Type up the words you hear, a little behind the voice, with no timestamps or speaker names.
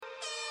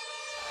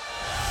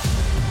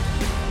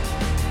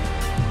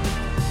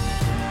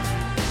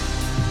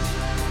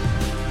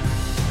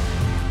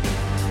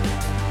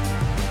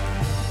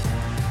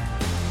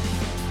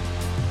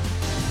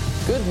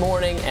Good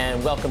morning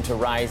and welcome to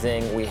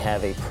Rising. We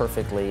have a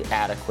perfectly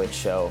adequate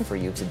show for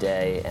you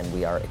today, and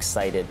we are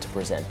excited to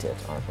present it,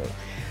 aren't we?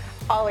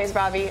 Always,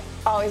 Robbie.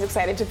 Always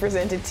excited to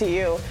present it to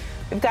you.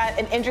 We've got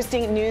an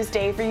interesting news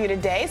day for you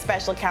today.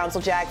 Special counsel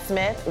Jack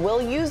Smith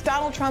will use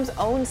Donald Trump's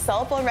own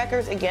cell phone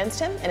records against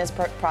him in his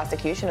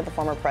prosecution of the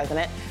former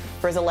president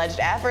for his alleged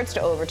efforts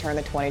to overturn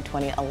the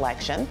 2020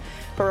 election.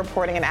 Per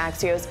reporting in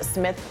Axios,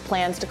 Smith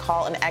plans to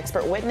call an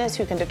expert witness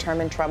who can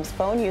determine Trump's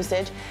phone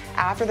usage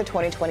after the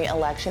 2020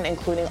 election,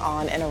 including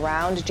on and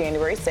around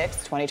January 6,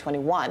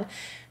 2021.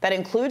 That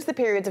includes the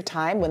periods of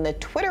time when the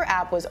Twitter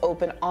app was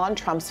open on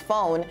Trump's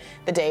phone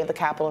the day of the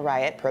Capitol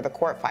riot, per the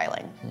court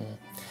filing.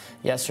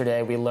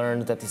 Yesterday, we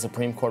learned that the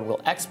Supreme Court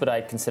will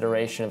expedite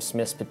consideration of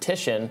Smith's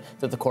petition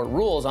that the court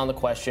rules on the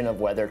question of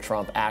whether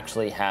Trump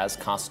actually has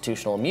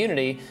constitutional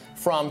immunity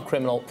from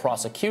criminal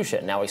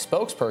prosecution. Now, a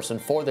spokesperson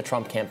for the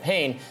Trump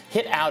campaign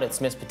hit out at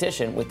Smith's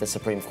petition with the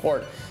Supreme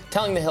Court,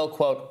 telling The Hill,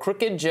 quote,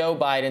 "Crooked Joe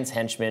Biden's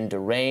henchman,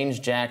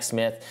 deranged Jack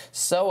Smith,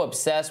 so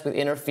obsessed with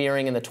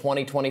interfering in the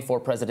 2024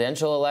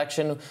 presidential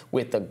election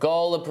with the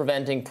goal of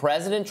preventing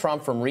President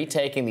Trump from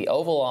retaking the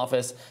Oval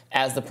Office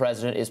as the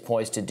president is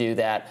poised to do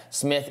that.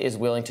 Smith is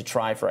willing to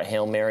try for a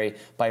Hail Mary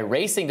by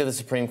racing to the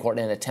Supreme Court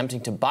and attempting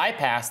to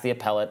bypass the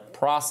appellate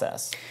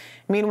process."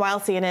 Meanwhile,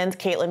 CNN's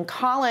Caitlin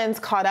Collins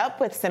caught up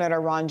with Senator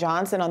Ron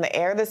Johnson on the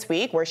air this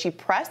week, where she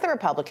pressed the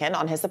Republican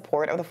on his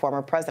support of the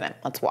former president.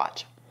 Let's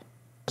watch.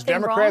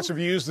 Democrats have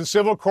used the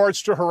civil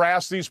courts to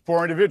harass these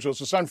poor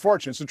individuals. It's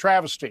unfortunate. It's a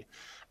travesty.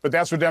 But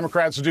that's what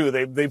Democrats do.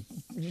 They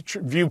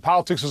view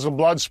politics as a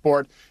blood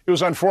sport. It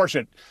was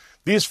unfortunate.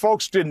 These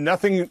folks did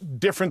nothing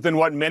different than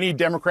what many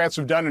Democrats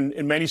have done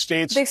in many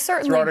states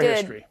throughout our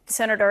history.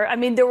 Senator. I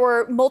mean, there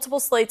were multiple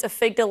slates of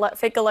fake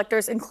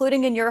electors,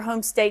 including in your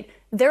home state.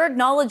 They're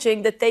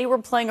acknowledging that they were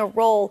playing a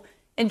role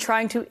in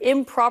trying to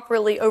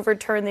improperly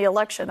overturn the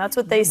election. That's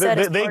what they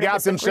said. They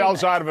got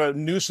themselves out of a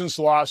nuisance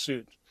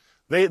lawsuit.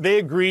 They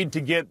agreed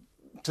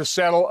to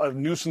settle a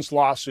nuisance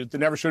lawsuit that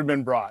never should have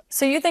been brought.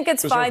 So you think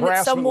it's fine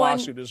that someone...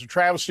 Lawsuit. It's a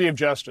travesty of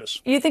justice.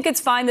 You think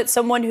it's fine that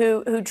someone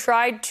who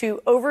tried to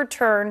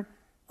overturn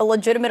a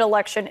legitimate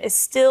election is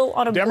still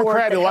on a board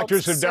Democrat that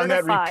electors helps have done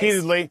that certifies.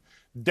 Repeatedly.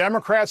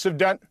 Democrats have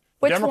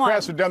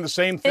done the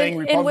same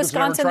thing. In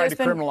Wisconsin, never tried to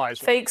there's criminalize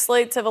been fake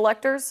slates of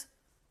electors?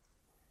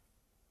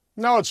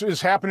 No,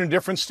 it's happened in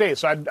different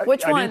states. I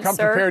didn't come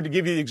prepared to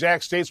give you the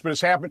exact states, but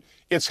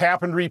it's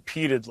happened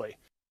repeatedly.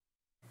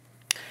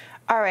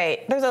 All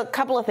right, there's a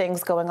couple of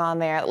things going on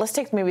there. Let's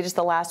take maybe just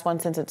the last one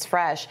since it's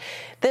fresh.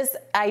 This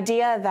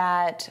idea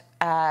that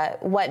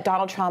what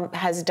Donald Trump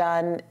has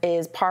done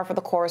is par for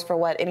the course for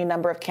what any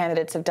number of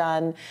candidates have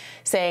done,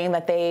 saying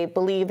that they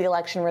believe the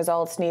election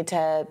results need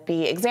to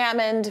be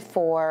examined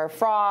for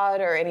fraud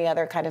or any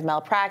other kind of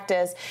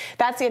malpractice.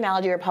 That's the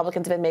analogy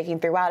Republicans have been making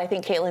throughout. I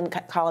think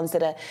Caitlin Collins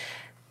did a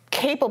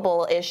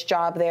capable-ish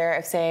job there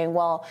of saying,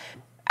 well,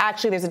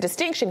 actually, there's a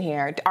distinction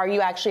here. Are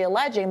you actually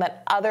alleging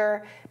that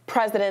other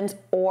presidents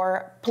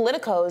or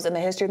politicos in the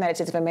history of the United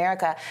States of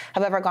America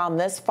have ever gone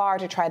this far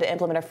to try to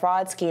implement a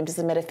fraud scheme to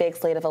submit a fake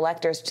slate of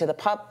electors to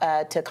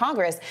to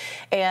Congress?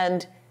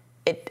 And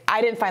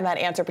I didn't find that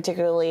answer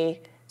particularly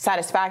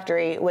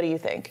satisfactory. What do you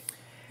think?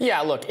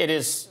 Yeah, look, it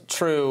is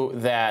true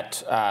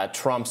that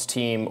Trump's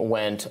team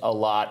went a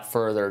lot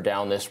further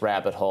down this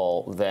rabbit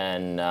hole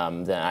than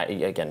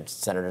again,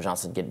 Senator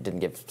Johnson didn't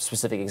give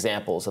specific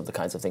examples of the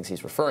kinds of things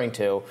he's referring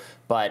to,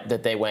 but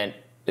that they went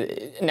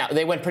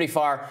pretty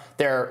far.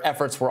 Their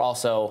efforts were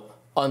also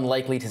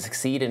unlikely to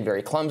succeed and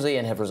very clumsy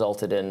and have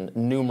resulted in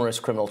numerous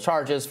criminal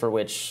charges for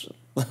which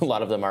a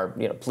lot of them are,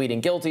 pleading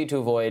guilty to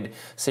avoid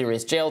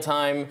serious jail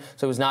time.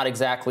 So it was not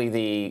exactly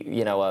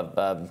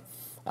the,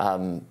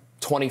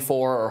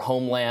 24 or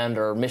Homeland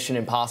or Mission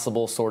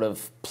Impossible sort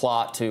of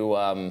plot to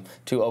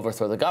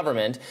overthrow the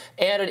government.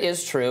 And it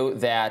is true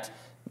that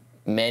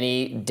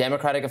many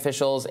Democratic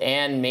officials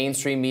and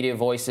mainstream media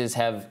voices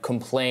have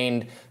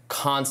complained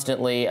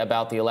constantly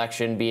about the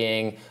election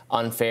being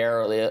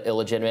unfair or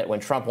illegitimate when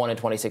Trump won in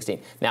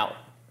 2016. Now,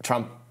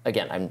 Trump,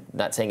 again, I'm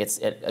not saying it's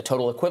a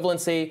total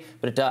equivalency,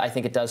 but I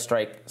think it does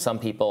strike some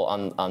people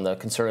on the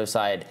conservative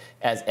side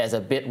as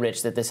a bit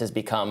rich that this has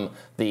become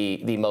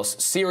the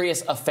most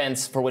serious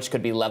offense for which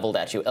could be leveled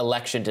at you,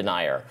 election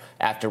denier,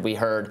 after we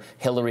heard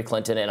Hillary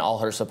Clinton and all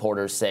her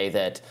supporters say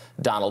that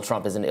Donald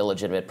Trump is an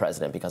illegitimate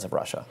president because of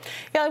Russia.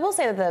 Yeah, I will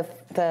say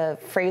that the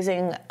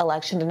phrasing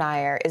election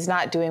denier is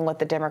not doing what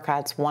the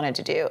Democrats wanted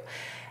to do.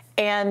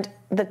 And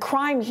the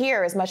crime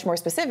here is much more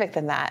specific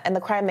than that. And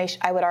the crime,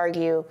 I would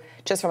argue,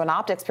 just from an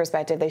optics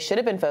perspective, they should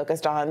have been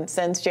focused on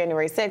since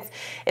January 6th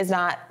is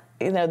not,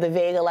 the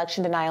vague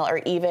election denial or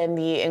even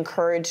the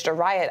encouraged a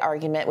riot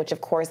argument, which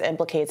of course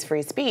implicates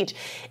free speech.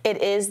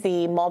 It is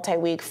the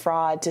multi-week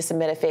fraud to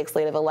submit a fake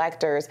slate of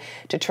electors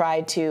to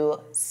try to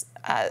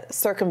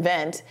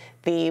circumvent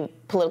the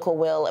political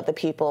will of the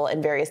people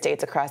in various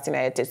states across the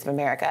United States of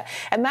America.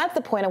 And that's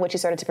the point at which he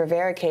started to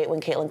prevaricate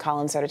when Caitlin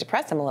Collins started to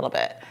press him a little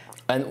bit.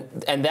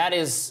 And that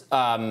is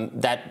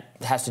that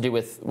has to do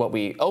with what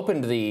we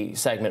opened the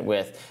segment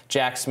with,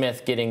 Jack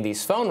Smith getting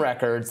these phone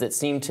records that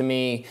seem to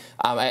me,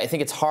 I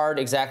think it's hard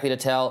exactly to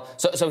tell.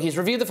 So he's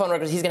reviewed the phone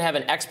records. He's going to have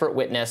an expert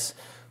witness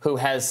who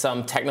has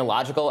some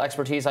technological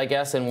expertise, I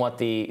guess, in what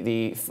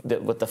the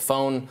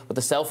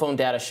cell phone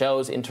data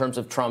shows in terms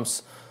of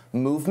Trump's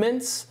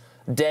movements,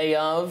 day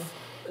of,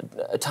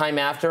 time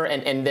after,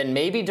 and then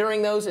maybe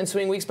during those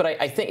ensuing weeks. But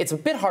I think it's a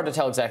bit hard to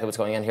tell exactly what's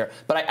going on here.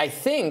 But I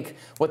think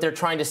what they're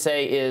trying to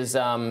say is,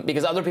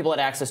 because other people had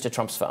access to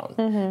Trump's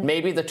phone,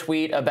 maybe the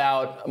tweet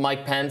about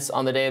Mike Pence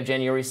on the day of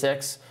January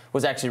 6th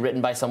was actually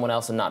written by someone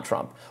else and not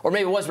Trump. Or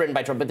maybe it was written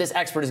by Trump, but this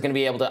expert is going to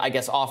be able to, I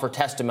guess, offer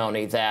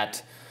testimony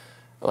that,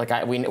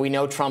 we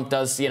know Trump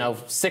does,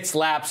 6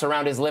 laps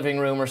around his living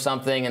room or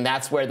something, and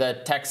that's where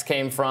the text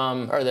came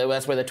from, or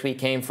that's where the tweet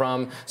came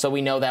from, so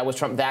we know that was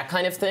Trump, that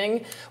kind of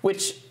thing,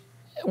 which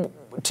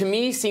to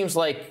me seems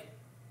like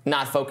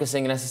not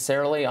focusing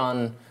necessarily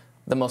on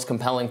the most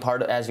compelling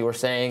part, as you were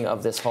saying,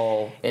 of this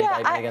whole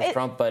indictment against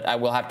Trump, but I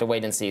will have to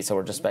wait and see, so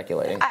we're just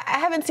speculating. I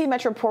haven't seen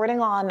much reporting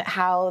on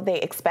how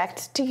they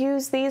expect to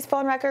use these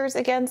phone records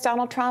against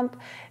Donald Trump.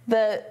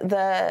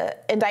 The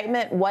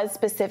indictment was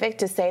specific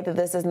to say that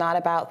this is not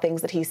about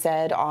things that he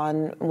said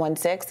on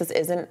 1/6. This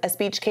isn't a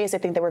speech case. I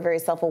think they were very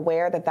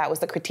self-aware that that was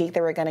the critique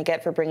they were going to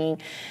get for bringing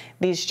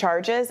these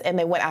charges, and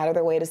they went out of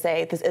their way to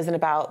say this isn't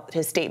about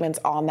his statements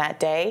on that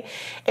day.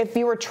 If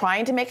you were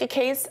trying to make a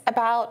case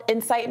about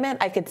incitement,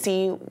 I could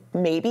see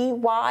maybe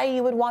why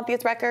you would want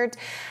these records.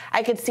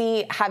 I could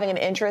see having an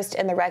interest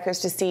in the records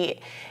to see,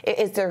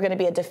 is there going to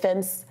be a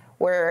defense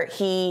where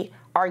he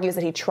argues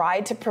that he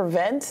tried to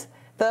prevent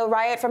the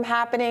riot from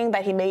happening,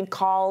 that he made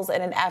calls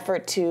in an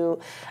effort to,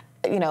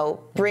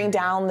 bring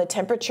down the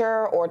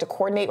temperature or to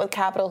coordinate with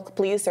Capitol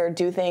Police or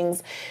do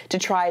things to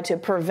try to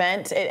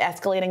prevent it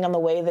escalating on the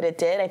way that it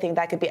did. I think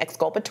that could be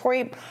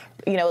exculpatory,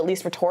 at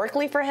least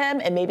rhetorically for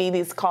him, and maybe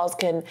these calls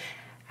can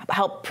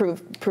help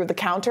prove the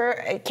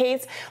counter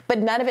case. But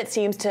none of it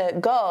seems to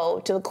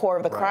go to the core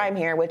of the crime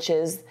here, which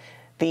is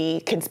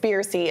the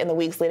conspiracy in the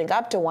weeks leading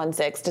up to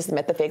 1/6 to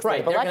submit the fake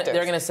slate of electors.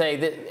 They're going to say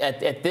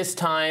that at this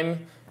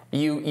time,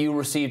 you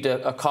received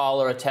a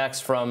call or a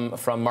text from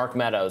Mark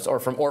Meadows or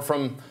from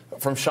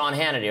Sean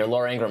Hannity or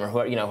Laura Ingraham or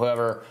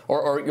whoever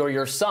or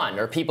your son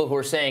or people who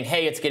are saying,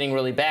 hey, it's getting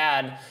really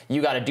bad, you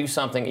got to do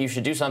something, you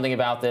should do something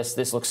about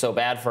this looks so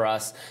bad for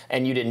us,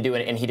 and you didn't do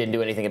it, and he didn't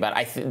do anything about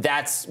it.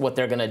 That's what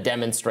they're going to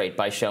demonstrate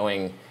by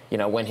showing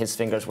when his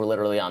fingers were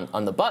literally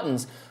on the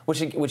buttons,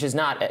 which is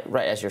not,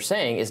 right, as you're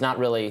saying, is not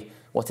really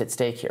what's at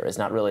stake here, is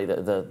not really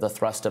the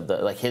thrust of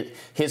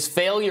his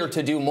failure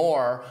to do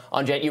more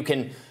on Jet. You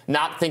can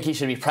not think he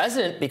should be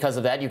president because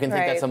of that. You can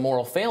think that's a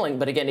moral failing.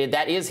 But again,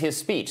 that is his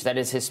speech. That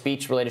is his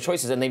speech-related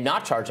choices. And they've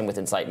not charged him with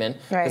incitement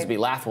because it would be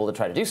laughable to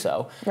try to do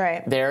so.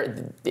 Right.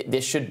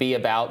 This should be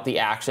about the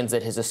actions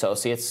that his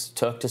associates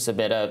took to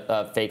submit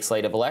a fake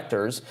slate of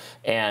electors.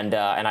 And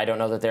I don't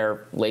know that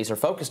they're laser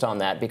focused on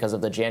that because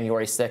of the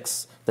January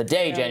 6th,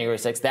 January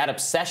 6th, that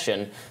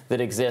obsession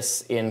that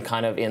exists in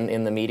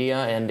the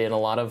media and in a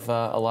lot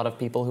of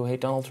people who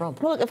hate Donald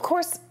Trump. Well, look, of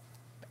course,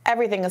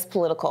 everything is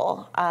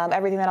political.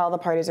 Everything that all the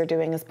parties are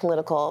doing is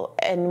political.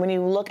 And when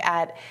you look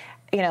at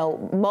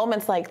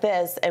moments like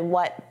this and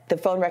what the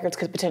phone records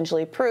could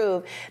potentially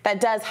prove, that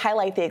does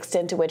highlight the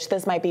extent to which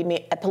this might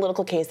be a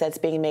political case that's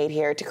being made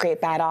here to create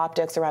bad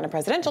optics around a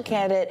presidential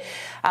candidate,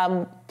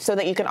 so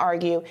that you can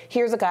argue,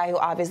 here's a guy who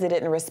obviously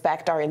didn't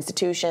respect our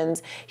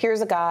institutions.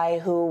 Here's a guy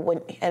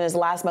who, in his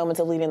last moments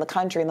of leading the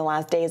country, in the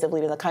last days of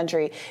leading the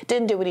country,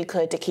 didn't do what he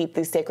could to keep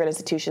these sacred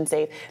institutions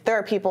safe. There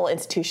are people,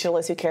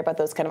 institutionalists, who care about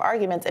those kind of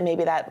arguments, and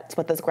maybe that's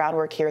what this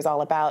groundwork here is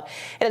all about.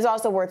 It is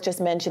also worth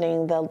just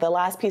mentioning the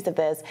last piece of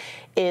this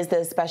is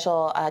the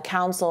special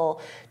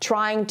counsel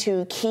trying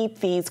to keep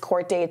these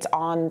court dates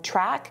on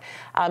track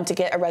to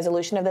get a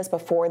resolution of this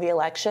before the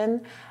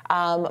election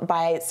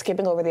by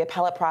skipping over the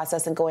appellate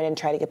process and going and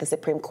try to get the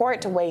Supreme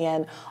Court to weigh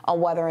in on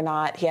whether or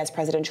not he has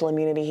presidential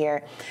immunity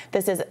here.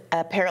 This is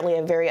apparently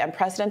a very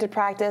unprecedented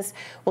practice.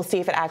 We'll see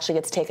if it actually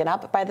gets taken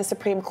up by the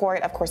Supreme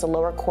Court. Of course, a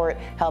lower court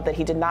held that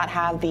he did not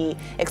have the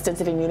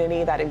extensive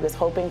immunity that he was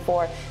hoping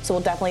for. So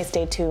we'll definitely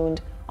stay tuned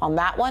on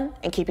that one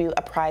and keep you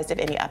apprised of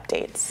any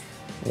updates.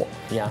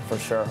 Yeah, for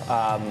sure.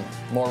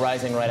 More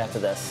Rising right after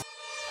this.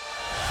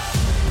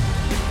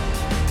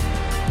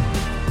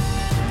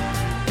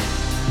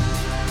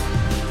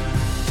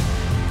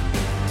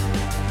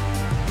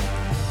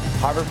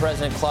 Harvard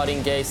President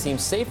Claudine Gay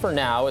seems safer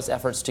now as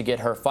efforts to get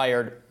her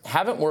fired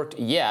haven't worked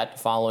yet.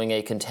 Following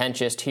a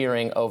contentious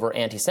hearing over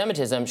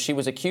anti-Semitism, she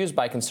was accused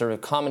by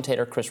conservative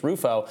commentator Chris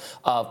Rufo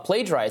of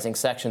plagiarizing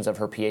sections of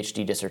her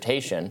PhD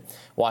dissertation.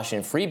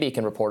 Washington Free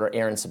Beacon reporter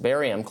Aaron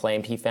Sabarium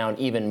claimed he found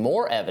even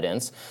more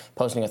evidence,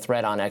 posting a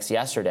thread on X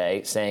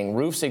yesterday saying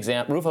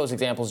Rufo's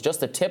example is just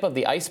the tip of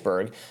the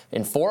iceberg.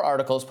 In 4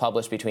 articles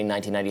published between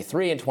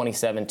 1993 and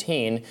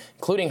 2017,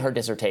 including her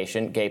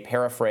dissertation, Gay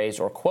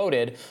paraphrased or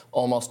quoted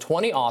almost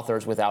 20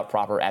 authors without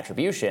proper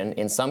attribution,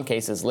 in some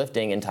cases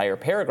lifting entire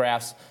paragraphs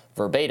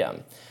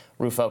verbatim.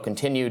 Rufo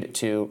continued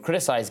to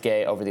criticize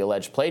Gay over the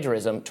alleged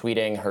plagiarism,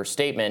 tweeting her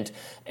statement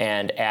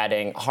and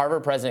adding,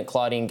 Harvard President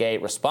Claudine Gay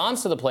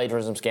responds to the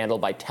plagiarism scandal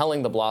by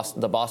telling the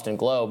Boston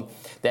Globe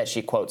that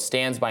she, quote,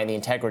 stands by the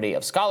integrity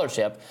of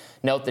scholarship.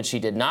 Note that she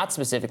did not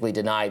specifically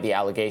deny the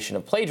allegation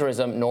of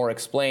plagiarism nor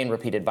explain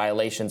repeated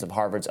violations of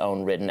Harvard's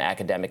own written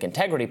academic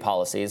integrity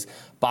policies.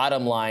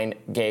 Bottom line,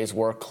 Gay's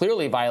work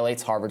clearly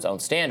violates Harvard's own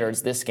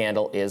standards. This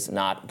scandal is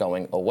not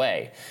going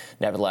away.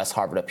 Nevertheless,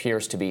 Harvard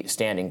appears to be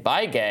standing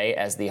by Gay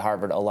as the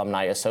Harvard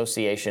Alumni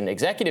Association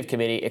Executive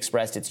Committee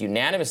expressed its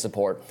unanimous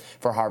support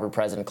for Harvard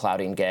President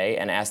Claudine Gay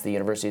and asked the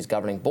university's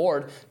governing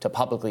board to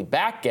publicly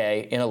back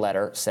Gay in a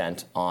letter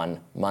sent on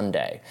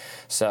Monday.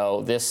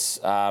 So this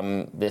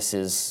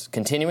is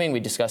continuing. We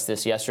discussed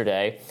this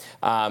yesterday.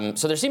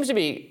 So there seems to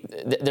be,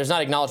 there's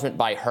not acknowledgement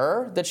by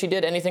her that she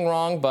did anything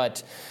wrong,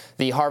 but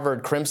the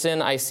Harvard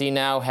Crimson, I see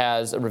now,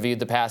 has reviewed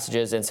the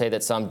passages and say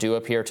that some do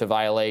appear to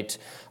violate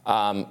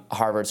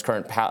Harvard's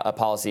current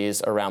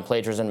policies around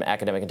plagiarism and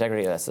academic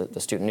integrity. That's the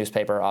student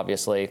newspaper,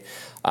 obviously.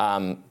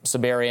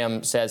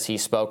 Sabarium says he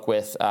spoke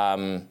with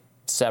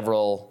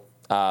several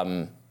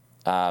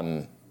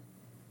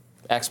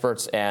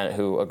experts and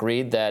who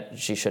agreed that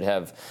she should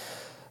have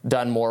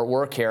done more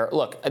work here.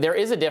 Look, there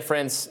is a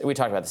difference. We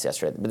talked about this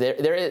yesterday. But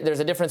there's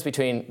a difference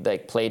between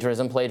like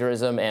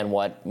plagiarism, and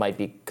what might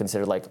be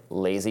considered like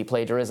lazy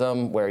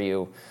plagiarism, where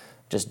you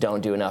just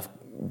don't do enough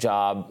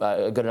job,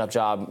 a good enough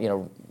job,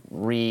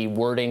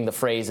 rewording the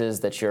phrases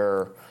that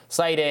you're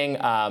citing.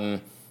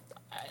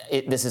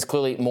 This is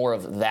clearly more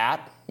of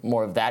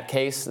that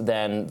case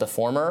than the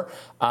former.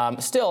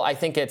 Still, I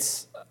think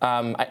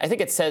I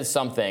think it says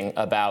something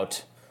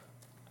about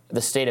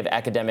the state of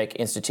academic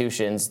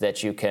institutions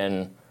that you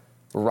can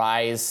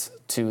rise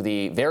to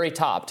the very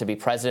top to be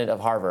president of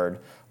Harvard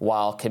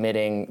while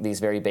committing these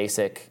very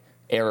basic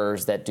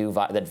errors that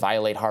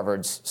violate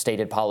Harvard's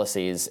stated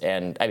policies.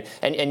 And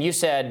you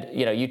said,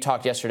 you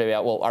talked yesterday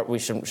about, well,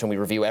 should we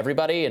review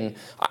everybody? And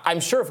I'm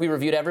sure if we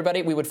reviewed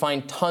everybody, we would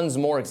find tons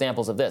more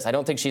examples of this. I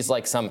don't think she's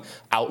like some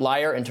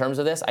outlier in terms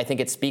of this. I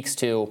think it speaks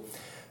to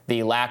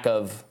the lack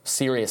of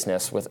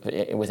seriousness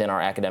within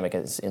our academic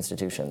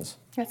institutions.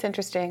 That's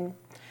interesting.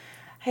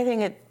 I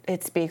think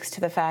it speaks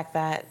to the fact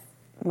that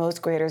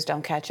most graders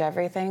don't catch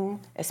everything,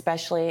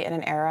 especially in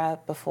an era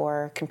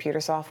before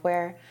computer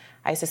software.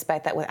 I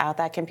suspect that without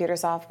that computer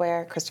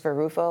software, Christopher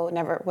Rufo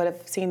never would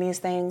have seen these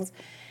things,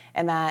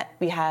 and that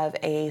we have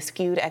a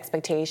skewed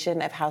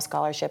expectation of how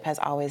scholarship has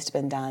always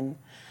been done.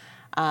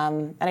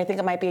 And I think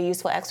it might be a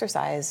useful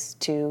exercise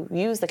to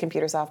use the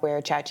computer software,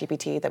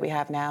 ChatGPT, that we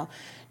have now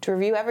to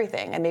review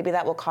everything. And maybe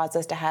that will cause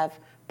us to have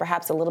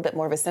perhaps a little bit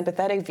more of a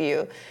sympathetic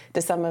view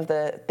to some of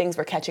the things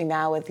we're catching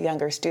now with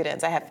younger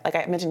students. Like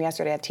I mentioned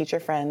yesterday, I have teacher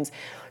friends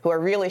who are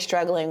really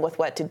struggling with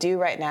what to do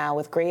right now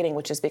with grading,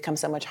 which has become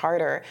so much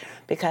harder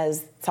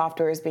because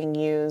software is being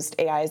used,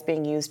 AI is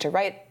being used to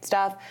write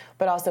stuff,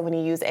 but also when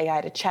you use AI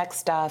to check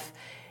stuff,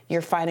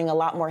 you're finding a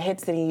lot more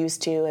hits than you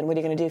used to, and what are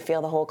you going to do,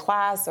 fail the whole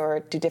class, or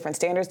do different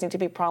standards need to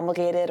be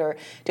promulgated, or do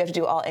you have to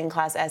do all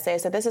in-class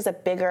essays? So this is a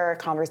bigger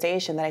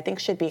conversation that I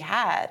think should be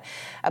had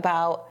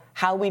about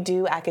how we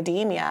do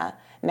academia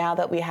now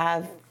that we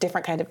have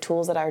different kind of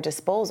tools at our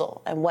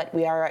disposal and what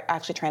we are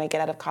actually trying to get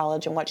out of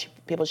college and what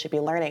people should be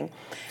learning.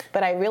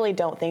 But I really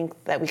don't think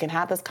that we can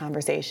have this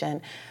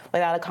conversation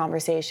without a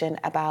conversation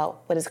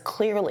about what is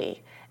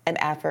clearly an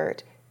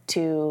effort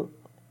to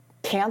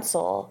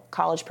cancel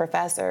college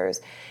professors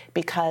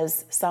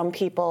because some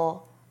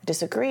people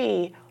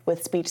disagree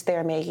with speech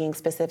they're making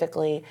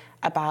specifically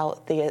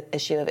about the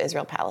issue of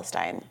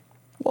Israel-Palestine.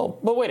 Well,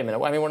 but wait a minute.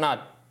 I mean, we're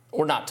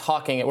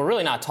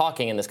really not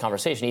talking in this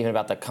conversation even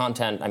about the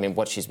content. I mean,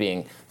 what she's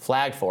being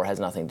flagged for has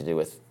nothing to do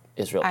with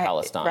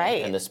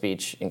Israel-Palestine and the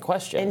speech in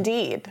question.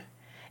 Indeed.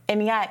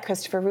 And yet,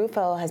 Christopher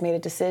Rufo has made a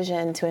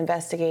decision to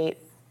investigate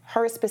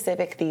her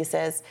specific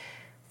thesis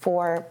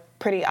for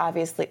pretty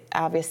obvious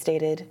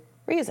stated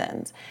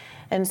reasons.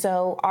 And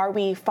so are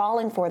we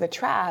falling for the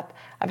trap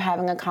of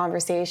having a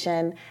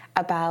conversation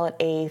about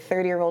a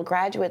 30-year-old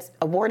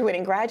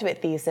award-winning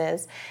graduate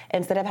thesis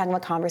instead of having a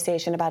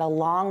conversation about a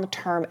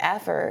long-term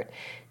effort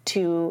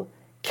to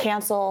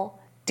cancel,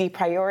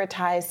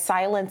 deprioritize,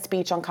 silent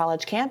speech on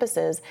college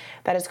campuses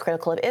that is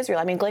critical of Israel?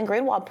 I mean, Glenn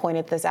Greenwald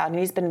pointed this out, and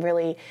he's been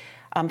really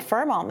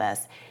firm on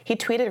this. He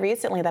tweeted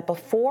recently that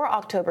before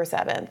October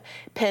 7th,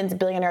 Penn's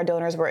billionaire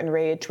donors were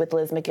enraged with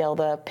Liz McGill,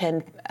 the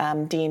Penn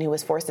dean who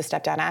was forced to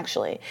step down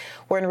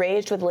were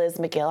enraged with Liz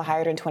McGill,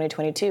 hired in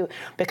 2022,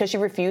 because she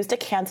refused to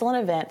cancel an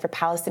event for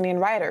Palestinian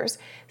writers,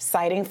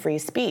 citing free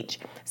speech.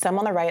 Some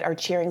on the right are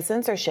cheering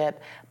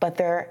censorship, but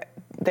they're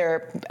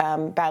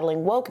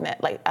battling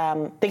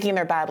wokeness, thinking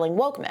they're battling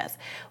wokeness,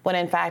 when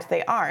in fact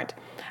they aren't.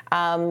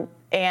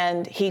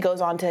 And he goes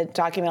on to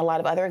document a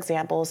lot of other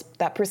examples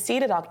that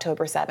preceded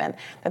October 7th,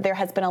 that there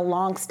has been a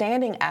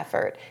long-standing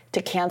effort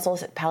to cancel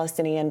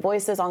Palestinian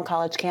voices on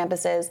college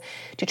campuses,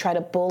 to try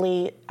to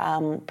bully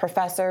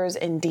professors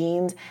and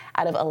deans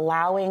out of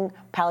allowing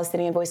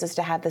Palestinian voices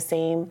to have the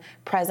same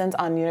presence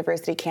on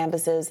university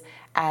campuses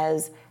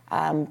as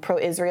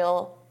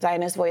pro-Israel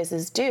Zionist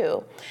voices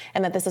do,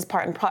 and that this is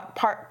part and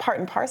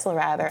parcel of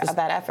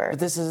that effort. But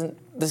this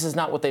is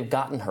not what they've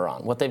gotten her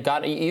on. What they've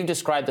got, you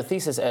described the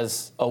thesis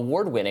as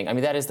award-winning. I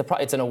mean, that is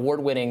it's an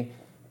award-winning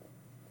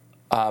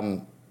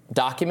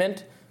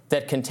document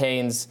that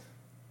contains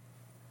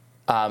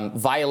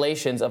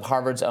violations of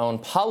Harvard's own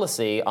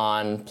policy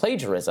on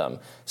plagiarism.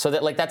 So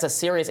that that's a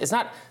serious.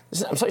 I'm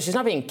sorry, she's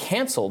not being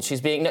canceled. She's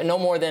being no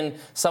more than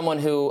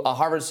a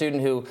Harvard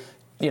student who,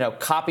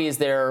 copies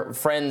their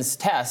friend's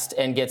test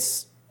and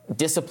gets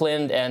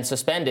disciplined and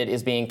suspended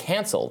is being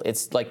canceled.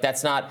 It's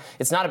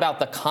not about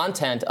the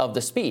content of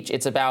the speech.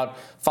 It's about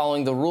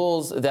following the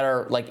rules that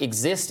are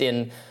exist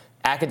in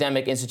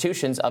academic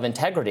institutions of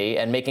integrity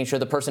and making sure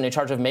the person in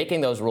charge of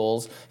making those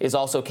rules is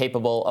also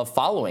capable of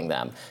following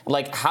them.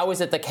 How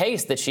is it the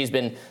case that she's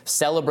been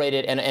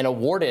celebrated and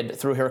awarded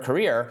through her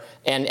career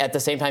and at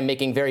the same time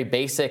making very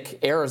basic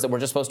errors that we're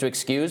just supposed to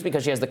excuse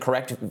because she has the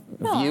correct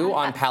view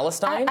on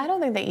Palestine? I don't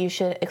think that you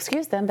should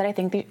excuse them, but I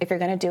think that if you're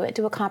going to do it,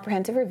 do a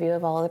comprehensive review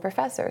of all of the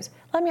professors.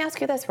 Let me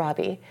ask you this,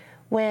 Robbie.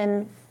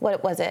 When,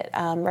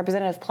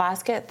 Representative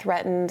Plaskett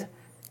threatened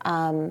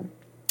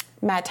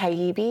Matt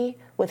Taibbi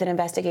with an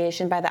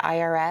investigation by the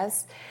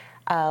IRS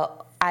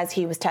as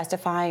he was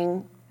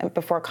testifying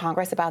before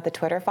Congress about the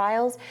Twitter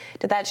files,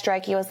 did that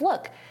strike you as,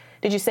 look,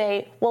 did you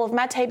say, well, if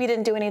Matt Taibbi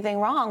didn't do anything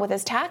wrong with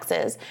his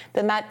taxes,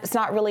 then that's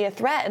not really a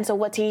threat, and so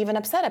what's he even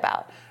upset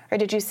about? Or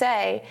did you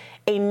say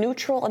a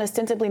neutral and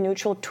ostensibly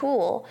neutral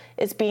tool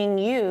is being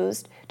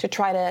used to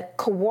try to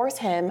coerce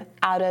him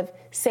out of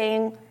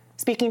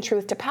speaking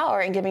truth to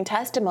power and giving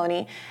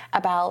testimony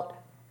about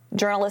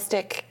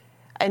journalistic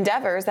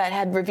endeavors that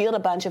had revealed a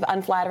bunch of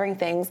unflattering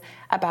things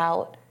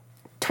about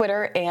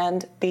Twitter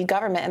and the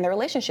government and their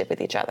relationship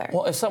with each other?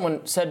 Well, if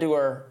someone said to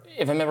her,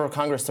 if a member of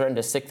Congress threatened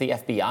to sic the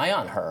FBI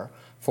on her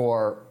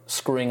for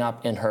screwing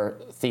up in her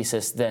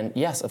thesis, then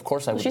yes, of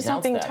course I would denounce that. She's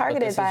not being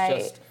targeted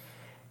by.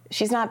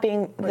 She's not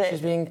being.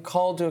 She's being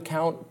called to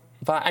account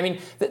by. I mean,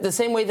 the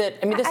same way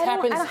that this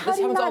happens. This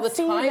happens all the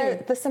time. How do you not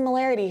see the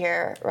similarity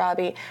here,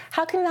 Robbie?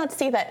 How can you not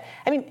see that?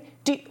 I mean,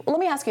 let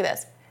me ask you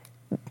this.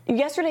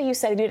 Yesterday you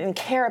said you didn't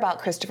care about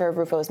Christopher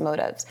Rufo's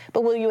motives,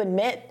 but will you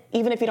admit,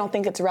 even if you don't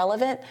think it's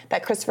relevant,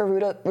 that Christopher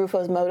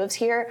Rufo's motives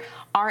here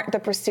aren't the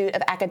pursuit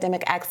of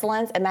academic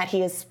excellence and that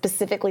he is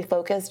specifically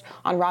focused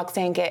on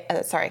Roxane Gay,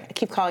 I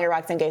keep calling her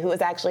Roxane Gay, who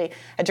is actually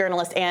a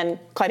journalist and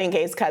Claudine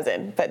Gay's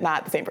cousin, but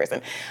not the same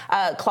person.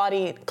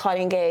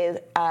 Claudine Gay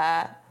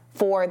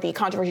for the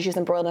controversy she's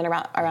embroiled in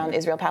around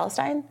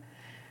Israel-Palestine?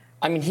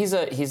 I mean, he's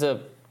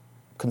a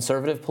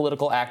conservative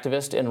political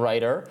activist and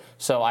writer,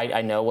 so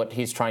I know what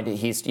he's trying to.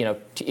 He's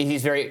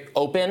very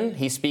open.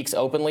 He speaks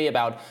openly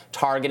about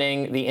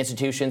targeting the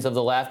institutions of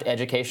the left,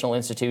 educational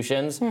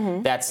institutions.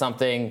 Mm-hmm. That's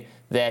something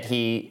that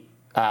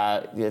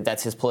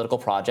that's his political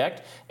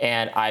project,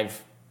 and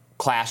I've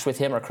clashed with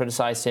him or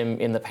criticized him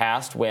in the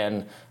past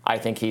when I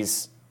think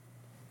he's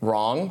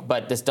wrong,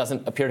 but this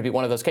doesn't appear to be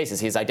one of those cases.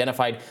 He's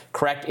identified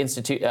correct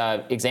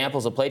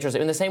examples of plagiarism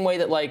in the same way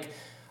that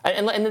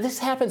And this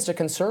happens to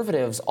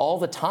conservatives all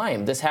the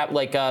time. This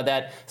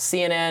that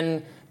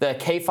CNN, the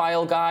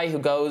K-File guy who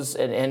goes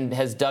and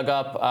has dug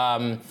up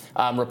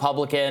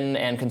Republican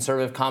and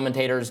conservative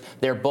commentators,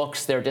 their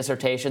books, their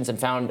dissertations, and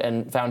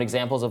found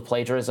examples of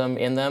plagiarism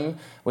in them.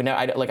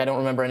 I don't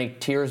remember any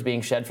tears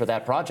being shed for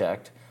that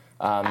project.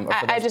 I'm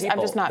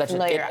just not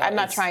familiar. I'm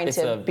not trying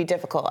to be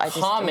difficult. I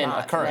just common am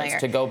not occurrence familiar.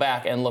 to go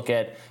back and look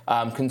at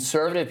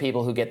conservative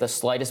people who get the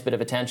slightest bit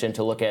of attention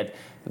to look at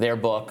their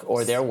book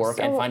or their work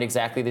and find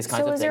exactly these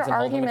kinds of things and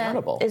hold them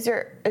accountable. Is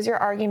your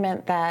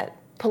argument that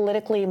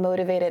politically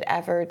motivated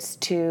efforts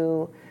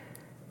to...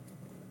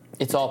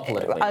 It's all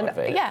politically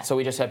motivated. Yeah. So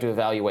we just have to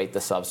evaluate the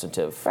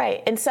substantive.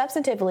 Right. And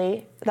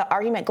substantively, the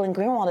argument Glenn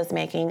Greenwald is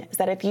making is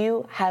that if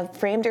you have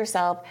framed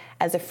yourself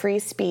as a free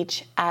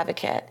speech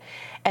advocate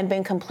and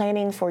been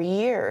complaining for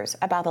years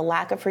about the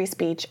lack of free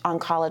speech on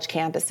college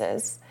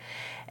campuses,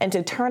 and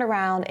to turn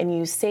around and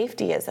use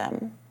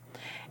safetyism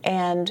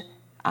and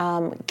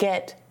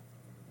get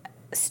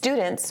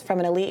students from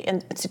an elite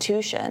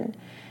institution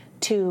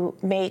to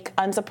make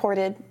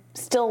unsupported,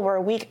 still we're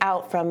a week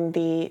out from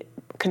the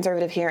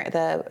conservative hearing,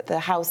 the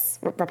House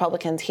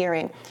Republicans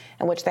hearing,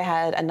 in which they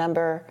had a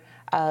number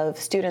of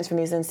students from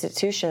these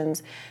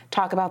institutions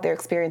talk about their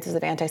experiences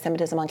of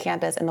anti-Semitism on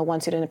campus, and the one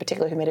student in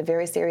particular who made a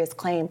very serious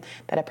claim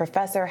that a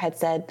professor had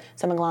said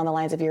something along the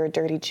lines of, "You're a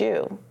dirty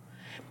Jew,"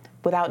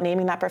 without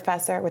naming that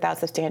professor, without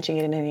substantiating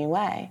it in any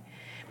way.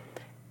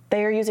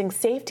 They are using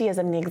safety as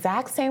in the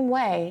exact same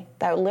way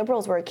that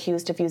liberals were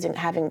accused of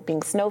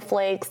being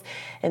snowflakes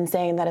and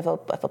saying that if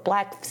a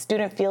black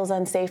student feels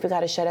unsafe, we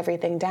got to shut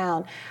everything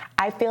down.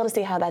 I fail to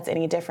see how that's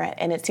any different.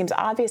 And it seems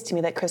obvious to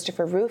me that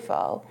Christopher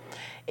Rufo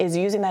is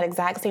using that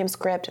exact same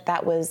script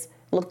that was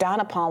looked down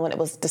upon when it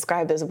was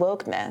described as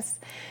wokeness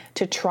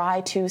to try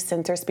to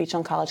censor speech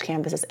on college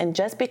campuses. And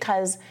just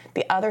because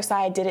the other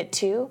side did it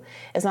too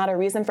is not a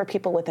reason for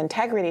people with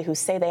integrity who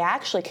say they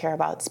actually care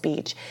about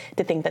speech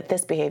to think that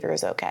this behavior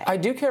is okay. I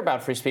do care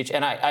about free speech,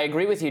 and I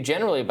agree with you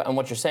generally on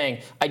what you're saying.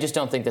 I just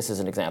don't think this is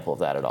an example of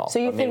that at all. So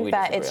you think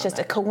that it's just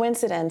a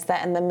coincidence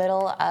that in the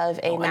middle of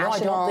a national... No, I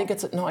don't think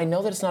it's... No, I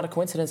know that it's not a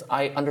coincidence.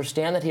 I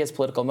understand that he has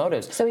political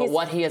motives. So but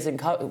what he has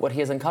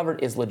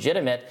uncovered is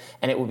legitimate,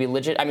 and it would be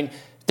legit. I mean,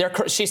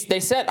 they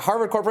said,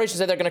 Harvard Corporation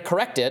said they're going to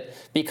correct it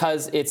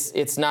because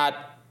it's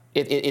not...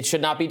 It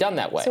should not be done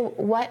that way. So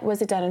what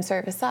was it done in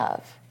service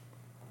of?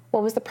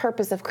 What was the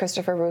purpose of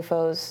Christopher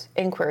Rufo's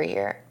inquiry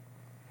here?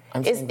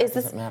 I'm saying that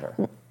doesn't matter.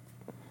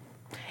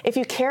 If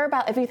you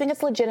think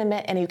it's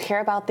legitimate and you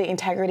care about the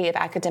integrity of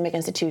academic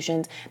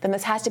institutions, then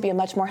this has to be a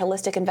much more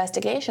holistic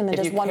investigation than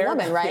just one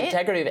woman, right? If you care about the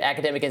integrity of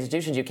academic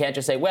institutions, you can't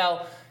just say,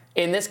 well,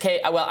 in this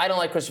case, well, I don't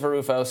like Christopher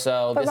Rufo,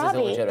 so this is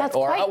illegitimate.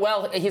 Or,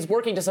 well, he's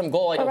working to some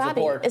goal I don't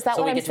support,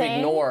 so we get to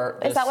ignore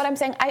this. Is that what I'm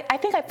saying? I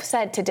think I've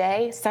said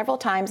today several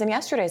times and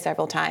yesterday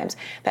several times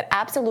that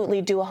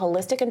absolutely do a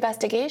holistic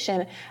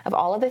investigation of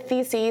all of the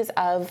theses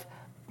of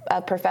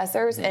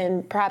professors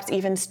and perhaps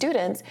even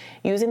students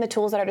using the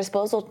tools at our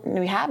disposal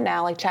we have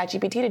now, like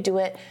ChatGPT, to do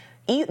it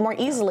more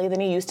easily than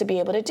you used to be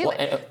able to do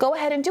it. Go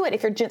ahead and do it.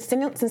 If you're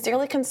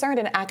sincerely concerned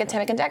in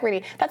academic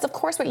integrity, that's of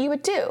course what you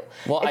would do.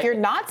 Well, if you're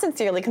not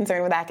sincerely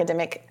concerned with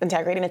academic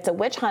integrity and it's a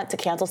witch hunt to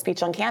cancel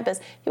speech on campus,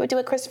 you would do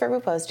what Christopher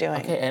Rufo's doing.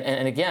 Okay,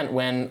 and again,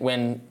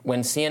 when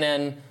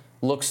CNN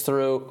looks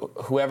through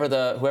whoever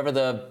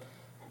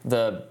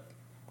the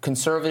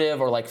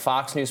conservative or like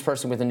Fox News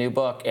person with a new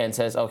book and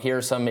says, oh, here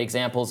are some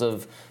examples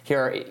of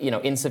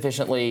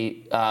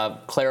insufficiently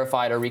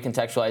clarified or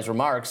recontextualized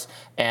remarks,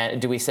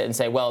 and do we sit and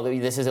say, well,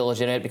 this is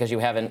illegitimate because you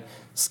haven't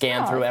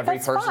scanned through every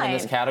person in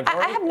this category?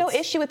 I have no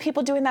issue with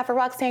people doing that for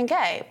Roxane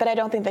Gay, but I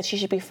don't think that she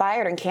should be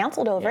fired and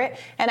canceled over it.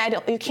 And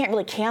you can't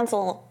really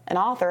cancel an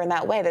author in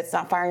that way. That's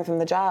not firing from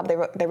the job.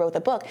 They wrote the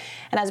book.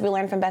 And as we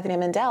learned from Bethany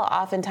Mandel,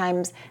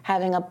 oftentimes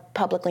having a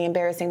publicly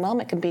embarrassing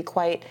moment can be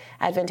quite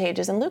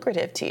advantageous and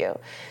lucrative to you.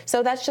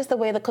 So that's just the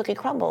way the cookie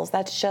crumbles.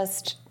 That's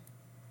just,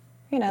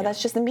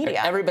 that's just the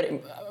media.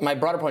 My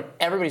broader point,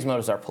 everybody's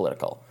motives are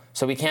political.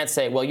 So we can't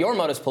say, well, your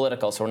motive's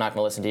political, so we're not going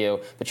to listen to you.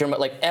 But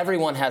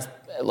everyone has,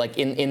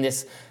 in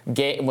this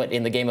game,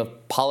 in the game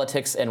of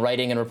politics and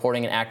writing and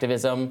reporting and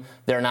activism,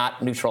 they're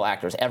not neutral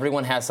actors.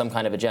 Everyone has some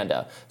kind of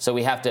agenda. So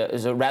we have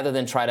to, rather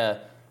than try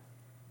to,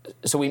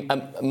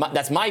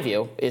 that's my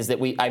view, is that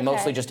I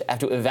mostly just have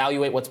to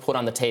evaluate what's put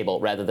on the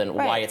table rather than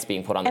why it's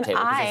being put on the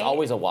table, because there's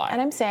always a why.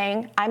 And I'm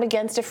saying I'm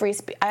against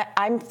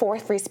I'm for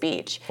free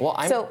speech. Well,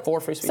 I'm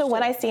for free speech. So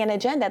when I see an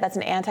agenda that's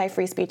an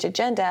anti-free speech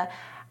agenda,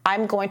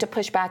 I'm going to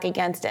push back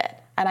against it.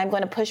 And I'm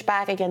going to push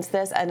back against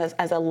this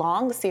as a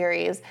long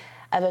series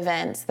of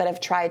events that have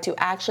tried to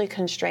actually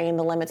constrain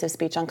the limits of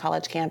speech on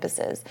college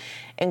campuses,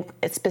 and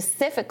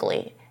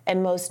specifically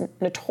and most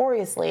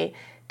notoriously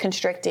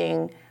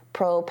constricting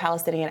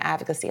pro-Palestinian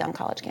advocacy on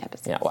college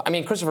campuses. Yeah, well, I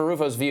mean, Christopher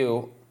Rufo's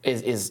view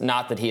is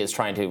not that he is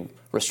trying to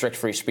restrict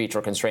free speech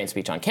or constrain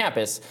speech on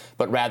campus,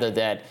 but rather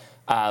that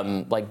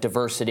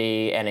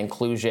diversity and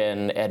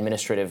inclusion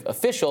administrative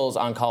officials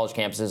on college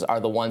campuses are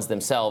the ones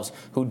themselves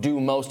who do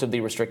most of the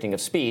restricting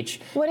of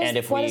speech. And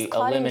if we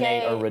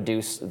eliminate or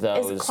reduce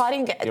those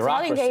Claudine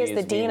Gay is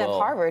the dean of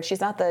Harvard. She's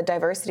not the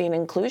diversity and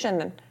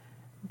inclusion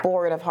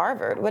board of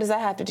Harvard. What does that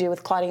have to do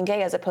with Claudine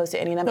Gay as opposed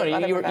to any number of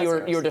other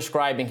professors? You're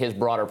describing his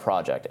broader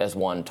project as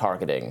one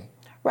targeting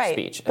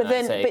speech. But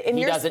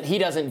he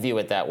doesn't view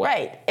it that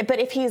way. Right. But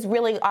if he's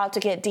really out to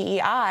get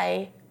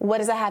DEI, what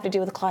does that have to do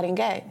with Claudine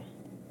Gay?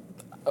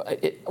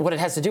 What it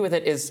has to do with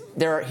it is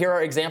here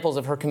are examples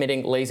of her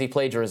committing lazy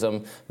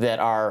plagiarism that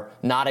are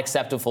not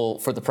acceptable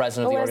for the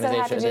president of the organization.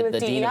 What does that have to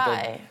do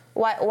with DEI?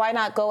 Why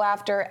not go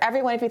after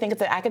everyone if you think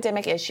it's an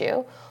academic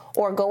issue,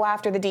 or go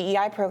after the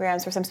DEI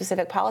programs for some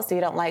specific policy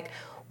you don't like?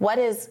 What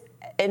is,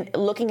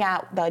 looking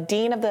at the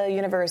dean of the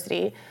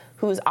university,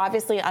 who's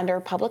obviously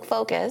under public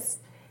focus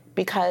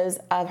because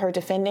of her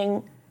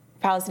defending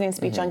Palestinian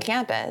speech on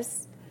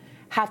campus,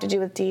 have to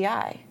do with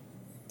DEI?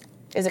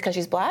 Is it because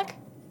she's black?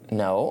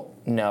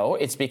 No,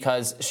 it's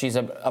because she's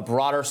a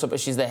broader,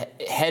 she's the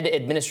head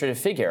administrative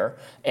figure,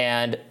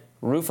 and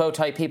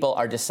Rufo-type people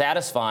are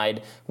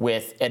dissatisfied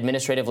with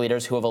administrative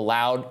leaders who have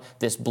allowed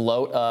this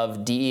bloat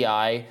of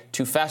DEI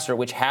to fester,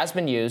 which has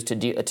been used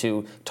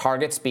to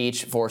target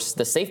speech for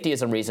the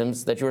safetyism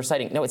reasons that you were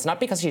citing. No, it's not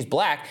because she's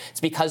black.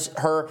 It's because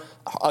her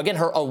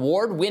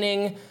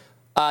award-winning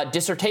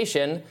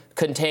dissertation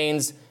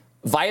contains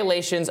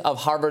violations of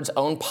Harvard's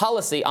own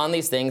policy on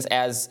these things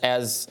as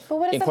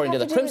according to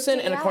the Crimson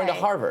and according to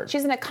Harvard.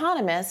 She's an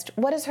economist.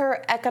 What does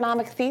her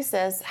economic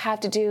thesis have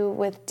to do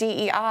with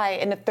DEI?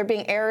 And if there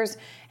being errors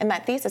in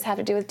that thesis have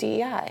to do with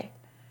DEI?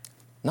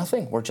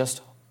 Nothing. We're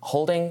just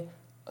holding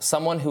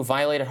someone who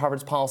violated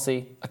Harvard's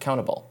policy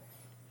accountable.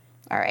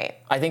 All right.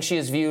 I think she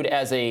is viewed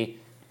as a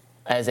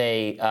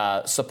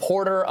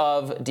supporter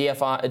of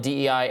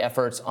DEI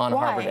efforts on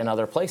Harvard and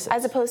other places.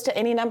 As opposed to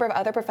any number of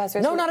other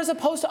professors? No, not as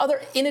opposed to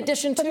other, in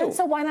addition to. Then,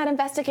 so why not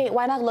investigate?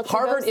 Why not look at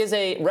Harvard is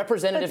a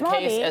representative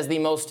case as the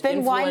most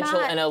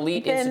influential and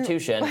elite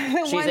institution.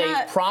 She's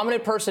a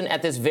prominent person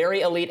at this very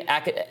elite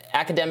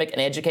academic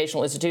and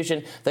educational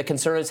institution that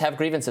conservatives have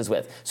grievances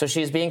with. So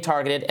she's being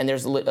targeted, and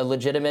there's a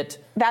legitimate...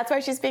 That's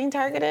why she's being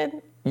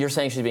targeted? You're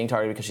saying she's being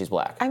targeted because she's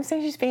black. I'm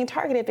saying she's being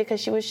targeted because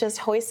she was just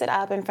hoisted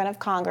up in front of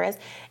Congress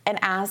and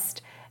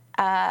asked,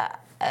 why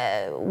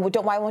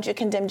won't you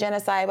condemn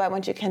genocide? Why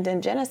won't you condemn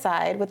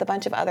genocide with a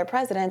bunch of other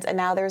presidents? And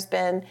now there's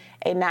been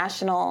a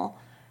national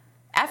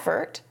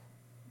effort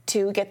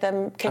to get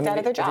them kicked out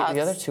of their jobs. The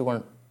other two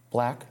weren't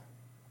black.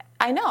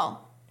 I know.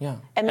 Yeah,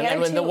 and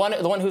the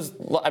one who's,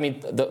 I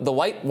mean, the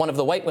white one of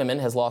the white women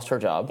has lost her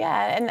job.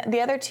 Yeah, and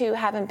the other two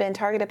haven't been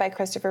targeted by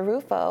Christopher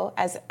Rufo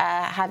as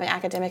having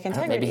academic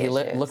integrity Maybe he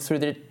issues. looked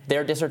through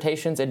their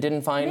dissertations and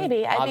didn't find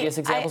obvious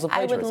examples of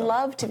plagiarism.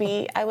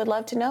 I would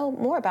love to know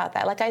more about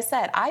that. Like I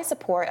said, I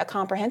support a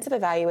comprehensive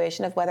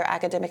evaluation of whether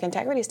academic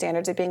integrity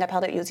standards are being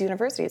upheld at U.S.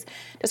 universities.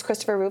 Does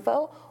Christopher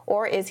Rufo,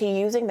 or is he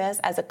using this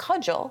as a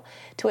cudgel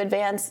to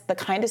advance the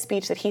kind of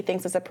speech that he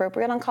thinks is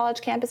appropriate on college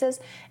campuses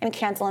and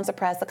cancel and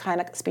suppress the kind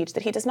of speech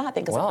that he does not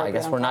think is appropriate on college campuses? Well,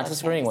 I guess we're not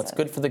disagreeing. What's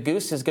good for the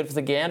goose is good for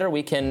the gander.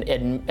 We can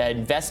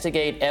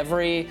investigate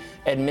every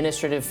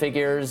administrative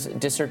figure's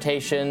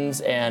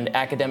dissertations and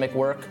academic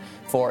work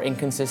for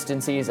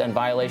inconsistencies and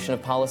violation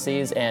of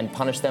policies and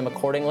punish them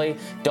accordingly.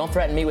 Don't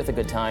threaten me with a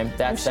good time.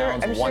 That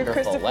sounds wonderful. I'm sure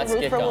Christopher Let's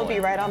get Rufo going. will be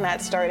right on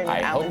that starting with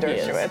Alan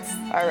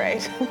Dershowitz. All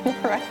right.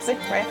 Rising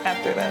right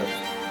after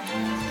this.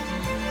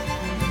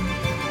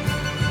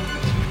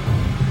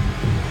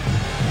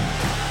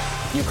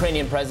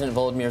 Ukrainian President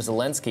Volodymyr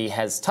Zelensky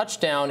has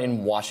touched down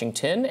in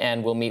Washington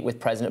and will meet with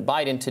President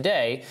Biden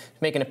today to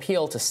make an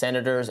appeal to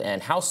Senators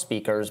and House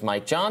Speakers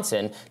Mike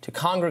Johnson to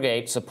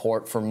congregate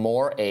support for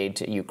more aid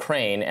to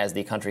Ukraine as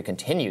the country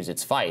continues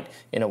its fight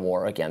in a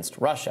war against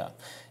Russia.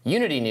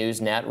 Unity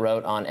News Net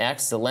wrote on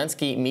X,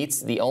 Zelensky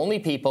meets the only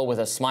people with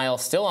a smile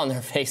still on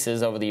their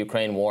faces over the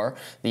Ukraine war,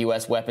 the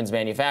U.S. weapons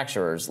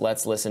manufacturers.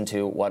 Let's listen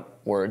to what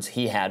words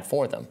he had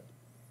for them.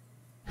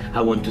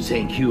 I want to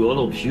thank you,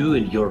 all of you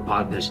and your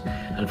partners,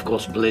 and of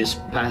course, please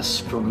pass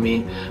from me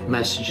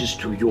messages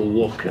to your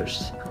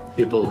workers,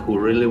 people who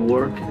really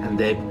work, and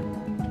they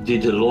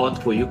did a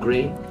lot for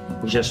Ukraine.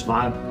 Just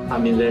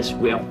as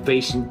we are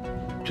facing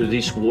to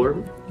this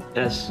war,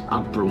 as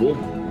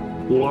unprovoked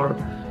war,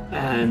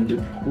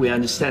 and we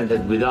understand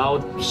that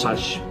without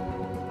such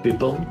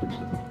people,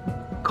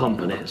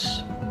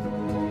 companies,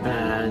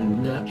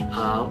 and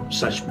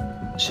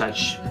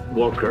such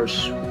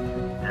workers,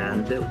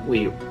 and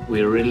we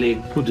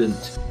really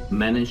couldn't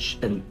manage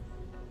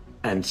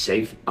and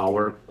save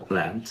our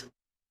land.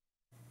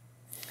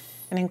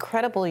 An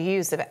incredible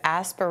use of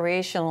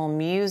aspirational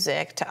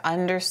music to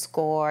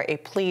underscore a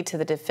plea to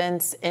the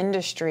defense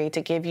industry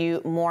to give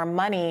you more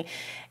money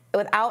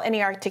without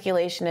any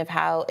articulation of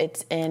how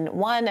it's in,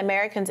 one,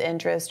 Americans'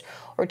 interest,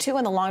 or two,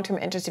 in the long-term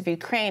interest of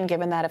Ukraine,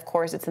 given that, of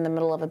course, it's in the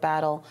middle of a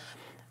battle,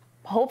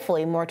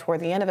 hopefully more toward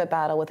the end of a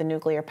battle with a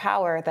nuclear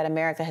power that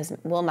America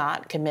will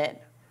not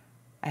commit,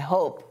 I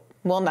hope,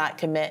 will not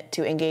commit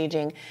to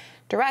engaging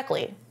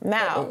directly.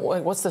 Now,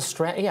 what's the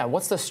strategy?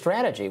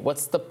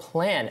 What's the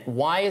plan?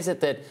 Why is it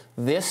that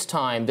this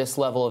time this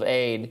level of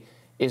aid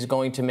is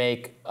going to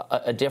make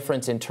a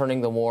difference in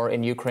turning the war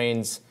in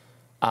Ukraine's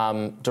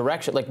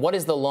direction? Like, what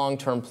is the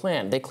long-term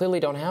plan? They clearly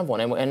don't have one,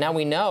 and now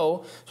we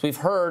know.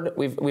 We've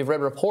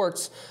read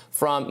reports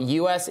from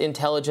U.S.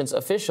 intelligence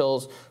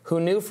officials who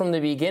knew from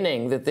the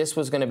beginning that this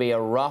was going to be a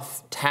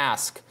rough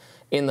task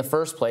in the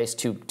first place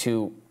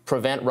to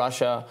prevent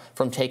Russia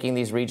from taking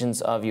these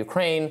regions of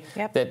Ukraine,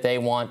 that they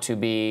want to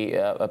be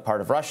a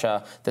part of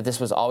Russia, that this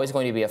was always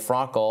going to be a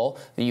fraught goal.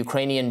 The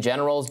Ukrainian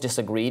generals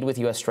disagreed with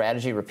U.S.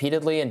 strategy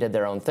repeatedly and did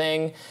their own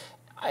thing.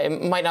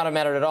 It might not have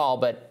mattered at all,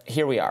 but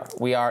here we are.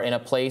 We are in a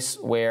place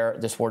where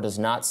this war does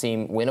not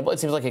seem winnable. It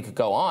seems like it could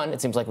go on.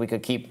 It seems like we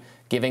could keep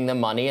giving them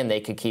money and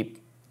they could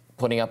keep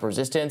putting up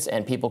resistance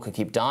and people could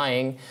keep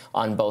dying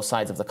on both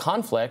sides of the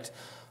conflict.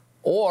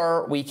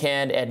 Or we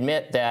can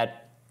admit that,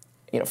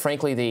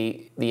 frankly,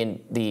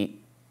 the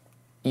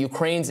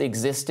Ukraine's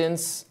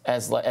existence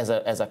as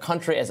a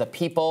country, as a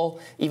people,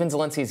 even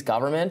Zelensky's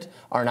government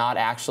are not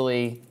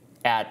actually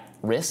at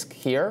risk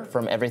here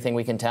from everything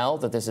we can tell,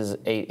 that this is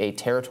a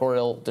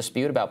territorial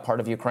dispute about part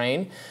of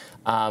Ukraine.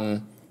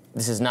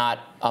 This is not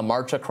a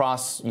march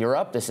across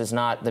Europe. This is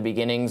not the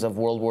beginnings of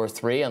World War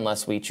III,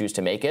 unless we choose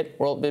to make it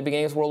the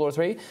beginnings of World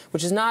War III,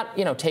 which is not,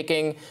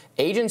 taking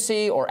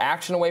agency or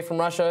action away from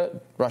Russia.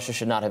 Russia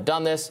should not have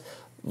done this.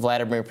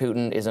 Vladimir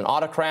Putin is an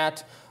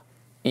autocrat.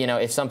 You know,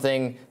 if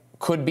something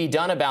could be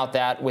done about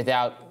that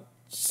without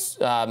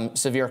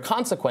severe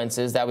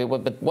consequences, that we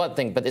would. But one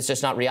thing, but it's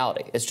just not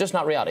reality. It's just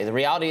not reality. The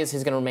reality is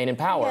he's going to remain in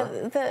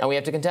power, and we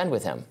have to contend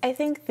with him. I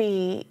think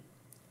the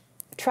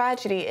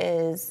tragedy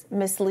is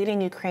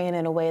misleading Ukraine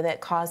in a way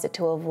that caused it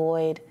to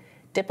avoid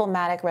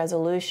diplomatic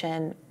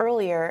resolution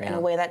earlier in a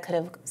way that could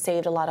have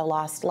saved a lot of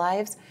lost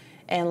lives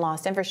and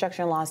lost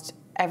infrastructure and lost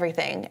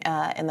everything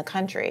in the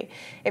country.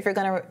 If you're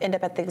going to end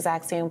up at the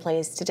exact same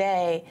place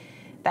today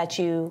that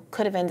you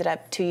could have ended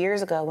up 2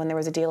 years ago when there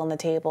was a deal on the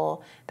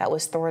table that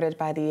was thwarted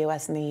by the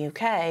U.S. and the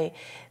U.K.,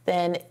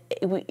 then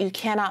you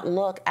cannot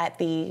look at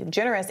the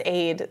generous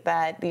aid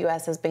that the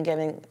U.S. has been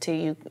giving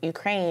to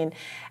Ukraine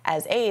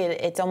as aid.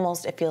 It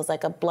feels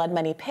like a blood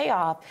money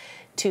payoff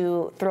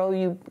to throw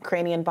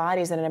Ukrainian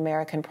bodies at an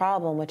American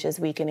problem, which is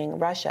weakening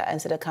Russia,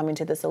 instead of coming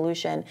to the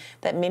solution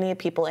that many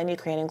people in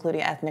Ukraine,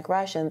 including ethnic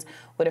Russians,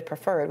 would have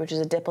preferred, which is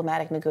a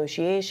diplomatic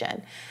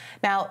negotiation.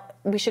 Now,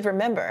 we should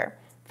remember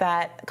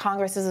that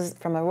Congress,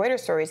 from a Reuters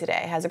story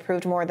today, has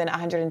approved more than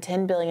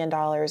 $110 billion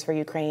for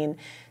Ukraine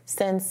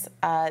since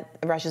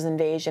Russia's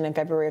invasion in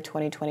February of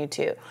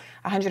 2022.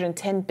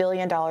 $110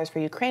 billion for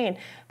Ukraine,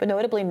 but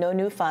notably no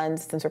new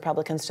funds since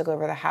Republicans took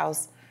over the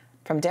House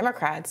from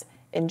Democrats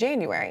in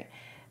January.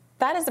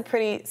 That is a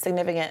pretty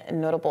significant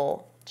and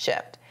notable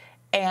shift.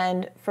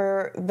 And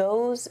for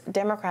those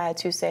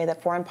Democrats who say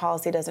that foreign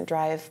policy doesn't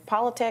drive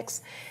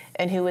politics,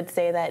 and who would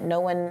say that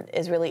no one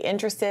is really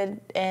interested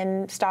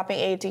in stopping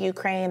aid to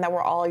Ukraine, that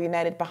we're all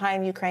united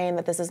behind Ukraine,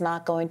 that this is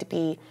not going to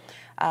be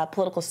a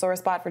political sore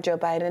spot for Joe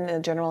Biden in the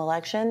general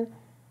election,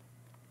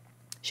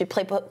 should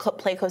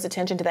pay close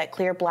attention to that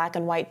clear black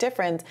and white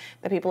difference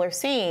that people are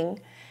seeing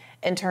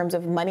in terms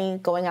of money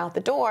going out the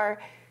door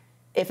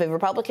if a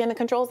Republican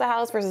controls the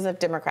House versus if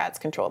Democrats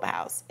control the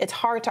House. It's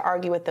hard to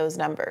argue with those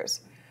numbers.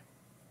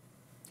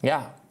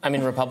 Yeah, I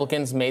mean,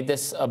 Republicans made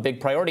this a big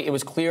priority. It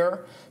was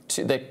clear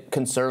that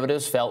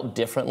conservatives felt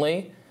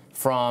differently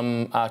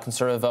from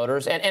conservative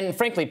voters, and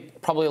frankly,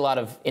 probably a lot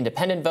of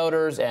independent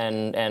voters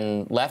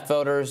and left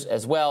voters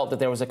as well, that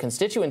there was a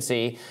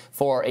constituency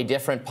for a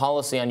different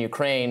policy on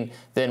Ukraine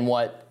than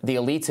what the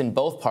elites in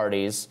both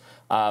parties,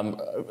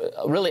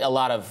 really a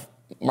lot of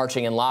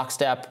marching in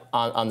lockstep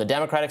on the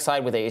Democratic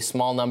side, with a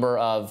small number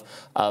of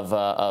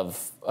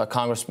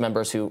Congress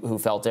members who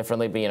felt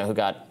differently, but, you know, who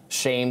got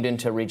shamed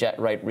into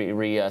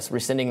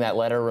rescinding that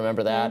letter.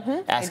 Remember that?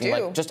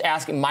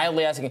 Mm-hmm.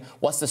 Mildly asking,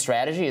 what's the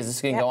strategy? Is this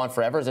going to go on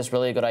forever? Is this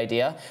really a good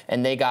idea?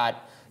 And they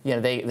got, you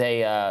know,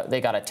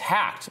 they got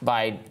attacked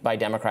by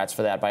Democrats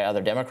for that, by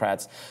other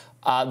Democrats.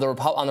 On the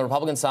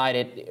Republican side,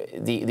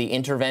 the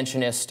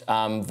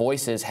interventionist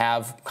voices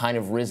have kind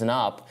of risen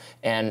up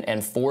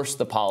and forced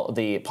the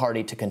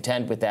party to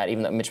contend with that,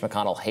 even though Mitch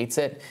McConnell hates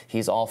it.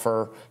 He's all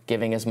for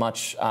giving as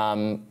much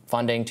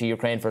funding to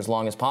Ukraine for as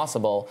long as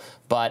possible,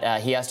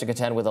 but he has to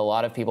contend with a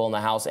lot of people in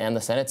the House and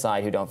the Senate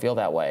side who don't feel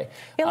that way.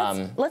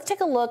 Yeah, let's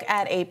take a look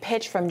at a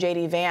pitch from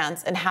J.D.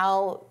 Vance and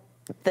how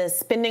the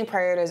spending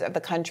priorities of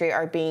the country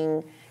are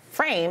being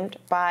framed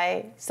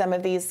by some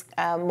of these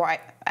more,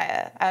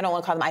 I don't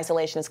want to call them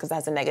isolationists because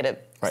that's a negative.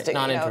 Right,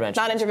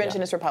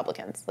 non-interventionist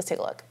Republicans. Let's take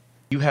a look.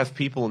 You have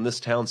people in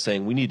this town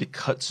saying we need to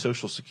cut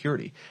Social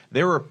Security.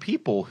 There are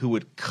people who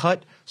would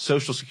cut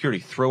Social Security,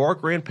 throw our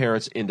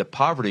grandparents into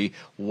poverty.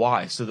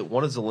 Why? So that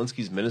one of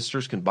Zelensky's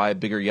ministers can buy a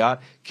bigger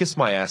yacht? Kiss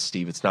my ass,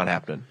 Steve. It's not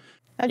happening.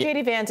 Now,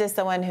 J.D. Vance is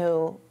someone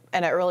who,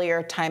 in an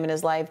earlier time in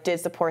his life, did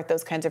support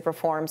those kinds of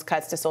reforms,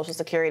 cuts to Social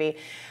Security.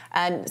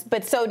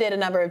 But so did a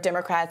number of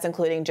Democrats,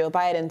 including Joe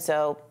Biden.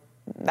 So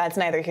that's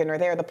neither here nor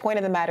there. The point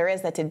of the matter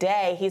is that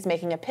today he's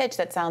making a pitch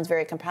that sounds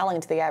very compelling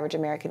to the average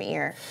American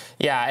ear.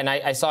 Yeah, and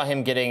I saw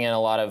him getting in a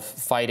lot of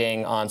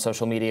fighting on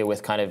social media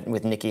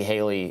with Nikki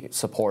Haley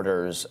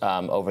supporters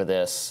over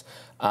this.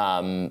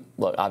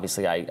 Look,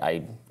 obviously,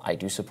 I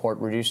do support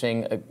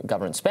reducing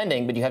government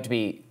spending, but you have to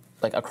be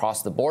like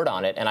across the board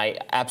on it, and I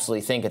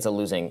absolutely think it's a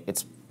losing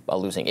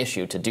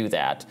issue to do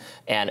that.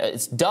 And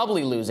it's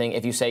doubly losing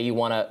if you say you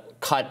want to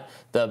cut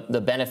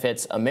the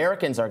benefits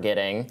Americans are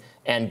getting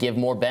and give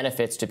more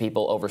benefits to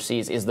people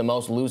overseas, is the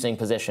most losing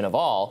position of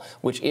all,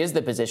 which is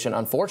the position,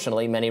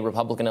 unfortunately, many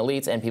Republican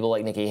elites and people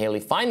like Nikki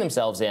Haley find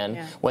themselves in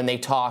when they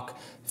talk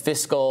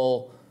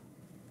fiscal,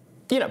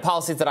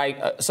 policies that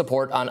I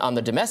support on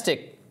the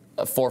domestic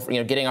for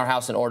getting our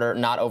house in order,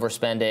 not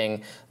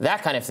overspending,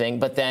 that kind of thing.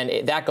 But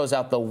then that goes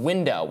out the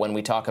window when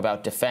we talk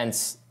about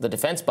defense, the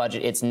defense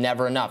budget. It's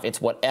never enough. It's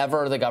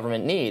whatever the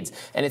government needs,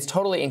 and it's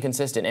totally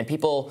inconsistent. And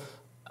people,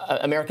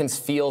 Americans,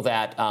 feel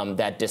that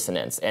that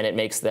dissonance, and it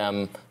makes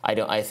them,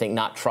 I think,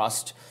 not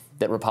trust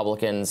that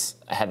Republicans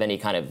have any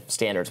kind of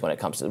standards when it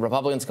comes to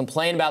Republicans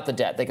complain about the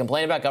debt, they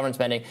complain about government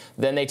spending,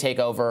 then they take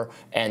over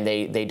and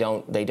they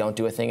don't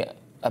do a thing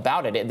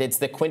about it. It's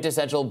the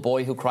quintessential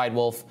boy who cried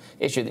wolf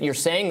issue. You're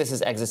saying this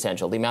is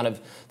existential, the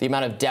amount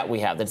of debt we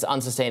have, that it's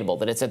unsustainable,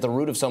 that it's at the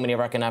root of so many of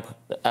our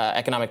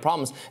economic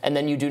problems, and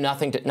then you do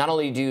nothing to, not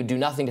only do you do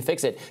nothing to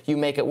fix it, you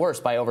make it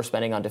worse by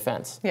overspending on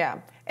defense. Yeah,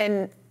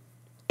 and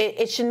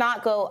it should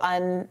not go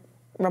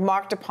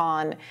remarked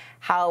upon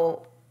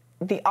how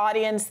the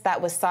audience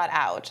that was sought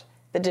out,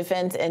 the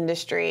defense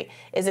industry,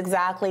 is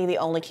exactly the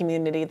only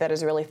community that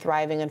is really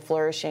thriving and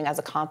flourishing as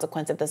a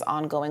consequence of this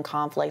ongoing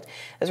conflict.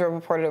 As we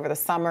reported over the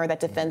summer, that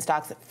defense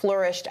stocks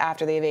flourished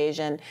after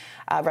the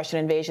Russian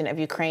invasion of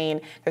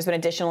Ukraine. There's been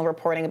additional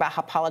reporting about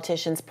how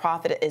politicians'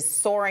 profit is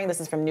soaring.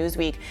 This is from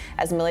Newsweek,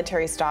 as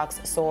military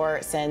stocks soar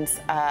since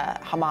the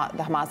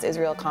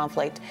Hamas-Israel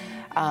conflict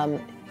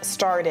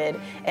started.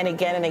 And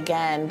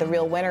again, the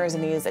real winners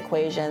in these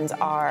equations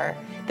are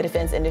the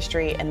defense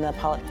industry and the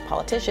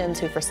politicians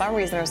who, for some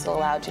reason, are still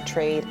allowed to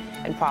trade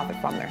and profit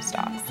from their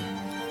stocks.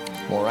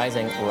 More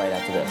Rising right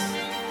after this.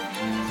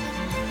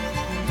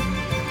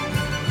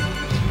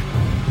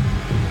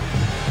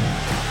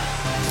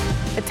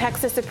 The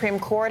Texas Supreme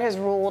Court has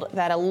ruled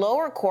that a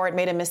lower court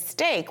made a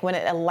mistake when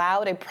it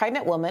allowed a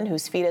pregnant woman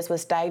whose fetus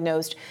was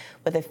diagnosed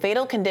with a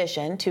fatal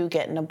condition to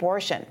get an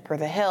abortion. Per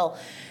The Hill,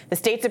 the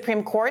state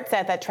Supreme Court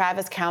said that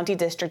Travis County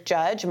District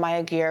Judge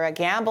Maya Guerra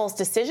Gamble's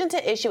decision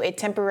to issue a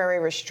temporary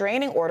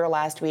restraining order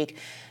last week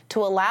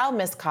to allow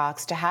Ms.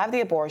 Cox to have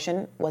the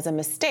abortion was a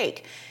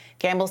mistake.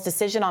 Gamble's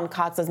decision on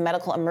Cox's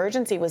medical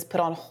emergency was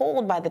put on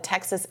hold by the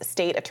Texas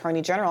State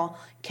Attorney General,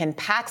 Ken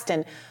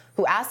Paxton,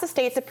 who asked the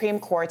state Supreme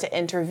Court to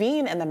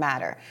intervene in the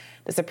matter.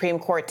 The Supreme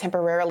Court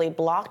temporarily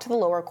blocked the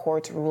lower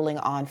court's ruling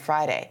on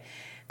Friday.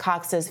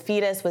 Cox's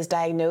fetus was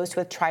diagnosed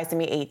with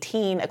trisomy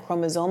 18, a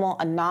chromosomal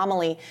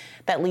anomaly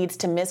that leads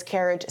to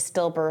miscarriage,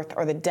 stillbirth,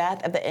 or the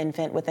death of the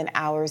infant within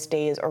hours,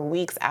 days, or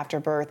weeks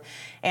after birth,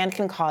 and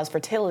can cause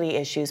fertility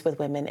issues with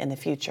women in the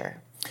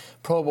future.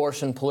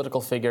 Pro-abortion political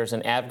figures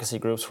and advocacy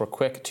groups were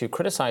quick to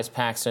criticize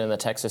Paxton and the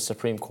Texas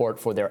Supreme Court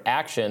for their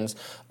actions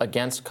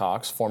against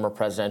Cox. Former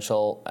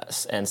presidential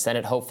and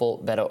Senate hopeful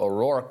Beto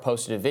O'Rourke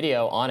posted a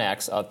video on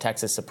X of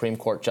Texas Supreme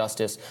Court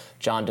Justice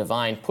John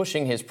Devine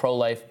pushing his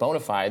pro-life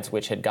bona fides,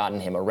 which had gotten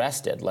him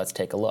arrested. Let's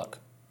take a look.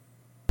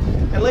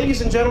 And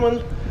ladies and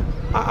gentlemen,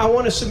 I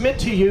want to submit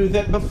to you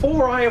that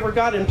before I ever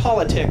got in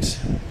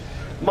politics,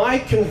 my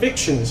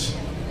convictions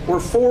were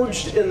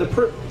forged in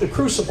the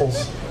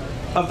crucibles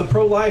of the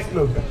pro-life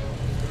movement.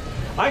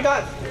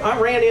 I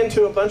ran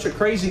into a bunch of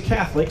crazy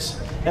Catholics,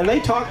 and they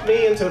talked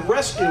me into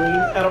rescuing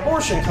at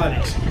abortion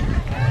clinics.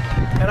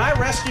 And I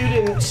rescued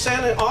in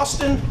Santa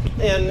Austin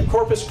and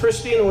Corpus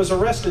Christi and was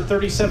arrested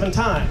 37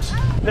 times.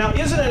 Now,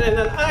 isn't it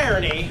an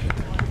irony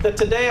that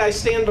today I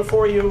stand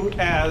before you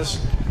as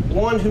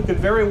one who could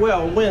very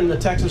well win the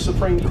Texas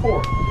Supreme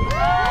Court?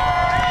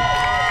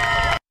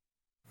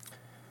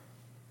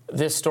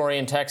 This story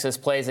in Texas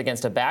plays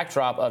against a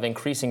backdrop of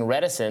increasing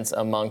reticence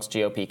amongst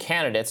GOP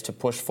candidates to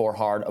push for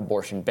hard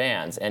abortion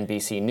bans.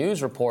 NBC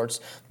News reports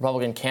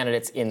Republican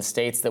candidates in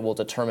states that will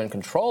determine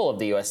control of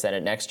the U.S.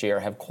 Senate next year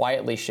have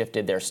quietly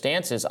shifted their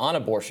stances on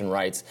abortion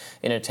rights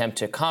in an attempt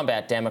to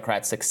combat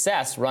Democrat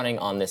success running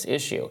on this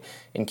issue.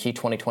 In key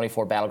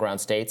 2024 battleground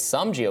states,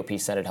 some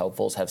GOP Senate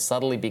hopefuls have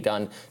subtly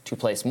begun to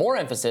place more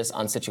emphasis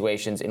on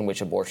situations in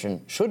which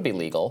abortion should be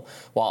legal,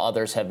 while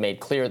others have made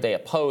clear they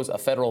oppose a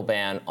federal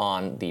ban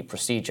on the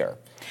procedure.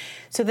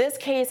 So this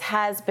case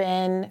has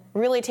been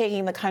really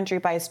taking the country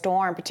by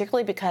storm,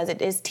 particularly because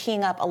it is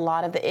teeing up a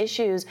lot of the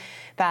issues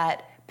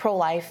that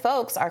pro-life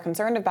folks are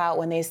concerned about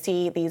when they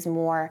see these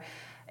more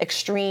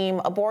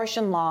extreme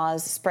abortion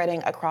laws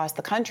spreading across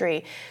the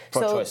country.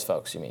 Pro-choice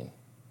folks, you mean?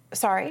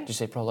 Sorry? Did you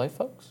say pro-life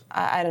folks?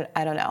 I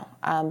don't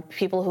know.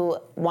 People who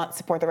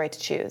support the right to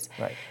choose.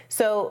 Right.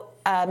 So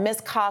Ms.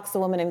 Cox, the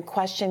woman in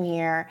question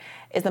here,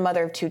 is the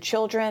mother of 2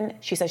 children.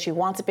 She says she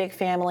wants a big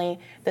family.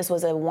 This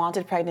was a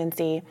wanted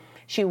pregnancy.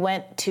 She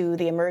went to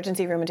the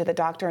emergency room and to the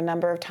doctor a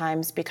number of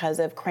times because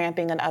of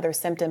cramping and other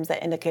symptoms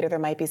that indicated there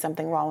might be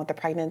something wrong with the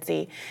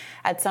pregnancy.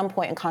 At some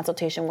point in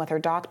consultation with her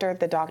doctor,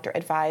 the doctor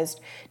advised,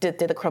 did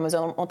the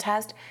chromosomal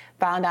test,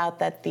 found out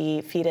that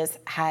the fetus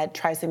had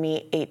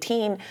trisomy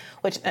 18,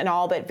 which in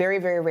all but very,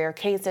 very rare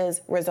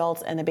cases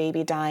results in the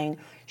baby dying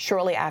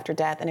shortly after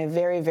death. In a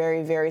very,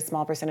 very, very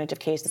small percentage of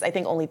cases, I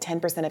think only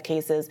 10% of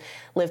cases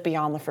live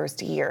beyond the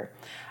first year.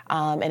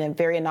 And in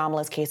very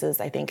anomalous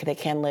cases, I think they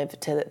can live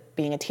to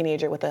being a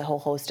teenager with a whole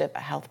host of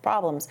health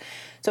problems.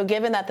 So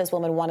given that this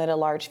woman wanted a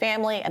large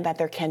family and that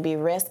there can be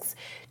risks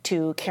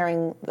to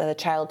carrying the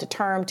child to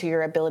term, to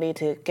your ability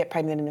to get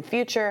pregnant in the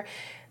future,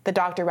 the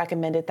doctor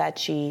recommended that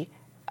she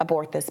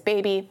abort this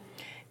baby.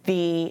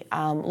 The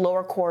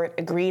lower court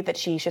agreed that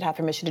she should have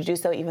permission to do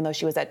so, even though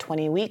she was at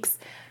 20 weeks.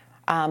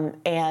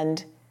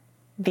 And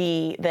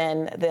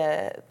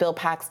Bill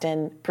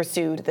Paxton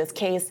pursued this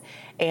case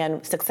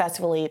and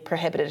successfully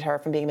prohibited her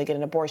from being able to get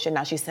an abortion.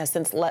 Now, she has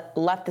since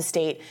left the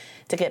state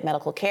to get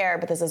medical care,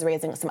 but this is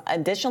raising some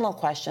additional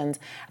questions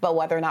about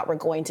whether or not we're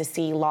going to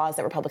see laws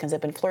that Republicans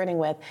have been flirting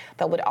with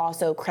that would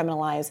also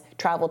criminalize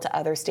travel to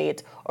other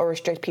states or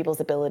restrict people's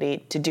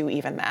ability to do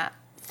even that.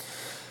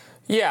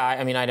 Yeah,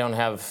 I mean, I don't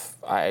have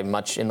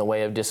much in the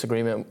way of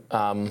disagreement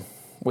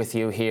with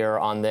you here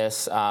on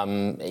this.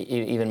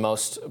 Even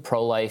most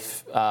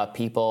pro-life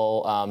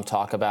people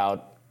talk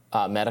about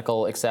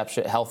medical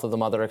exception, health of the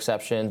mother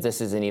exception. This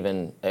isn't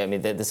even, I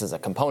mean, this is a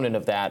component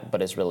of that,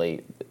 but it's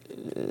really,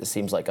 it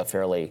seems like a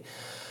fairly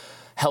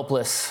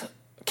helpless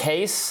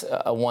case,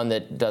 one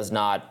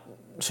that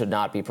should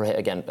not be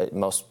again,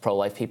 most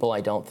pro-life people,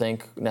 I don't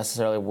think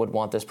necessarily would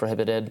want this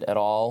prohibited at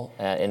all.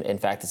 In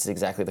fact, this is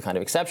exactly the kind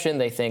of exception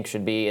they think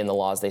should be in the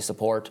laws they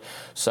support.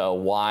 So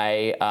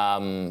why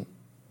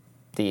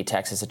the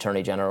Texas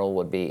Attorney General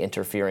would be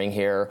interfering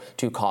here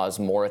to cause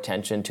more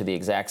attention to the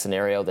exact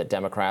scenario that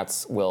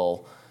Democrats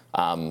will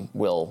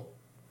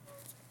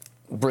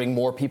bring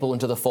more people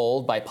into the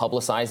fold by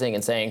publicizing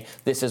and saying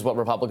this is what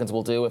Republicans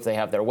will do if they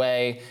have their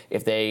way,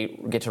 if they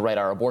get to write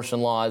our abortion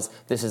laws.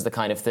 This is the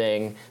kind of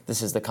thing.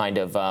 This is the kind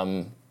of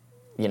a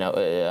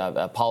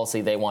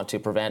policy they want to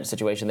prevent,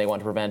 situation they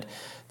want to prevent.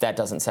 That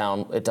doesn't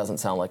sound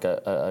like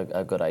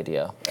a good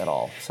idea at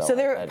all. So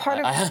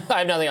I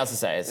have nothing else to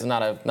say. It's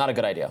not a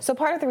good idea. So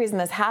part of the reason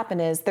this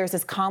happened is there's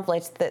this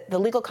conflict. The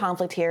legal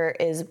conflict here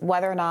is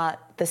whether or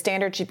not the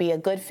standard should be a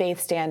good faith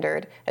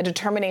standard, a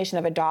determination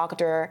of a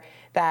doctor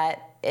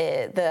that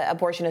the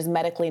abortion is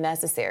medically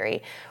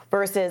necessary,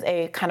 versus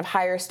a kind of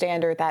higher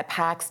standard that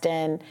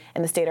Paxton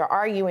and the state are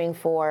arguing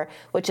for,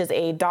 which is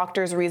a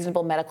doctor's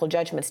reasonable medical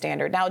judgment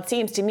standard. Now, it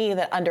seems to me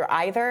that under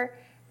either,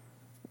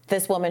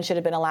 this woman should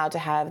have been allowed to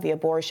have the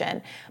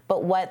abortion.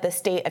 But what the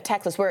state of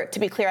Texas, where, to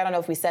be clear, I don't know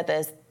if we said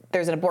this,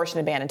 there's an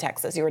abortion ban in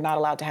Texas. You are not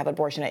allowed to have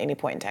abortion at any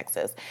point in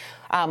Texas.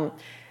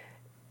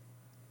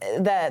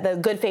 The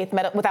good faith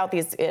without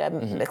these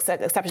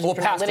exceptions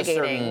for not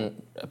litigating.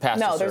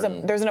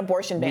 There's an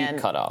abortion ban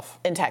cutoff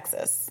in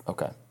Texas.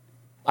 Okay,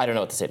 I don't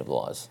know what the state of the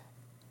law is.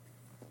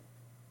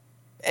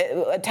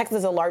 Texas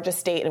is the largest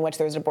state in which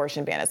there's an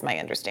abortion ban, is my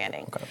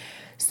understanding. Okay.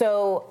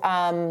 So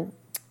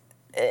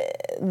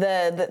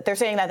they're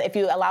saying that if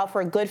you allow for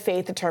a good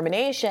faith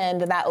determination,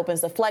 then that opens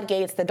the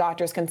floodgates. The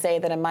doctors can say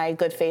that in my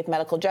good faith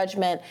medical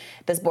judgment,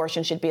 this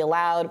abortion should be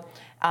allowed.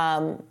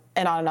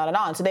 And on and on and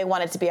on. So they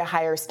want it to be a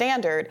higher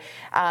standard.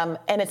 And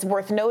it's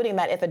worth noting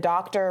that if a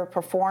doctor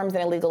performs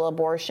an illegal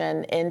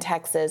abortion in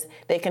Texas,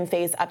 they can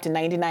face up to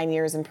 99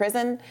 years in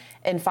prison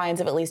and fines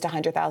of at least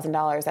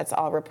 $100,000. That's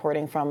all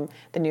reporting from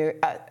the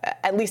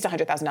at least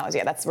 $100,000.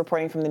 Yeah, that's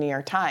reporting from the New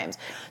York Times.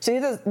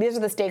 So these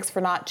are the stakes for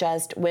not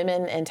just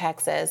women in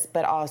Texas,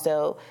 but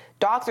also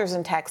doctors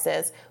in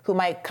Texas who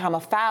might come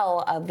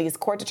afoul of these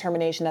court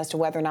determinations as to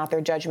whether or not their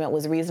judgment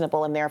was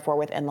reasonable and therefore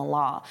within the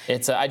law.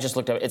 I just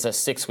looked up. It's a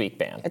 6-week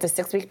ban. It's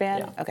a 6-week ban?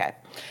 Yeah. Okay.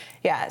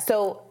 Yeah.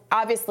 So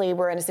obviously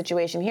we're in a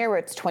situation here where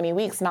it's 20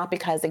 weeks, not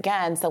because,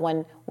 again,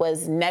 someone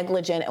was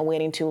negligent and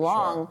waiting too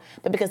long,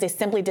 but because they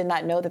simply did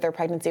not know that their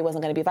pregnancy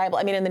wasn't going to be viable.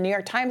 I mean, in the New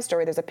York Times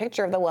story, there's a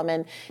picture of the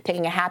woman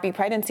taking a happy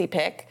pregnancy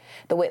pic,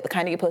 the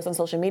kind of you post on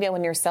social media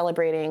when you're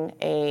celebrating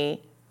a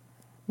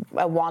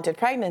wanted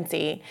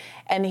pregnancy.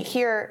 And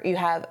here you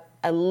have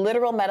a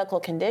literal medical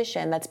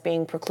condition that's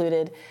being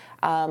precluded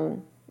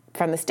from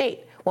the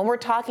state. When we're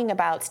talking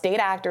about state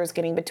actors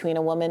getting between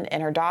a woman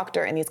and her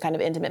doctor in these kind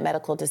of intimate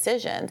medical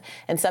decisions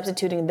and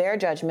substituting their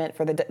judgment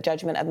for the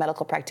judgment of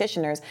medical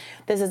practitioners,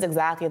 this is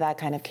exactly that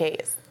kind of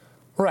case.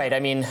 Right. I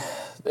mean,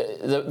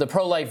 the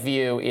pro-life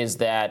view is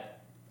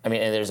that, and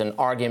there's an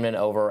argument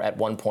over at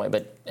one point,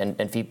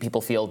 and people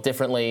feel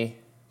differently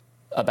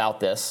about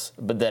this,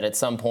 but that at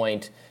some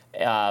point,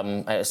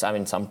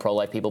 some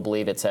pro-life people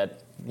believe it's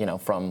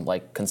from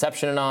like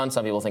conception and on.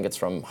 Some people think it's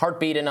from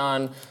heartbeat and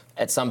on.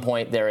 At some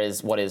point, there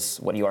is what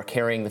you are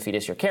carrying, the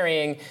fetus you're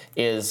carrying,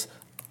 is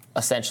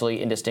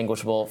essentially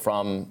indistinguishable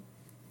from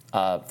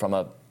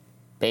a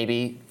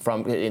baby.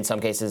 In some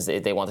cases,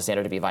 they want the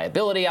standard to be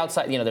viability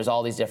outside. There's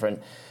all these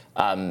different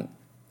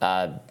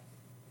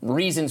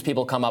reasons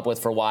people come up with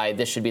for why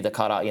this should be the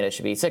cutoff. It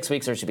should be 6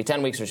 weeks, or it should be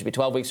 10 weeks, or it should be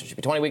 12 weeks, or it should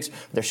be 20 weeks.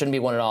 There shouldn't be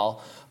one at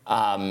all.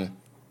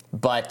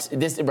 But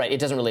this, it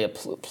doesn't really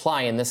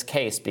apply in this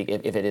case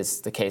if it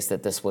is the case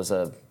that this was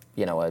a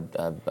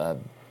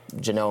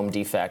genome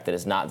defect that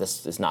is not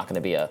going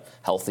to be a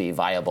healthy,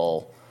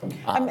 viable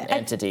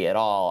entity at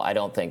all. I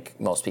don't think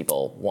most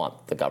people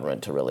want the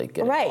government to really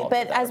get involved.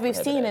 Right, but as we've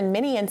seen in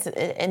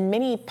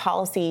many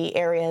policy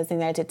areas in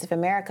the United States of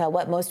America,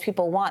 what most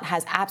people want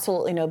has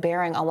absolutely no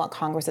bearing on what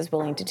Congress is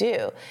willing to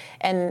do.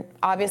 And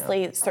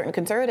obviously, certain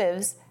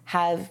conservatives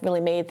have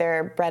really made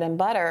their bread and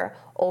butter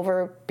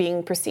over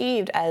being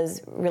perceived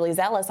as really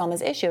zealous on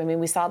this issue. I mean,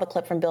 we saw the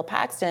clip from Bill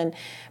Paxton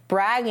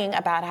bragging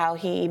about how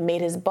he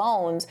made his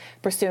bones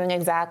pursuing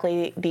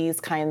exactly these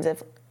kinds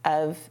of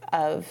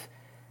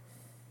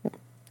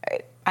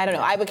I don't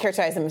know, I would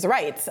characterize them as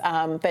rights,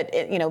 but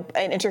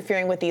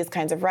interfering with these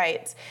kinds of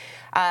rights.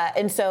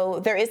 And so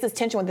there is this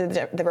tension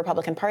within the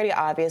Republican Party,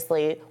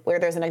 obviously, where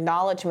there's an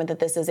acknowledgement that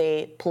this is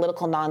a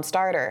political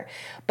non-starter.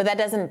 But that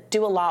doesn't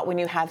do a lot when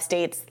you have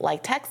states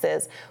like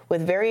Texas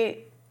with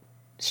very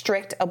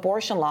strict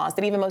abortion laws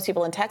that even most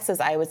people in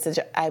Texas, I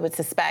would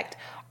suspect,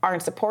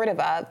 aren't supportive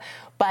of.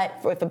 But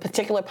if a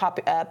particular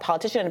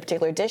politician in a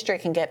particular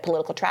district can get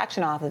political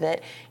traction off of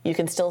it, you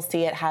can still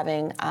see it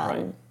having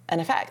an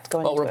effect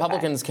going into effect.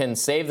 Republicans can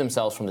save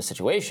themselves from the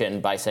situation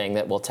by saying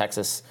that,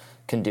 Texas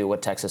can do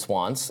what Texas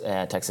wants.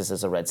 Texas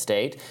is a red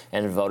state,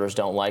 and if voters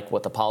don't like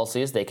what the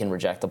policy is, they can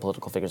reject the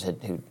political figures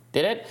who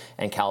did it.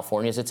 And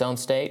California is its own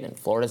state, and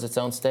Florida is its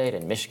own state,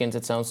 and Michigan's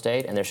its own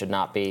state, and there should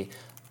not be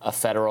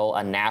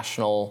a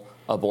national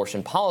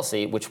abortion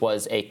policy, which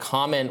was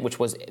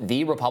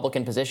the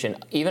Republican position,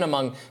 even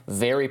among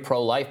very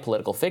pro-life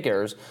political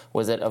figures,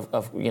 was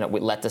that we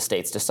let the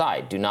states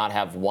decide. Do not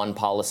have one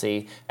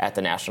policy at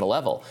the national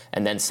level.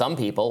 And then some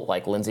people,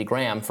 like Lindsey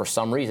Graham, for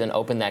some reason,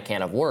 opened that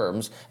can of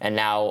worms, and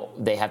now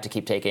they have to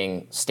keep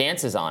taking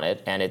stances on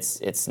it, and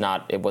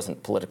it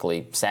wasn't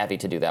politically savvy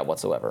to do that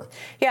whatsoever.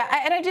 Yeah,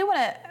 and I do want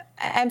to.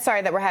 I'm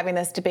sorry that we're having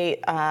this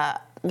debate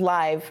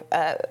live.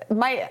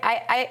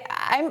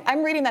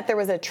 I'm reading that there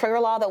was a trigger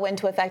law that went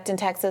into effect in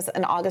Texas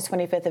on August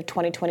 25th of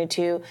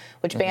 2022,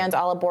 which bans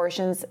all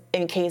abortions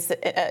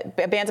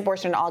bans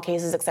abortion in all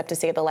cases except to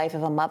save the life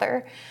of a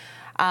mother.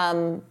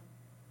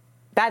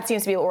 That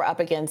seems to be what we're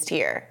up against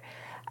here.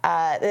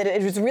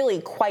 It was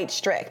really quite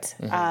strict,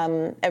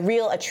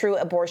 a true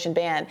abortion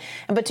ban.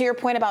 But to your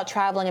point about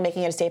traveling and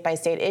making it a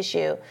state-by-state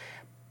issue,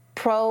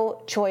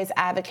 pro-choice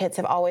advocates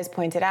have always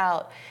pointed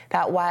out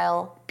that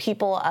while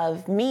people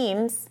of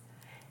means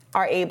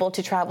are able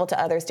to travel to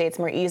other states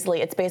more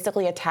easily, it's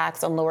basically a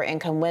tax on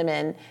lower-income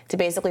women to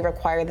basically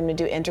require them to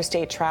do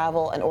interstate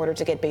travel in order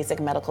to get basic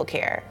medical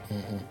care.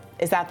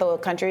 Is that the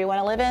country you want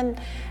to live in?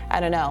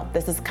 I don't know.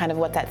 This is kind of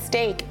what's at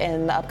stake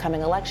in the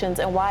upcoming elections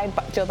and why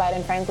Joe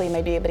Biden, frankly,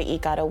 may be able to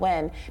eke out a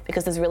win,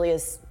 because this really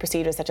is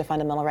perceived as such a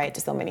fundamental right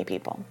to so many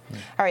people.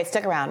 All right,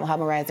 stick around. We'll have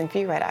more Rising for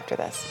you right after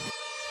this.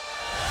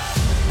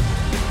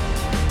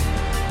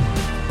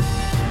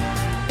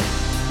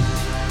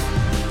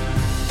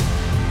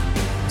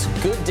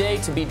 Good day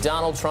to be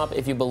Donald Trump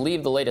if you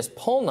believe the latest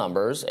poll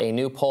numbers. A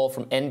new poll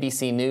from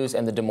NBC News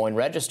and the Des Moines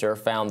Register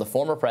found the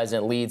former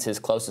president leads his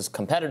closest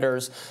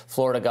competitors,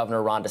 Florida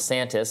Governor Ron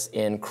DeSantis,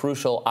 in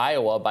crucial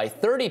Iowa by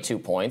 32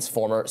 points.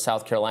 Former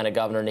South Carolina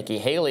Governor Nikki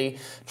Haley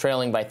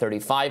trailing by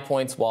 35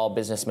 points, while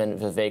businessman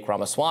Vivek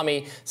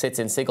Ramaswamy sits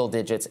in single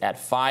digits at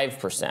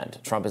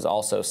 5%. Trump is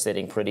also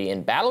sitting pretty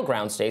in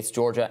battleground states,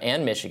 Georgia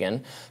and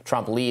Michigan.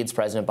 Trump leads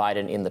President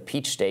Biden in the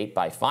Peach State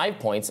by 5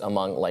 points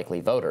among likely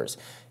voters.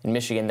 In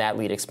Michigan, that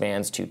lead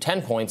expands to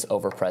 10 points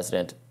over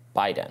President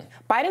Biden.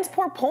 Biden's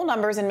poor poll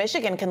numbers in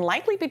Michigan can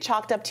likely be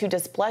chalked up to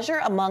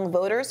displeasure among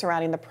voters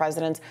surrounding the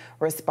president's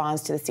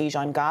response to the siege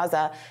on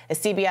Gaza. A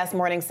CBS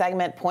Morning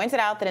segment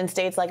pointed out that in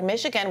states like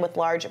Michigan with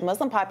large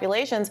Muslim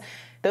populations,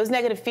 those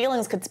negative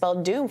feelings could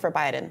spell doom for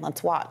Biden.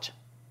 Let's watch.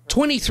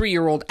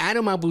 23-year-old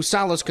Adam Abu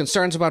Saleh's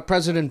concerns about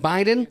President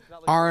Biden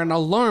are an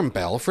alarm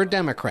bell for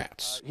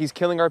Democrats. He's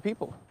killing our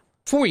people.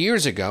 4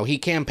 years ago, he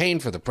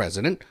campaigned for the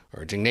president,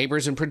 urging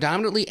neighbors in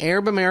predominantly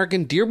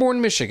Arab-American Dearborn,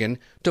 Michigan,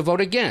 to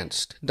vote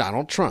against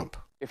Donald Trump.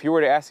 If you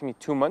were to ask me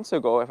 2 months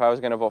ago if I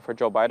was going to vote for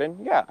Joe Biden,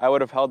 yeah, I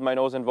would have held my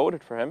nose and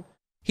voted for him.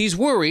 He's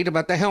worried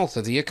about the health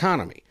of the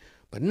economy.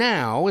 But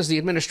now, as the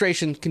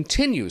administration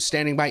continues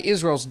standing by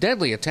Israel's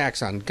deadly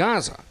attacks on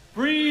Gaza,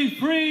 Free,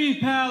 free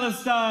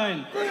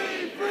Palestine!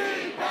 Free,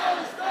 free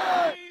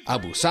Palestine!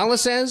 Abu Saleh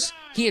says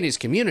he and his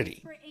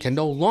community can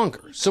no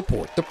longer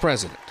support the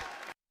president.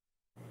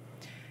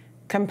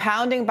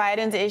 Compounding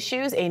Biden's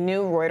issues, a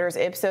new Reuters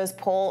Ipsos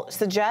poll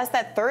suggests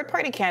that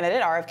third-party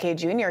candidate RFK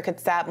Jr. could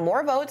sap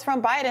more votes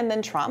from Biden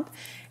than Trump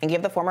and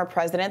give the former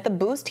president the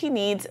boost he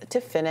needs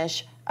to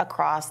finish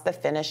across the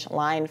finish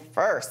line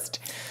first.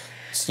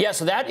 Yeah,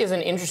 so that is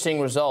an interesting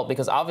result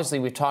because obviously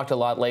we've talked a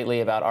lot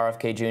lately about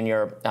RFK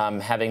Jr.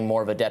 Having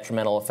more of a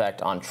detrimental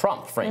effect on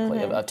Trump,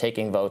 frankly, of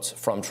taking votes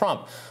from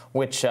Trump,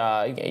 which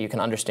you can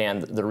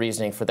understand the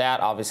reasoning for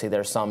that. Obviously,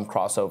 there's some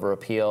crossover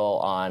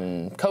appeal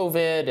on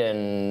COVID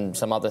and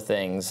some other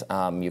things.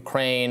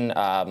 Ukraine,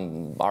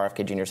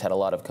 RFK Jr.'s had a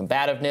lot of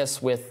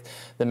combativeness with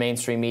the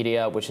mainstream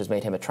media, which has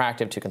made him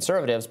attractive to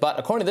conservatives. But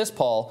according to this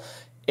poll,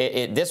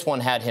 this one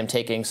had him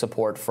taking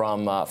support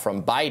from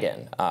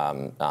Biden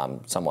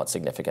somewhat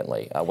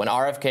significantly. When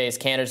RFK's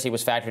candidacy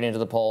was factored into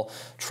the poll,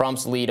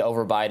 Trump's lead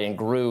over Biden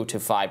grew to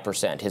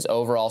 5%. His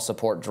overall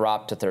support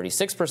dropped to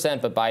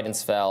 36%, but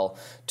Biden's fell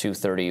to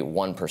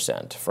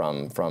 31%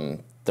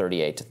 from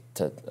 38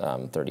 to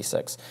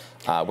 36,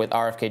 with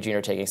RFK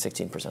Jr. taking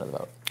 16% of the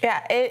vote.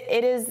 Yeah,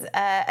 it is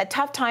a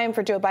tough time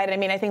for Joe Biden. I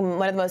mean, I think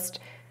one of the most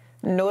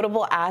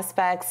notable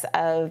aspects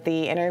of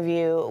the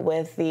interview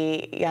with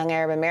the young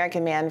Arab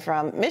American man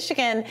from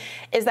Michigan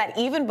is that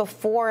even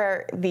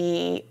before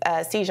the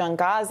siege on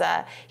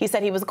Gaza, he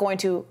said he was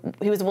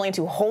willing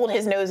to hold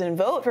his nose and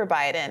vote for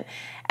Biden,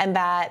 and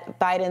that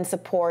Biden's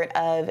support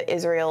of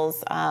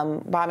Israel's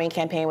bombing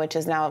campaign, which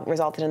has now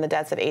resulted in the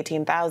deaths of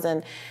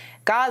 18,000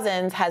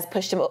 Gazans, has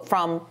pushed him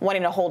from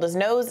wanting to hold his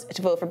nose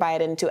to vote for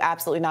Biden to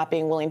absolutely not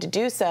being willing to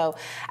do so.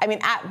 I mean,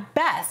 at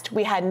best,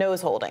 we had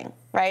nose holding,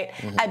 right?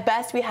 At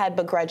best, we had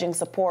begrudging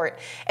support.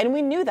 And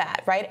we knew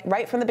that, right?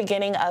 Right from the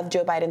beginning of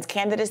Joe Biden's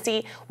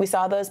candidacy, we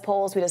saw those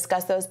polls, we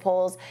discussed those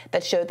polls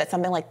that showed that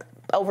something like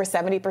over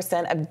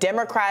 70% of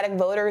Democratic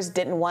voters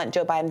didn't want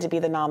Joe Biden to be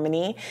the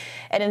nominee.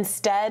 And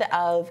instead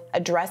of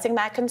addressing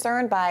that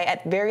concern by,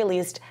 at very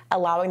least,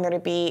 allowing there to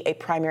be a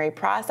primary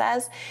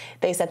process,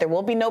 they said there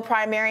will be no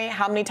primary.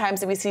 How many times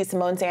did we see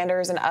Simone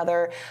Sanders and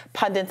other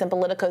pundits and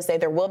politicos say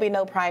there will be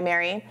no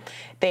primary?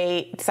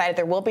 They decided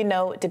there will be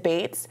no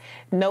debates.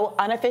 No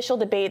unofficial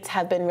debates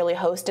have been really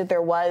hosted.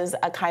 There was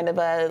a kind of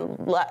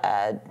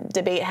a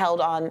debate held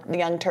on the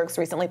Young Turks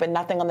recently, but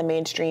nothing on the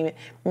mainstream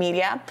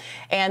media.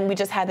 And we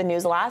just had the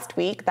news last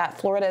week that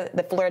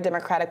the Florida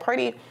Democratic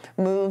Party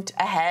moved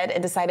ahead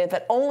and decided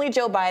that only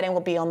Joe Biden will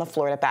be on the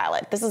Florida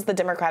ballot. This is the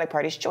Democratic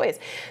Party's choice.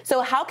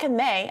 So how can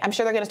they, I'm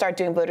sure they're going to start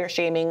doing voter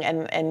shaming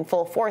in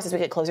full force as we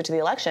get closer to the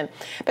election,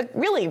 but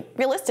really,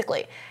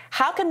 realistically,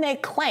 how can they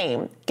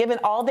claim, given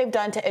all they've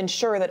done to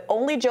ensure that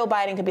only Joe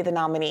Biden could be the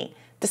nominee,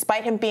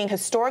 despite him being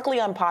historically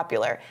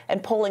unpopular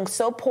and polling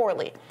so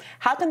poorly,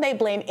 how can they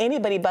blame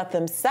anybody but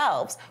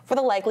themselves for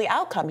the likely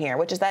outcome here,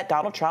 which is that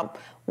Donald Trump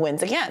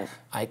wins again?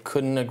 I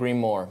couldn't agree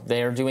more.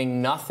 They are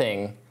doing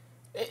nothing,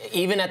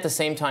 even at the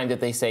same time that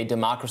they say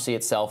democracy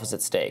itself is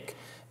at stake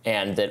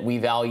and that we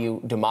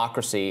value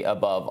democracy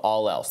above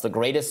all else.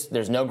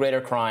 There's no greater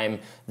crime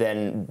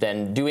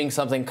than doing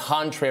something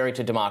contrary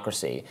to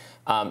democracy.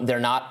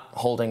 They're not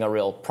holding a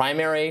real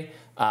primary.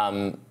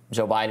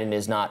 Joe Biden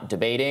is not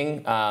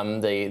debating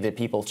the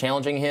people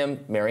challenging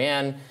him,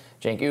 Marianne,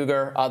 Cenk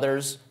Uygur,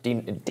 others,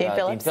 Dean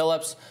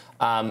Phillips.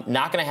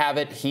 Not going to have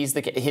it.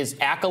 His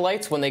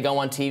acolytes, when they go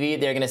on TV,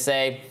 they're going to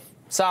say,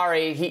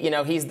 sorry,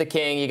 he's the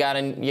king. You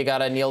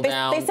gotta kneel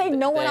down. They say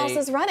no one else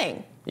is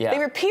running. Yeah. They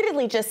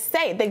repeatedly just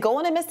say, they go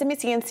on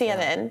MSNBC and CNN.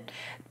 Yeah.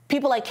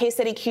 People like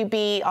K-City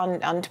QB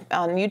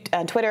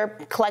on Twitter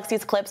collects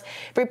these clips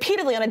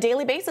repeatedly on a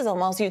daily basis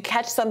almost. You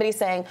catch somebody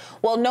saying,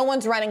 well, no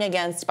one's running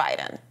against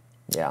Biden.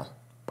 Yeah.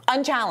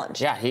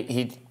 Unchallenged. Yeah,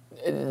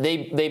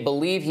 they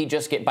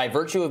believe by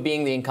virtue of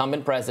being the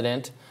incumbent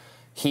president,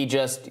 he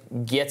just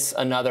gets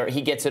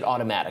it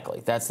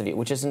automatically. That's the view,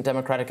 which isn't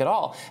democratic at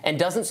all, and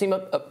doesn't seem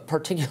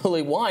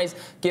particularly wise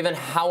given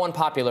how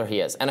unpopular he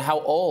is and how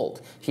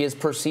old he is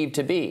perceived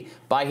to be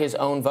by his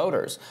own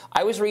voters.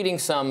 I was reading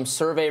some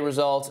survey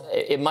results.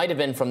 It might have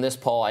been from this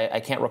poll.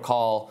 I can't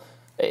recall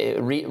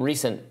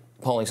recent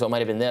polling, so it might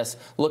have been this,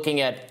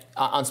 looking at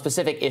on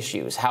specific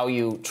issues, how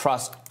you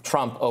trust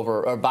Trump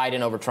or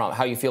Biden over Trump,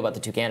 how you feel about the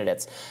two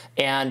candidates.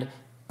 And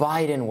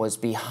Biden was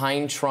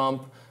behind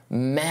Trump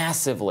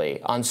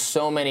massively on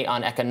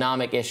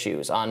economic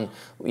issues, on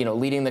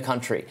leading the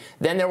country.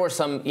 Then there were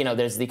some,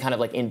 there's the kind of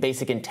like in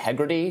basic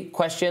integrity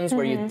questions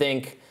where you'd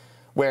think,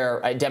 where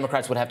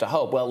Democrats would have to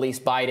hope, well, at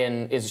least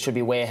Biden should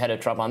be way ahead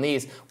of Trump on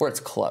these, where it's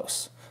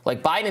close.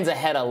 Like Biden's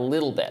ahead a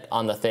little bit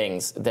on the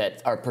things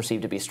that are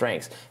perceived to be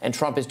strengths, and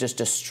Trump is just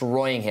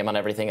destroying him on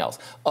everything else.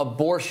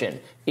 Abortion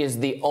is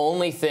the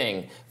only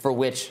thing for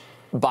which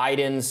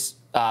Biden's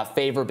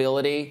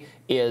favorability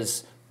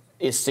is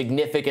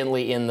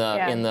significantly in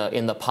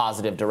the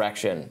positive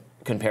direction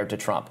compared to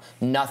Trump.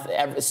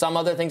 Some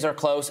other things are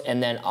close,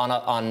 and then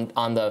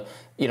on the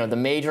the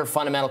major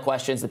fundamental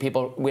questions that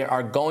people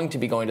are going to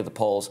be going to the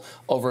polls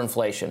over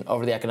inflation,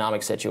 over the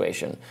economic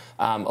situation,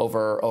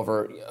 over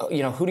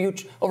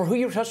who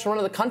you trust to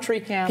run the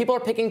country. Yeah. People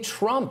are picking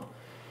Trump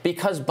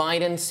because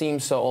Biden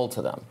seems so old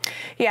to them.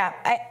 Yeah.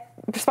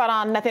 Spot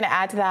on. Nothing to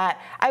add to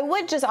that. I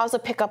would just also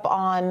pick up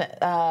on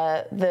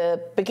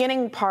the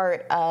beginning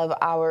part of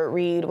our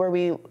read where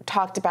we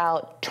talked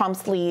about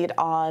Trump's lead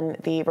on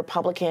the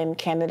Republican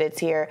candidates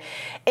here.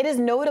 It is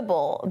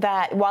notable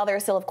that while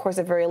there's still, of course,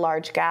 a very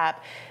large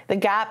gap,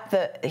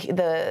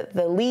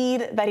 the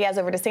lead that he has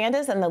over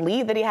DeSantis and the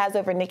lead that he has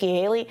over Nikki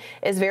Haley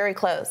is very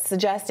close,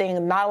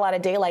 suggesting not a lot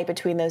of daylight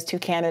between those two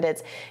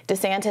candidates.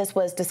 DeSantis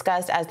was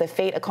discussed as the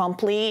fait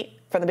accompli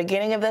from the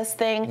beginning of this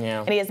thing,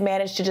 and he has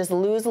managed to just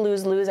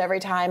lose every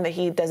time that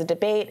he does a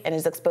debate and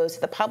is exposed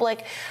to the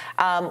public,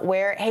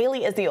 where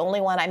Haley is the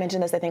only one, I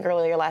mentioned this I think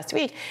earlier last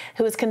week,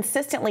 who is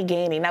consistently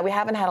gaining. Now, we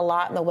haven't had a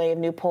lot in the way of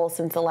new polls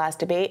since the last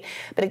debate,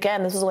 but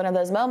again, this was one of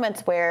those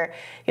moments where,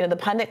 the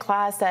pundit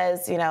class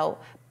says,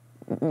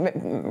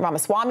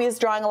 Ramaswamy is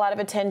drawing a lot of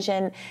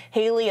attention,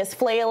 Haley is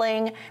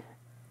flailing,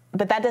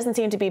 but that doesn't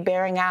seem to be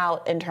bearing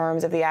out in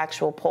terms of the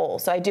actual poll.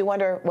 So I do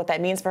wonder what that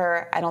means for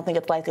her. I don't think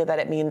it's likely that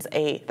it means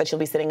that she'll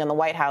be sitting in the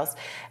White House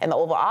in the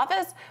Oval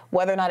Office.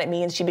 Whether or not it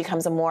means she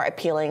becomes a more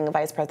appealing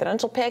vice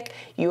presidential pick,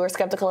 you are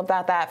skeptical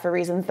about that for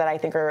reasons that I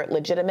think are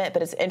legitimate.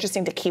 But it's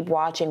interesting to keep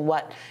watching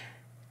what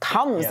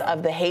comes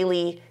of the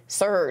Haley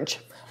surge.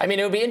 I mean,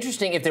 it would be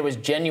interesting if there was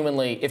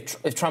genuinely,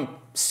 if Trump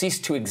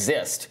ceased to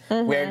exist,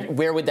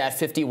 where would that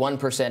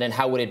 51% and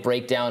how would it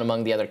break down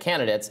among the other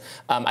candidates?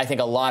 I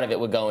think a lot of it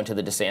would go into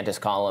the DeSantis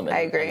column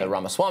and the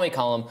Ramaswamy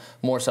column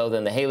more so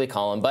than the Haley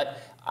column. But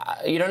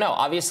you don't know.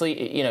 Obviously,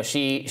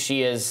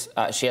 she has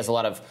a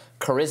lot of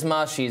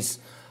charisma.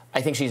 I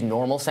think she's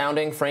normal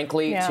sounding,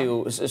 frankly,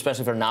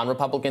 especially for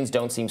non-Republicans,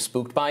 don't seem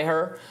spooked by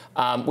her,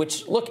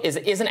 which, look,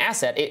 is an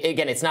asset.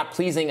 Again, it's not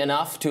pleasing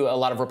enough to a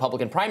lot of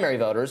Republican primary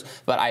voters,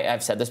 but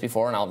I've said this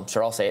before, and I'm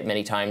sure I'll say it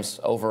many times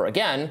over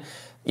again.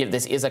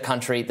 This is a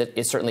country that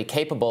is certainly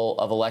capable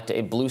of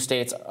blue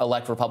states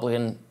elect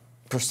Republican,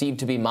 perceived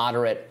to be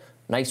moderate,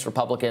 nice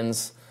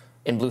Republicans.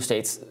 In blue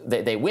states,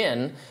 they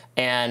win,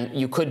 and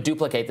you could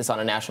duplicate this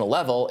on a national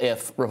level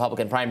if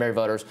Republican primary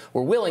voters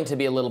were willing to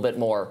be a little bit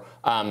more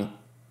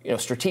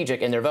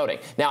strategic in their voting.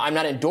 Now, I'm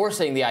not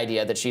endorsing the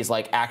idea that she's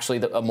like actually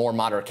a more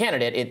moderate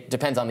candidate. It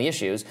depends on the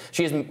issues.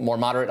 She is more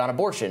moderate on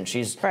abortion.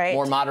 She's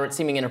more moderate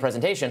seeming in her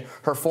presentation.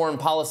 Her foreign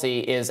policy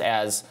is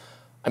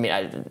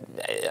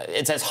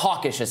it's as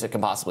hawkish as it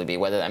can possibly be.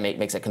 Whether that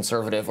makes it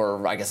conservative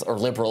or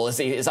liberal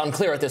is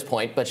unclear at this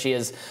point. But she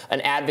is an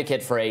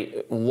advocate for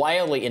a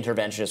wildly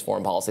interventionist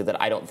foreign policy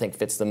that I don't think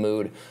fits the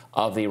mood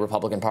of the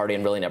Republican Party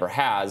and really never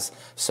has.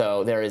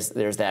 So there's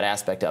that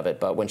aspect of it.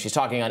 But when she's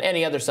talking on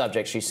any other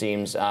subject, she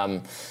seems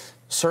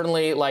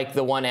certainly like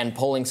the one, and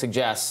polling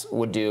suggests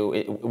would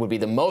be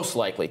the most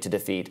likely to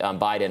defeat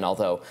Biden.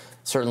 Although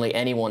certainly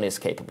anyone is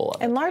capable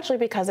of it. And largely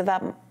because of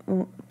that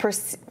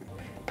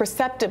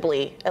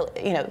perceptibly,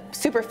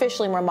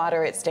 superficially more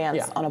moderate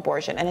stance on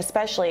abortion, and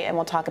especially, and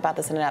we'll talk about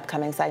this in an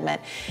upcoming segment,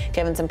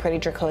 given some pretty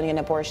draconian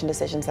abortion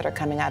decisions that are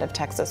coming out of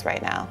Texas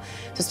right now.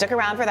 So stick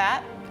around for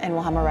that, and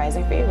we'll have more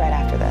Rising for you right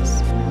after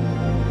this.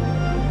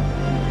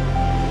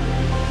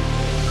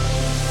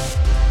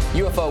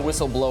 UFO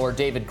whistleblower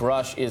David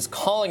Grush is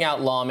calling out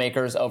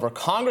lawmakers over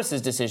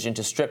Congress's decision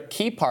to strip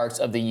key parts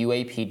of the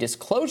UAP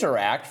Disclosure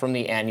Act from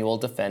the annual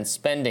defense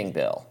spending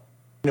bill.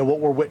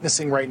 What we're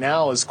witnessing right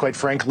now is, quite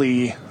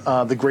frankly,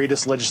 the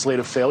greatest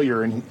legislative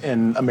failure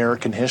in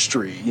American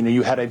history.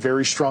 You had a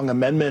very strong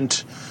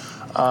amendment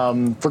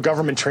for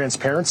government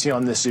transparency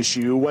on this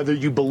issue. Whether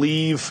you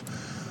believe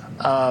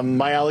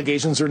my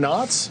allegations or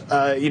not,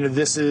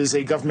 this is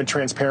a government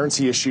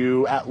transparency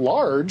issue at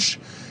large.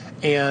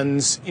 And,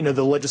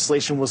 the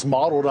legislation was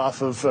modeled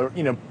off of,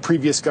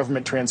 previous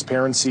government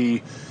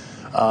transparency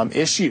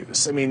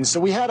issues. So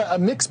we had a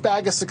mixed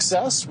bag of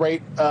success,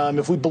 right?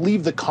 If we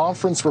believe the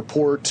conference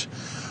report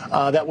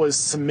that was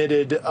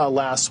submitted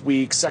last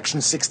week, Section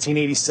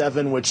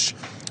 1687, which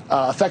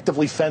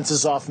effectively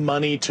fences off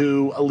money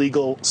to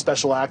illegal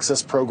special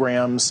access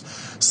programs,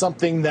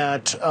 something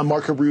that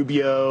Marco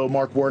Rubio,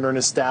 Mark Warner, and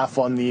his staff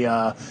on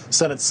the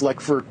Senate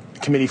Select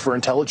Committee for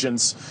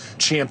Intelligence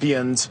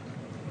championed.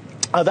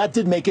 That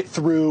did make it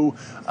through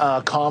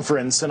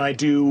conference, and I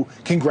do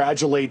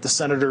congratulate the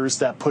senators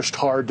that pushed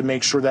hard to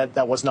make sure that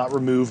that was not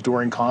removed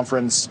during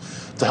conference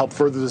to help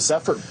further this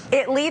effort.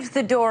 It leaves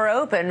the door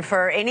open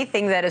for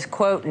anything that is,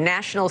 quote,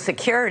 national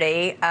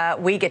security,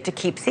 we get to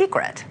keep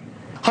secret.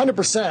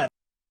 100%.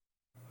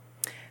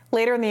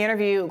 Later in the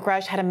interview,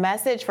 Grush had a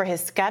message for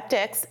his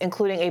skeptics,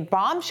 including a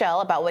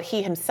bombshell about what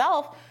he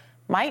himself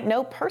might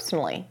know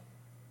personally.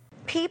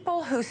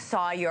 People who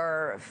saw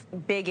your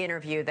big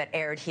interview that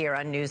aired here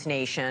on News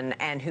Nation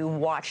and who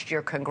watched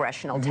your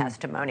congressional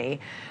testimony,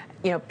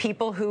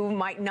 people who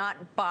might not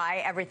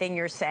buy everything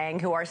you're saying,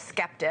 who are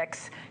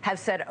skeptics, have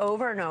said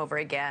over and over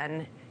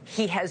again,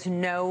 he has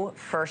no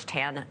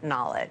firsthand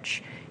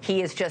knowledge.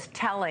 He is just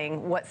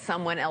telling what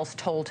someone else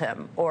told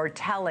him or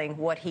telling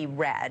what he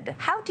read.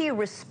 How do you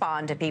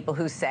respond to people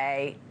who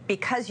say,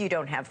 because you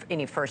don't have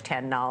any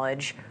firsthand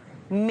knowledge,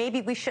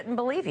 maybe we shouldn't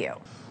believe you?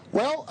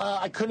 Well,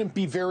 I couldn't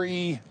be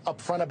very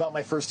upfront about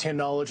my firsthand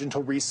knowledge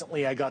until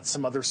recently. I got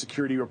some other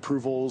security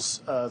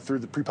approvals through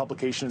the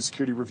pre-publication and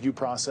security review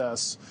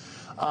process.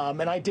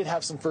 And I did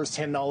have some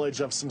firsthand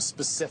knowledge of some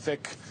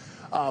specific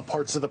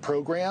parts of the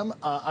program.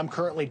 I'm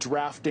currently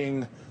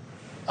drafting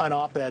an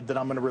op-ed that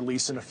I'm going to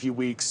release in a few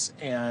weeks,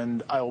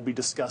 and I will be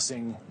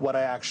discussing what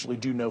I actually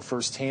do know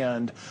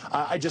firsthand.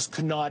 I just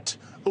could not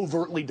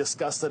overtly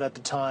discuss that at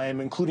the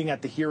time, including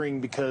at the hearing,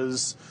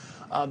 because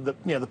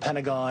the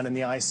Pentagon and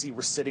the IC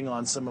were sitting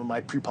on some of my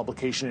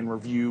pre-publication and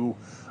review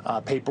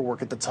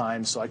paperwork at the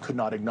time, so I could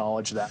not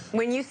acknowledge that.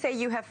 When you say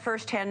you have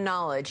firsthand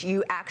knowledge,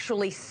 you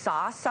actually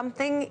saw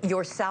something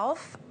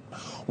yourself?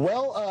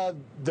 Well,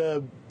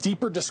 the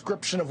deeper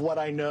description of what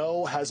I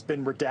know has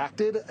been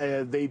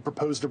redacted. They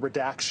proposed a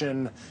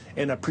redaction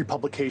in a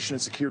pre-publication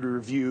and security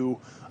review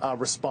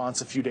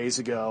response a few days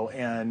ago,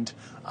 and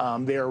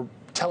they're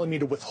telling me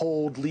to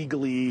withhold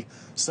legally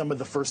some of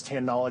the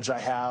firsthand knowledge I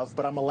have,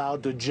 but I'm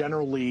allowed to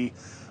generally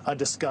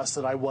discuss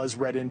that I was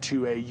read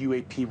into a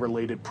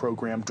UAP-related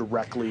program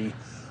directly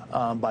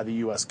by the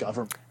U.S.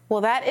 government.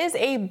 Well, that is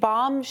a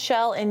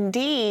bombshell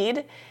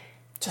indeed.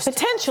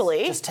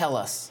 Potentially. Just tell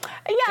us.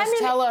 Yeah, just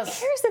tell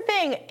us. Here's the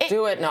thing.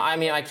 Do it. No,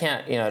 I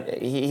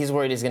can't. He's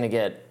worried he's going to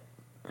get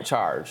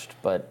charged,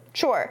 but.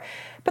 Sure.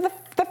 But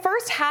the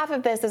first half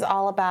of this is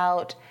all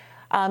about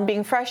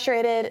being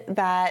frustrated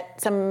that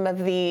some of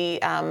the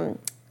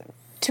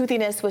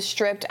toothiness was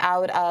stripped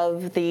out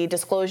of the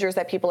disclosures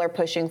that people are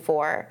pushing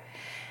for.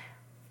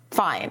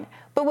 Fine.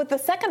 But what the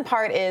second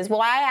part is,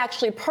 well, I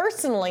actually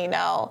personally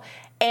know,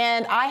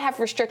 and I have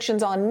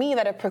restrictions on me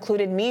that have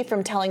precluded me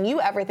from telling you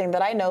everything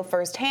that I know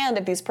firsthand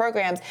of these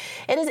programs.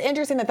 It is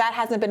interesting that that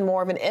hasn't been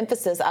more of an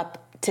emphasis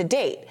up to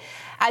date.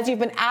 As you've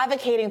been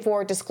advocating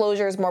for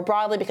disclosures more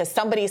broadly because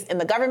somebody in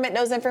the government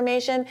knows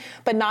information,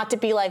 but not to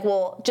be like,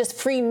 well, just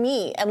free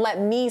me and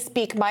let me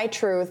speak my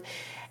truth,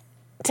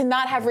 to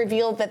not have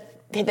revealed that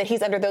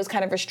he's under those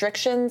kind of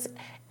restrictions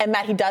and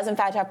that he does in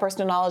fact have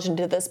personal knowledge, and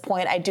to this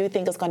point, I do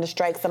think is going to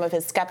strike some of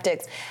his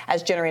skeptics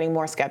as generating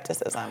more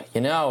skepticism.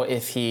 You know,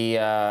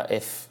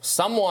 if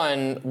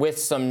someone with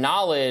some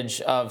knowledge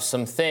of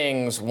some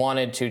things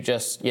wanted to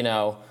just,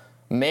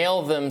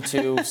 mail them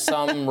to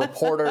some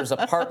reporter's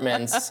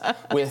apartments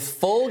with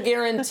full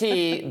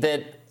guarantee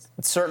that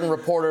certain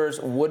reporters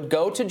would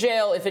go to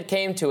jail if it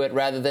came to it,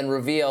 rather than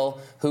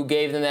reveal who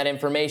gave them that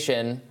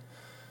information.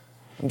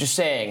 I'm just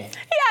saying.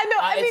 Yeah, no,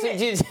 I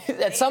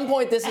mean, at some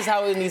point, this is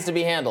how it needs to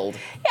be handled.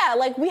 Yeah,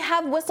 like we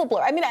have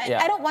whistleblowers. I mean,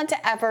 I don't want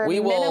to ever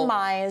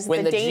minimize the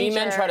danger. When the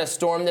G-men try to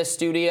storm this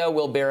studio,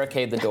 we'll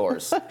barricade the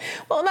doors.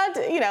 Well,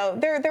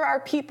 there are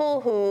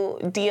people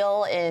who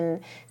deal in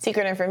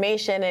secret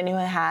information and who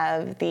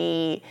have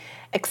the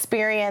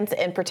experience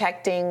in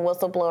protecting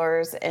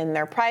whistleblowers in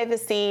their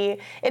privacy.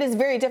 It is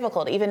very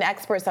difficult. Even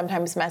experts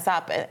sometimes mess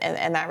up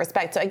in that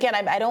respect. So again,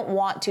 I don't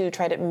want to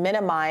try to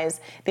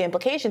minimize the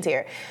implications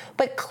here.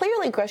 But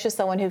clearly Grush is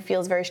someone who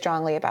feels very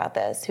strongly about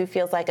this, who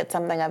feels like it's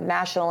something of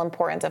national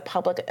importance, of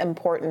public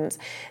importance,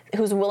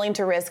 who's willing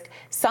to risk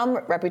some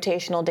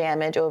reputational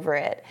damage over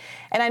it.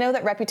 And I know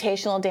that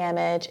reputational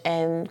damage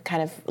and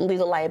kind of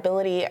legal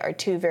liability are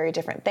two very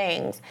different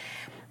things.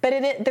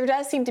 But there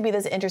does seem to be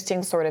this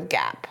interesting sort of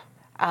gap.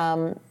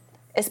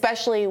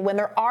 Especially when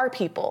there are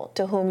people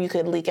to whom you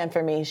could leak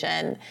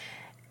information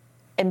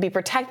and be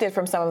protected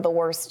from some of the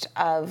worst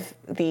of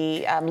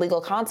the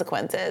legal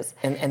consequences.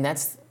 And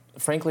that's,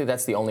 frankly,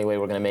 that's the only way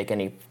we're going to make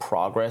any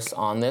progress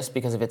on this,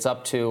 because if it's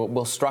up to,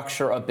 we'll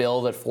structure a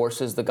bill that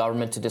forces the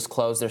government to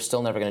disclose, they're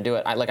still never going to do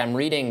it. I'm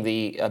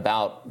reading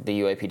about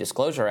the UAP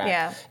Disclosure Act.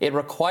 Yeah. It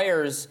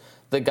requires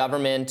the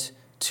government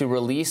to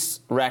release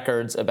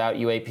records about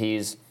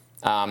UAPs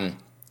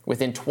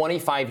within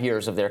 25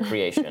 years of their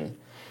creation.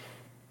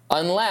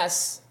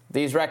 Unless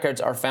these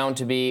records are found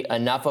to be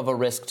enough of a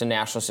risk to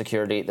national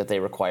security that they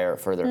require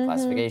further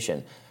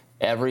classification.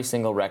 Every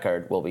single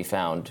record will be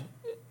found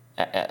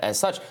as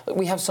such.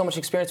 We have so much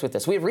experience with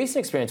this. We have recent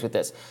experience with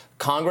this.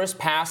 Congress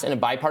passed in a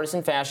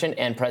bipartisan fashion,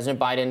 and President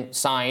Biden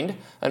signed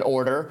an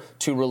order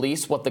to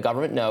release what the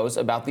government knows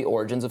about the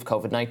origins of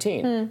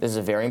COVID-19. This is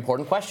a very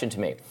important question to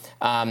me.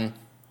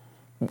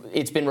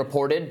 It's been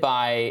reported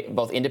by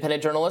both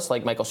independent journalists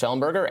like Michael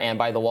Schellenberger and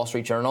by the Wall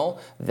Street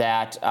Journal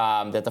that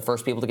that the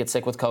first people to get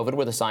sick with COVID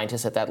were the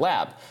scientists at that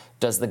lab.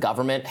 Does the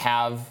government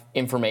have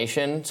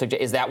information? So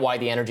is that why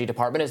the Energy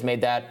Department has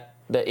made that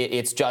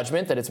its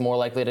judgment that it's more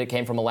likely that it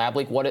came from a lab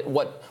leak?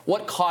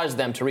 What caused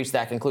them to reach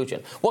that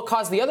conclusion? What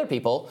caused the other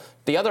people,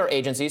 the other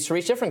agencies, to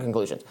reach different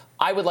conclusions?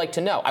 I would like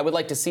to know. I would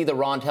like to see the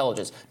raw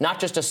intelligence, not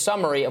just a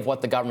summary of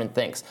what the government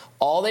thinks.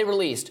 All they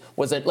released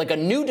was a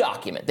new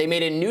document. They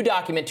made a new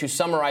document to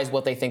summarize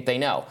what they think they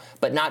know,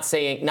 but not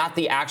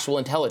the actual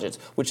intelligence,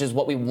 which is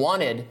what we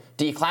wanted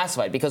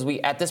declassified, because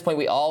at this point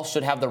we all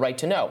should have the right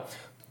to know.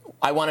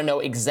 I want to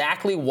know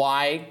exactly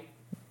why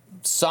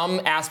some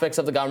aspects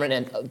of the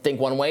government think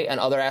one way and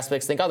other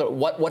aspects think other.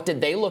 What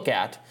did they look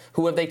at?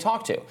 Who have they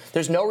talked to?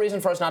 There's no reason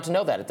for us not to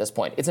know that at this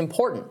point. It's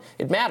important.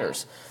 It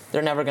matters.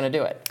 They're never going to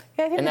do it.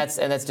 Yeah, and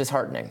that's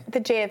disheartening.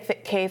 The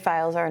JFK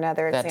files are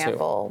another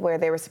example where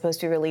they were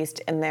supposed to be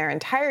released in their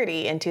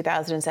entirety in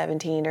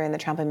 2017 during the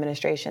Trump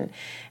administration,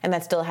 and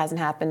that still hasn't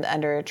happened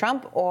under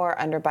Trump or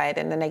under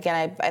Biden. And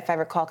again, if I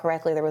recall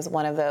correctly, there was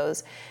one of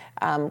those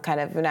kind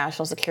of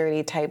national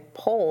security type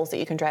holes that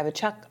you can drive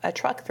a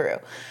truck through.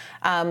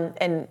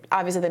 And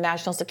obviously the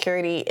national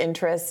security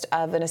interest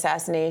of an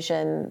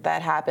assassination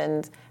that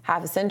happened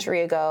half a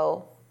century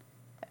ago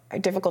are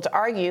difficult to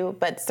argue,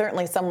 but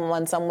certainly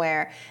someone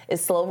somewhere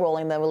is slow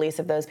rolling the release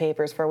of those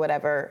papers for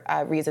whatever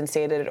reason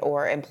stated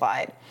or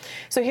implied.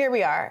 So here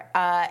we are.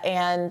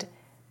 And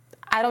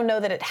I don't know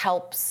that it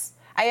helps.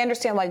 I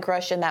understand why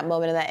Grush in that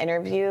moment in that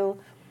interview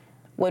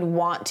would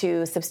want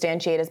to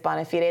substantiate his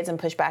bona fides and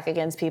push back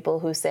against people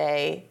who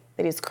say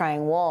that he's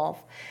crying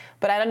wolf.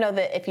 But I don't know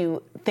that if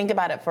you think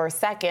about it for a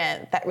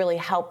second, that really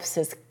helps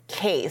his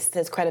case,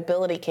 his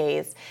credibility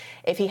case,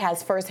 if he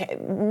has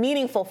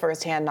meaningful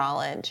firsthand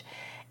knowledge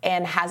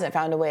and hasn't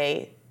found a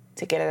way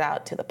to get it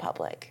out to the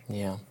public.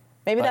 Yeah.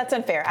 Maybe that's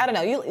unfair. I don't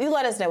know. You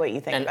let us know what you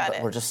think about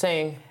it. We're just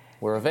saying,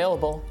 we're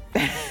available.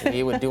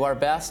 We would do our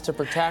best to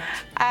protect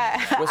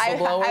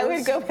whistleblowers. I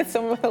would go with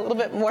someone with a little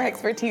bit more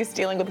expertise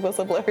dealing with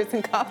whistleblowers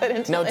and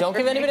confidential No, don't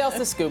give anybody else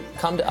the scoop.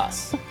 Come to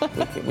us.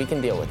 We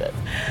can deal with it.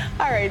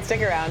 All right,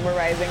 stick around. We're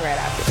rising right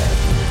after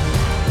this.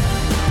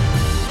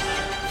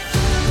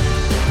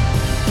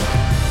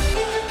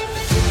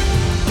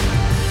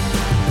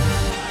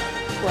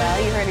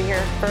 Well, you heard it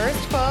here first,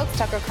 folks.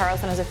 Tucker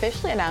Carlson has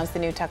officially announced the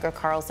new Tucker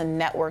Carlson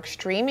Network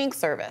streaming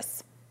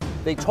service.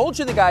 They told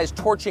you the guys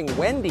torching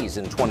Wendy's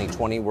in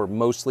 2020 were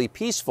mostly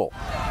peaceful.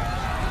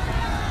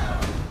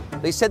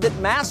 They said that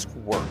masks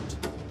worked.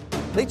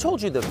 They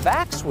told you the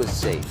vax was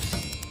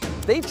safe.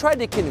 They tried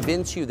to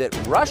convince you that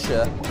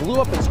Russia blew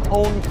up its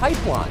own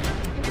pipeline.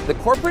 The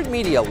corporate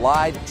media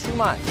lied too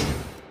much,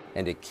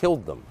 and it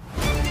killed them.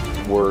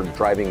 We're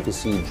driving to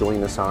see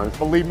Julian Assange.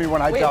 Believe me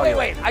when I tell you.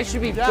 Wait. I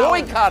should be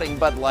boycotting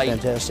Bud Light.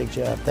 Fantastic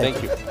job.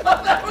 Thank you.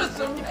 That was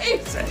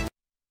amazing.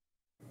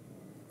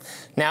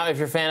 Now, if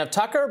you're a fan of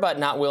Tucker but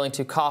not willing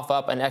to cough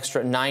up an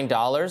extra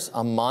 $9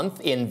 a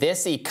month in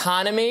this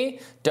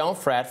economy, don't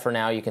fret. For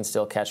now, you can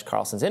still catch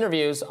Carlson's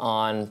interviews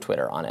on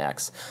Twitter, on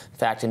X. In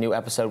fact, a new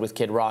episode with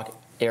Kid Rock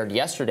aired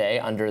yesterday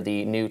under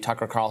the new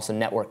Tucker Carlson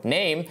Network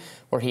name,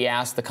 where he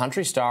asked the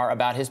country star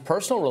about his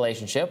personal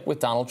relationship with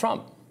Donald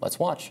Trump. Let's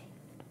watch.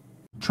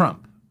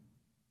 Trump.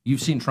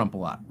 You've seen Trump a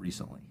lot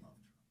recently.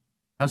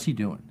 How's he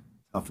doing?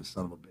 Toughest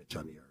son of a bitch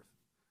on the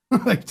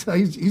earth. I tell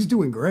you, he's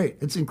doing great.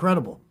 It's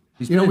incredible.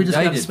 He's we just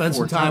got to indicted spend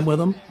some 4 time times.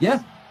 with him.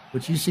 Yeah.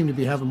 But you seem to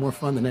be having more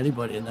fun than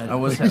anybody in that I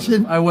was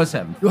equation.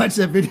 having. You watch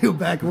that video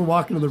back, we're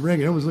walking to the ring,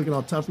 and everyone's looking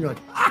all tough, and you're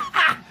like,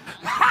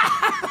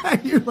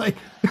 you're like,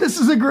 this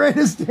is the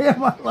greatest day of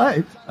my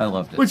life. I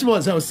loved it.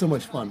 That was so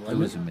much fun. It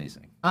was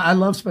amazing. I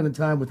love spending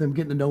time with him,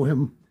 getting to know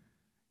him,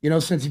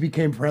 since he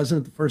became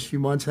president, the first few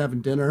months,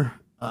 having dinner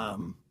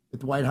at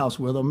the White House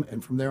with him,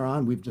 and from there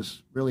on, we've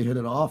just really hit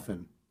it off,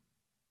 and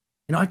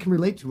I can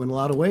relate to him in a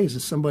lot of ways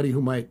as somebody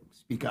who might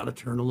speak out of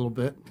turn a little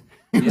bit,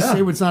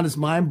 say what's on his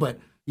mind. But,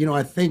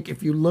 I think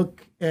if you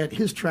look at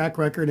his track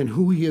record and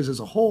who he is as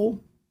a whole,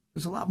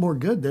 there's a lot more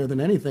good there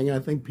than anything. And I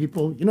think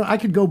people, I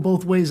could go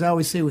both ways. I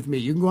always say with me,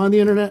 you can go on the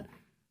internet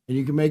and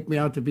you can make me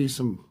out to be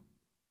some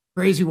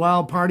crazy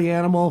wild party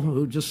animal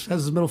who just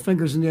has his middle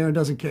fingers in the air and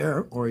doesn't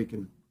care. Or you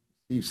can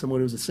be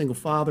someone who's a single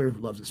father who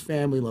loves his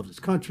family, loves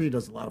his country,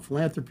 does a lot of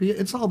philanthropy.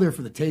 It's all there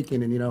for the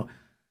taking. And,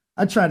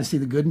 I try to see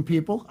the good in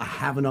people. I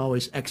haven't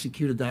always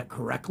executed that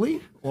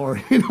correctly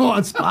or,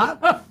 on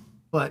spot.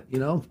 But,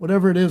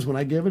 whatever it is, when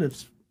I give it,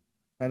 it's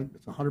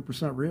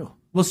 100% real.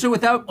 Well, so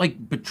without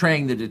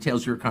betraying the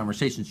details of your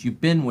conversations, you've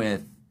been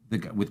with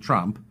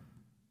Trump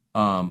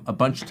a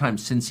bunch of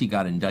times since he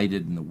got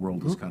indicted and the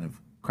world has kind of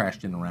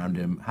crashed in around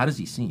him. How does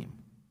he seem?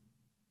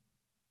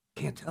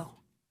 Can't tell.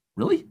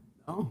 Really?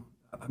 No.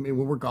 I mean,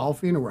 when we're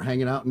golfing or we're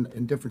hanging out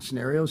in different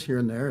scenarios here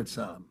and there, it's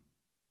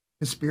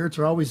his spirits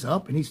are always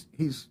up, and he's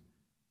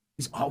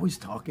always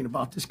talking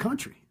about this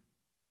country.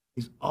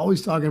 He's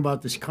always talking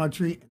about this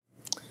country.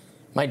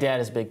 My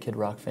dad is a big Kid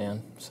Rock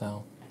fan,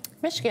 so.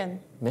 Michigan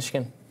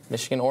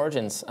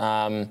origins.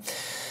 I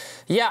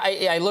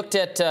looked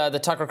at the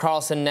Tucker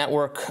Carlson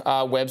Network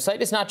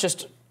website. It's not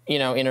just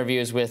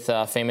interviews with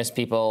famous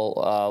people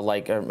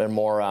or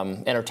more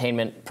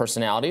entertainment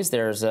personalities.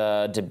 There's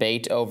a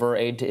debate over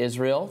aid to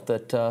Israel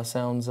that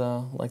sounds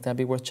like that'd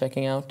be worth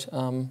checking out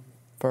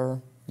for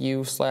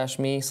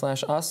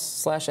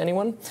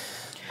you/me/us/anyone.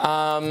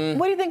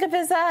 What do you think of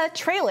his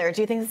trailer?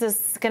 Do you think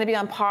this is going to be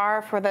on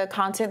par for the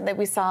content that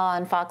we saw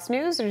on Fox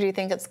News, or do you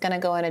think it's going to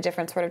go in a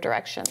different sort of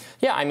direction?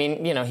 Yeah, I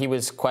mean, he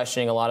was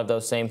questioning a lot of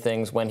those same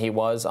things when he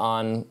was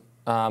on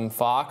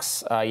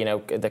Fox,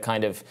 the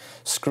kind of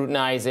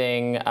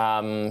scrutinizing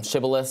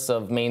shibboleths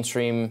of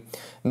mainstream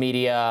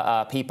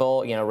media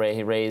people.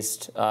 He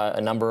raised a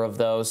number of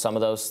those. Some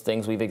of those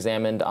things we've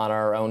examined on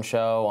our own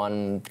show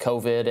on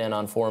COVID and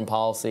on foreign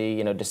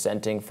policy,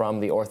 dissenting from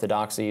the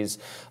orthodoxies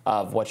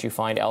of what you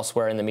find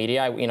elsewhere in the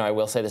media. I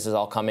will say this is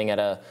all coming at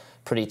a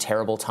pretty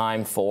terrible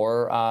time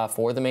for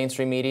the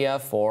mainstream media.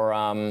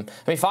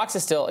 Fox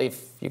is still,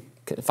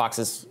 Fox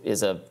is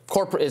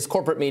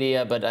corporate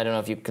media, but I don't know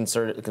if you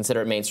consider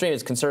it mainstream.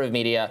 It's conservative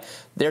media.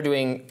 They're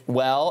doing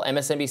well.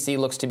 MSNBC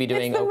looks to be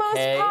doing okay. It's the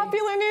most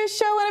popular news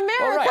show in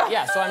America. Oh, right.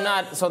 Yeah. So I'm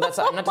not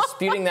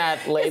disputing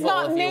that label. It's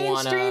not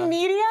mainstream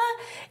media.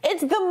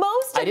 It's the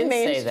most I didn't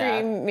mainstream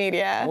say that.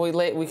 media.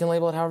 We can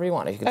label it however you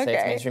want. If you can say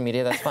it's mainstream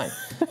media, that's fine.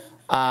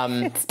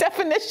 It's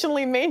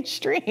definitionally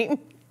mainstream.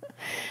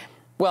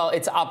 Well,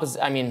 it's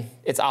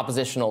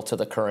oppositional to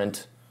the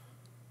current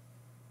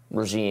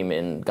regime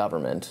in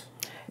government.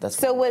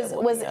 So was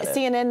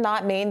CNN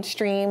not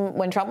mainstream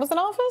when Trump was in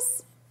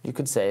office? You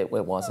could say it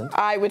wasn't.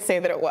 I would say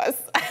that it was.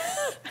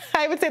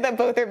 I would say that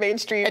both are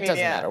mainstream media. It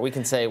doesn't matter. We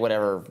can say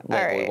whatever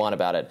we want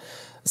about it.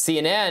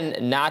 CNN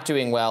not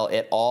doing well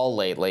at all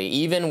lately,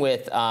 even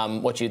with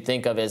what you'd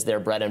think of as their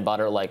bread and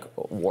butter, like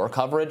war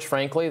coverage,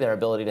 frankly, their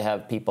ability to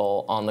have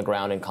people on the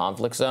ground in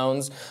conflict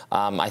zones.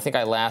 I think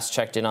I last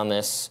checked in on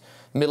this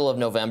middle of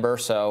November,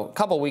 so a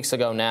couple weeks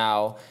ago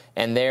now,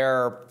 and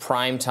their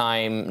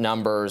primetime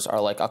numbers are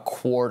like a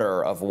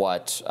quarter of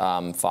what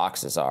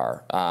Fox's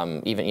are.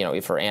 Even,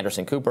 for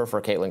Anderson Cooper,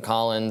 for Caitlin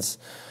Collins,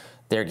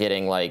 they're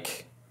getting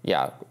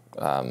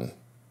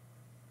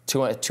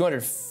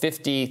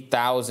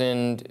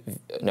 250,000.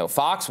 No,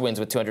 Fox wins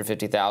with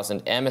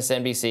 250,000.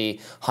 MSNBC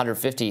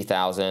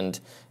 150,000.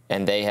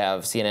 And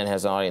CNN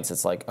has an audience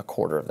that's like a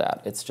quarter of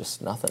that. It's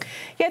just nothing.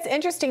 Yeah, it's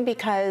interesting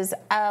because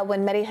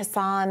when Mehdi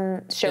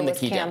Hasan's show was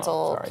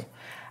canceled,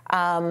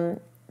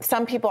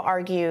 some people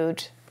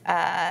argued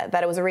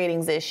that it was a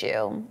ratings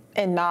issue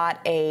and not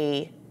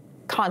a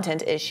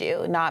content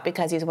issue, not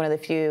because he's one of the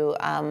few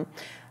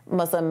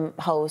Muslim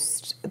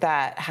hosts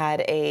that had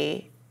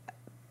a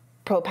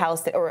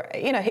pro-Palestinian, or,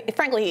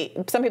 frankly,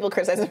 some people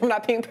criticize him for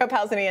not being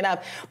pro-Palestinian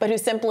enough, but who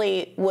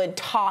simply would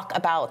talk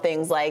about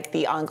things like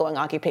the ongoing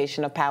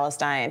occupation of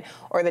Palestine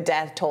or the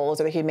death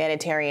tolls or the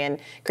humanitarian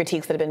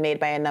critiques that have been made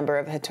by a number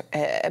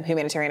of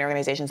humanitarian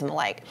organizations and the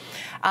like.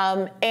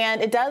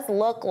 And it does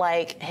look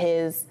like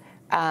his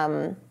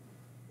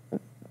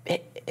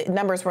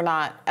numbers were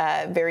not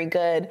very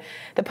good.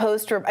 The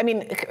Post,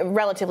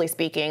 relatively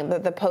speaking,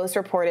 the Post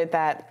reported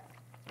that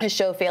his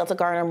show failed to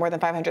garner more than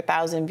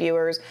 500,000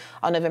 viewers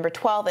on November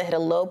 12th. It hit a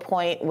low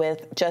point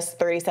with just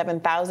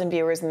 37,000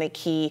 viewers in the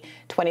key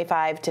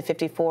 25 to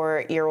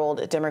 54-year-old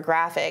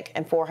demographic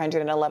and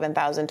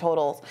 411,000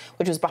 totals,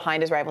 which was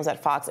behind his rivals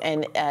at Fox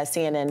and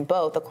CNN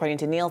both, according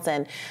to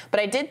Nielsen. But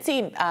I did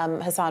see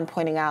Hassan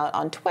pointing out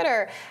on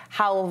Twitter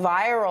how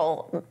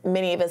viral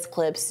many of his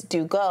clips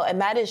do go, and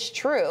that is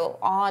true.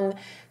 On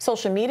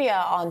social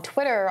media, on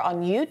Twitter,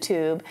 on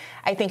YouTube,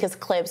 I think his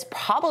clips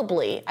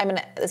probably,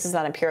 this is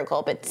not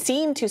empirical, but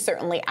seem to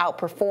certainly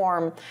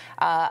outperform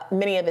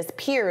many of his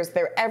peers.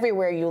 They're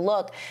everywhere you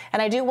look.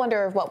 And I do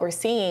wonder if what we're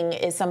seeing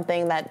is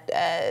something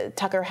that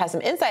Tucker has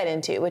some insight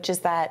into, which is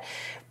that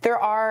there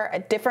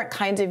are different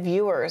kinds of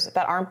viewers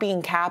that aren't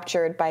being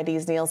captured by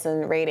these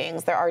Nielsen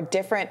ratings. There are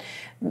different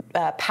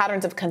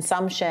patterns of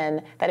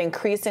consumption that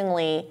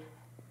increasingly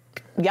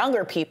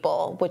younger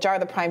people, which are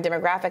the prime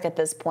demographic at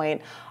this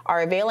point,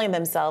 are availing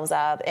themselves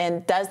of.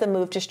 And does the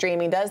move to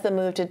streaming, does the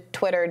move to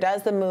Twitter,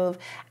 does the move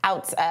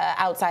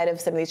outside of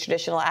some of these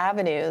traditional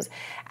avenues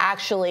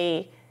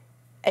actually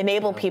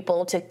enable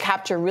people to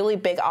capture really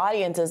big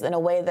audiences in a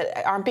way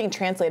that aren't being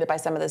translated by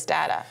some of this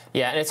data?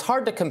 Yeah, and it's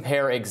hard to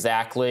compare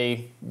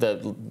exactly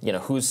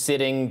who's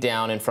sitting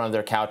down in front of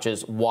their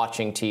couches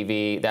watching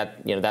TV.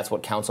 That's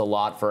what counts a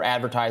lot for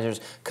advertisers.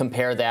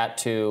 Compare that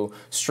to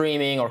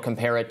streaming or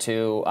compare it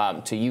to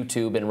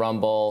YouTube and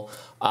Rumble.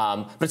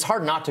 But it's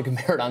hard not to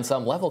compare it on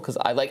some level because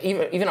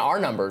even our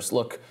numbers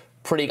look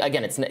pretty.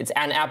 Again, it's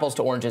an apples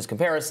to oranges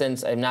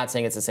comparisons. I'm not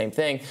saying it's the same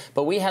thing,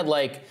 but we had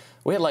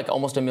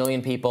almost 1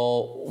 million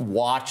people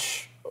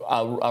watch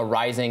a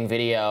rising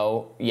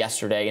video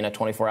yesterday in a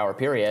 24-hour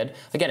period.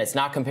 Again, it's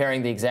not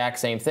comparing the exact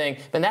same thing,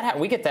 but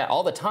we get that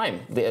all the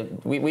time.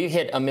 We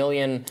hit 1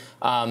 million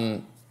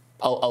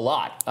a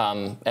lot.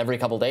 Every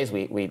couple of days,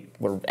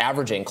 we're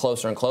averaging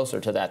closer and closer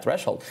to that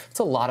threshold. It's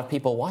a lot of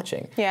people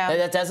watching. Yeah.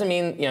 That doesn't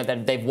mean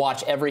that they've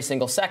watched every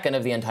single second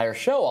of the entire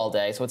show all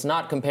day. So it's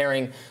not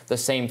comparing the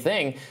same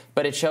thing,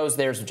 but it shows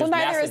there's just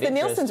neither massive is the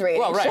interest. Nielsen's rating.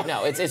 Well, right.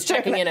 No, it's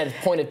checking in at a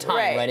point of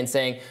time, right, and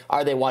saying,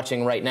 are they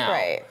watching right now?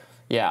 Right.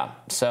 Yeah.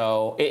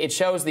 So it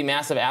shows the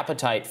massive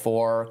appetite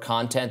for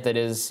content that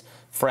is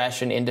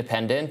fresh and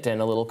independent and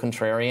a little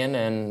contrarian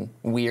and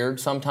weird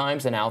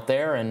sometimes and out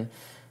there, and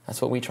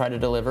that's what we try to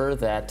deliver,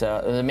 that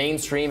the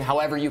mainstream,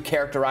 however you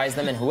characterize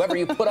them and whoever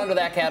you put under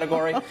that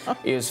category,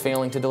 is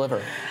failing to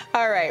deliver.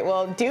 All right,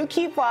 well, do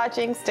keep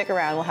watching. Stick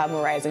around. We'll have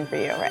more Rising for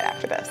you right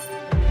after this.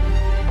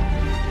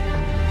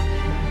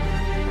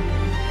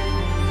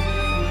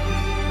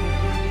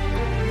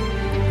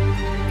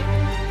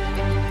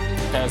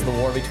 As the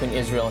war between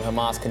Israel and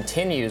Hamas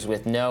continues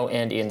with no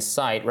end in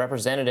sight,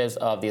 representatives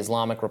of the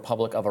Islamic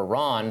Republic of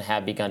Iran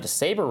have begun to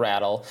saber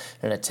rattle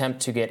in an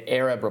attempt to get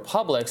Arab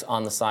republics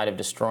on the side of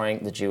destroying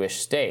the Jewish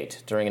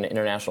state. During an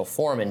international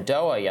forum in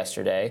Doha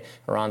yesterday,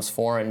 Iran's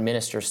foreign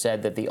minister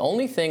said that the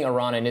only thing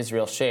Iran and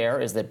Israel share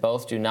is that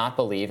both do not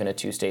believe in a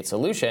two-state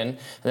solution and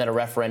that a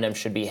referendum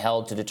should be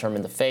held to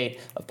determine the fate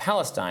of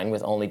Palestine,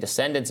 with only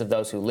descendants of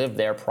those who lived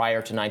there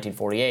prior to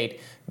 1948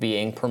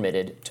 being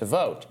permitted to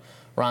vote.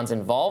 Iran's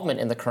involvement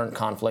in the current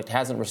conflict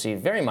hasn't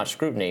received very much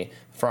scrutiny.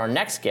 For our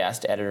next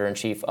guest,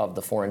 editor-in-chief of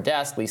the Foreign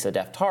Desk, Lisa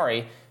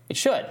Daftari, it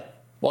should.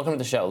 Welcome to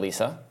the show,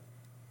 Lisa.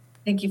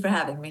 Thank you for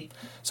having me.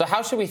 So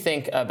how should we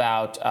think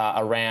about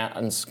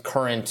Iran's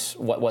current,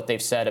 what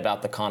they've said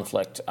about the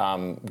conflict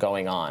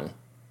going on?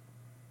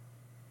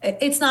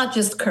 It's not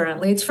just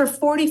currently. It's for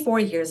 44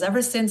 years,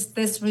 ever since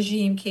this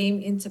regime came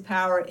into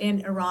power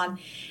in Iran.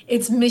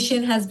 Its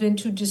mission has been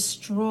to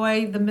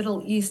destroy the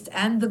Middle East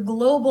and the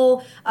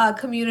global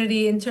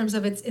community in terms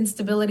of its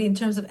instability, in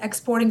terms of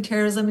exporting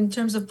terrorism, in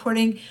terms of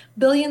putting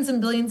billions and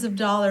billions of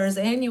dollars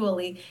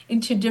annually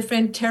into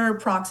different terror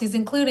proxies,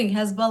 including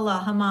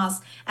Hezbollah,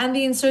 Hamas, and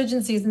the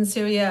insurgencies in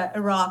Syria,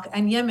 Iraq,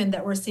 and Yemen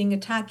that we're seeing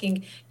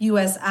attacking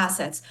U.S.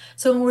 assets.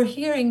 So when we're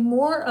hearing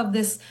more of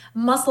this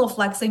muscle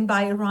flexing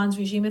by Iran's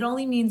regime, it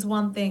only means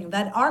one thing,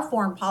 that our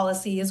foreign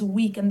policy is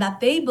weak and that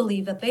they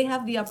believe that they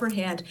have the upper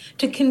hand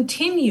to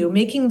continue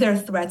making their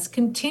threats,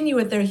 continue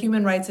with their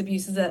human rights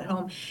abuses at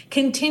home,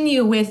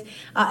 continue with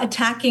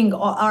attacking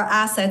our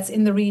assets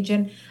in the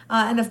region,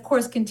 and of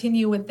course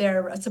continue with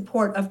their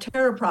support of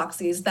terror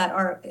proxies that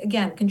are,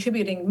 again,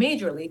 contributing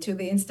majorly to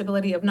the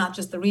instability of not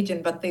just the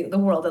region, but the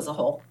world as a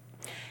whole.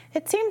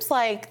 It seems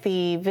like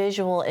the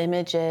visual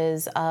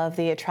images of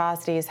the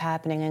atrocities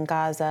happening in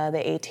Gaza,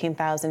 the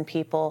 18,000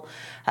 people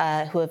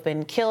who have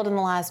been killed in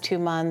the last 2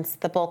 months,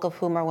 the bulk of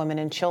whom are women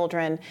and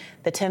children,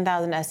 the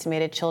 10,000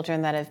 estimated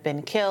children that have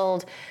been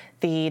killed,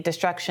 the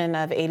destruction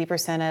of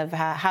 80% of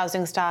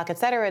housing stock, et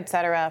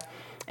cetera,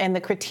 and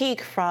the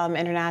critique from the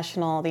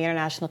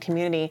international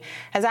community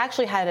has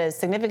actually had a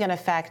significant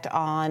effect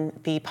on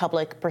the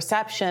public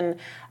perception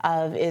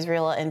of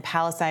Israel and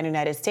Palestine,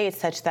 United States,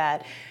 such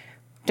that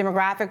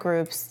demographic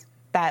groups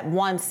that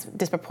once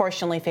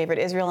disproportionately favored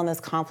Israel in this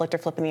conflict are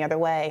flipping the other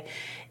way.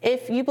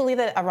 If you believe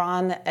that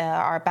Iran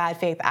are bad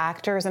faith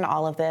actors in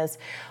all of this,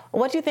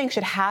 what do you think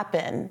should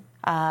happen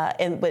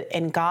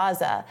in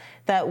Gaza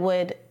that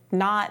would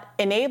not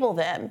enable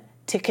them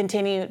to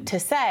continue to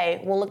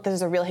say, well, look,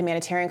 there's a real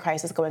humanitarian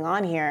crisis going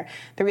on here.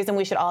 The reason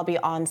we should all be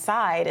on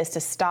side is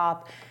to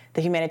stop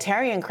the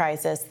humanitarian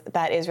crisis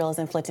that Israel is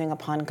inflicting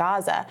upon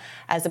Gaza,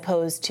 as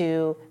opposed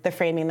to the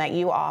framing that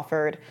you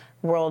offered,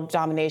 world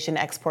domination,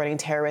 exporting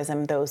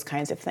terrorism, those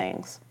kinds of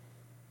things.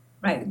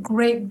 Right.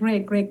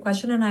 Great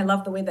question. And I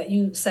love the way that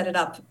you set it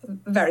up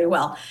very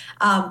well.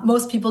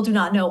 Most people do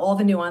not know all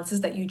the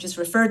nuances that you just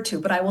referred to,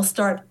 but I will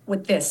start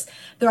with this.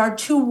 There are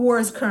two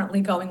wars currently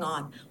going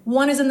on.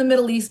 One is in the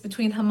Middle East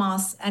between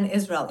Hamas and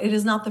Israel. It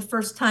is not the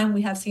first time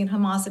we have seen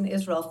Hamas and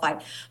Israel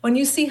fight. When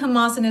you see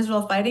Hamas and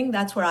Israel fighting,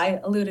 that's where I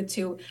alluded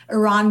to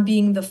Iran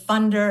being the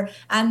funder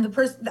and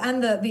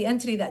the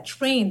entity that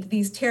trained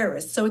these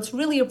terrorists. So it's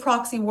really a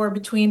proxy war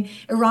between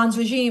Iran's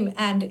regime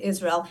and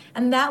Israel,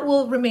 and that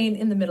will remain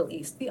in the Middle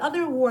East. The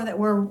other war that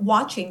we're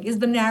watching is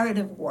the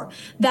narrative war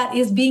that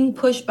is being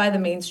pushed by the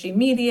mainstream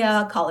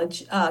media,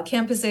 college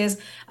campuses.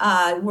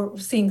 We're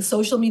seeing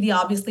social media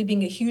obviously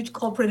being a huge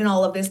culprit in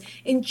all of this,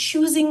 in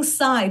choosing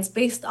sides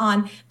based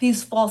on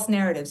these false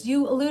narratives.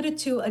 You alluded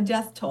to a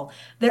death toll.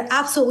 There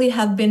absolutely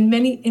have been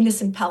many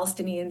innocent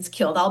Palestinians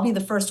killed. I'll be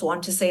the first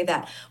one to say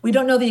that. We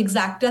don't know the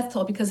exact death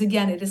toll because,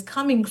 again, it is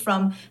coming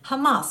from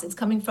Hamas. It's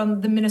coming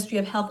from the Ministry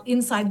of Health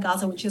inside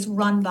Gaza, which is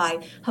run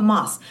by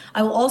Hamas.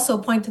 I will also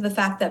point to the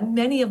fact that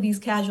many of these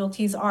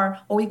casualties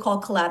are what we call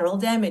collateral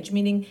damage,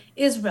 meaning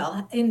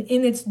Israel, in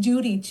its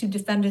duty to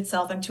defend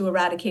itself and to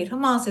eradicate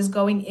Hamas, is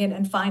going in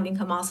and finding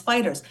Hamas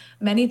fighters,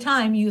 many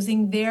times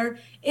using their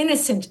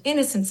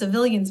innocent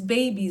civilians,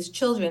 babies,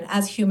 children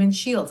as human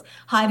shields,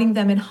 hiding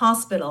them in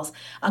hospitals,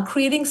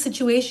 creating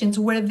situations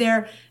where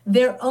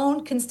their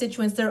own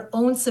constituents, their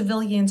own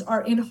civilians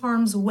are in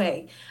harm's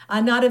way,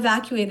 not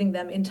evacuating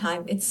them in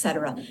time,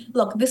 etc.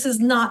 Look, this is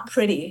not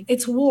pretty.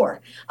 It's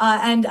war.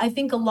 And I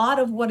think a lot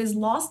of what is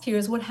lost here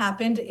is what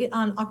happened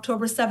on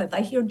October 7th.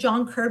 I hear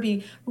John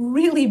Kirby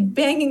really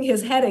banging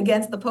his head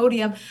against the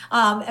podium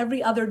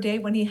every other day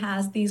when he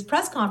has these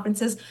press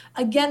conferences,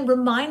 again,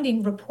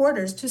 reminding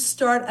reporters to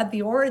start at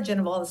the origin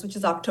of all this, which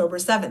is October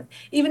 7th.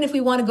 Even if we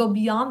want to go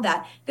beyond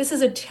that, this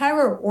is a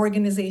terror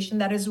organization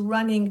that is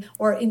running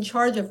or in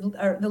charge of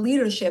the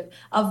leadership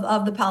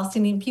of the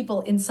Palestinian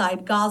people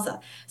inside Gaza.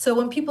 So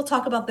when people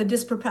talk about the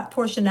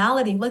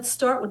disproportionality, let's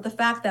start with the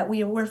fact that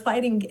we're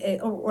fighting,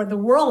 or the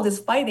world is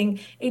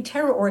fighting, a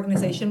terror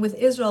organization with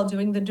Israel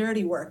doing the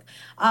dirty work.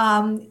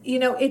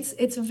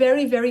 It's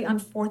very, very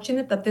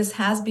unfortunate that this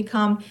has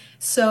become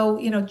so,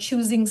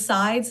 choosing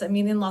sides. I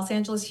mean, in Los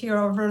Angeles here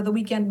over the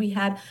weekend, we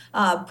had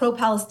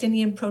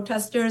pro-Palestinian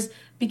protesters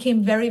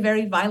became very,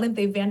 very violent.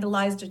 They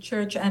vandalized a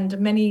church and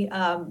many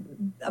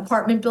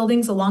apartment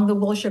buildings along the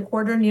Wilshire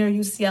Quarter near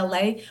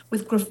UCLA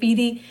with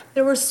graffiti.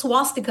 There were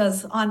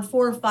swastikas on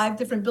 4 or 5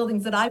 different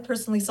buildings that I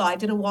personally saw. I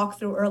did a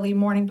walkthrough early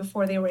morning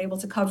before they were able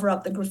to cover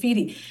up the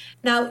graffiti.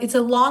 Now, it's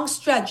a long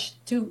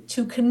stretch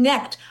to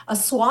connect a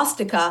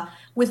swastika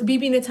with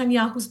Bibi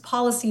Netanyahu's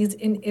policies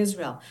in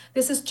Israel.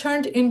 This has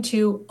turned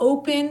into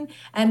open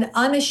and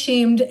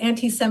unashamed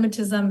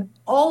anti-Semitism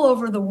all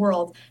over the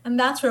world. And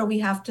that's where we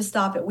have to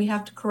stop it. We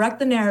have to correct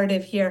the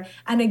narrative here.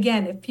 And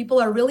again, if people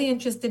are really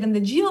interested in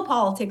the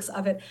geopolitics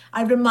of it,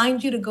 I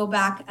remind you to go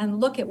back and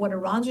look at what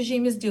Iran's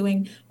regime is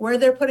doing, where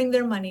they're putting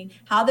their money,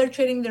 how they're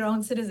treating their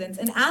own citizens,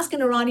 and ask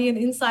an Iranian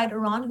inside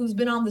Iran who's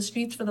been on the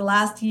streets for the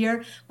last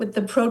year with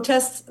the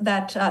protests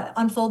that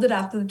unfolded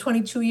after the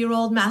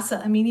 22-year-old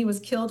Mahsa Amini was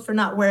killed for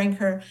not wearing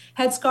her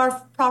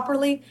headscarf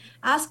properly.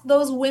 Ask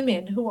those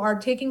women who are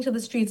taking to the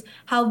streets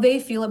how they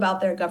feel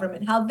about their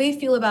government, how they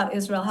feel about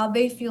Israel, how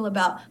they feel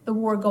about the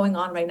war going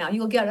on right now.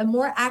 You'll get a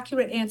more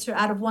accurate answer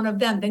out of one of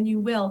them than you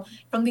will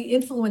from the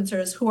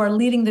influencers who are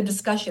leading the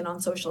discussion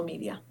on social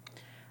media.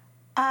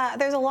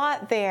 There's a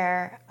lot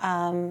there.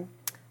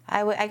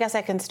 I guess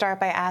I can start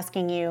by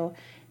asking you,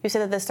 you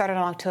said that this started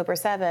on October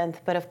 7th,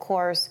 but of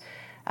course,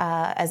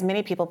 as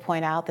many people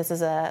point out, this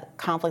is a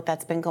conflict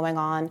that's been going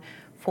on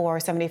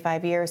for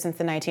 75 years, since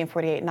the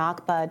 1948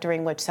 Nakba,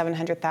 during which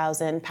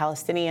 700,000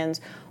 Palestinians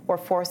were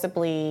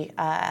forcibly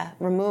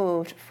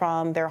removed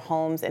from their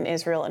homes in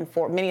Israel, and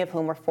many of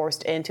whom were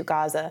forced into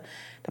Gaza.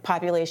 The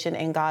population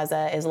in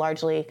Gaza is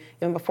largely,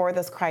 even before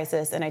this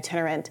crisis, an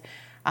itinerant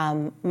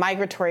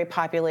migratory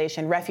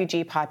population,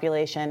 refugee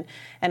population.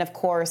 And of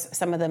course,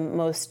 some of the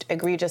most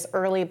egregious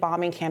early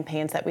bombing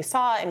campaigns that we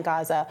saw in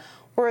Gaza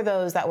were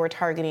those that were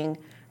targeting,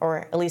 or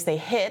at least they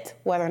hit,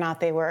 whether or not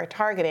they were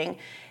targeting,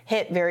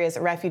 hit various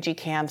refugee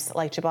camps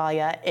like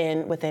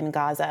Jabalia within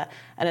Gaza,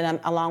 and then,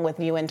 along with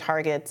UN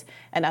targets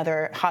and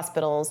other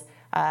hospitals,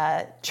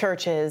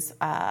 churches,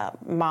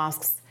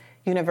 mosques,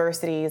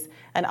 universities,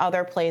 and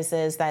other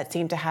places that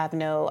seem to have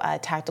no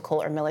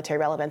tactical or military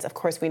relevance. Of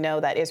course, we know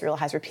that Israel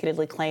has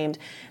repeatedly claimed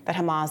that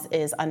Hamas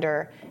is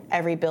under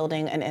every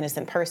building an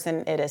innocent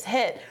person it has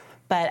hit.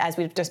 But as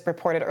we've just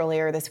reported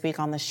earlier this week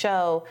on the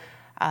show,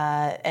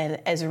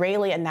 An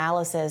Israeli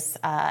analysis,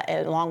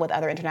 along with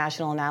other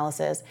international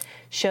analysis,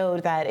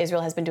 showed that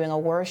Israel has been doing a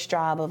worse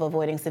job of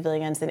avoiding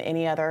civilians than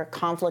any other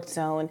conflict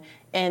zone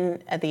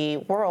in the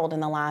world in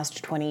the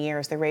last 20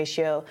 years. The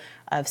ratio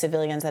of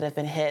civilians that have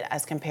been hit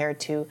as compared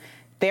to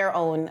their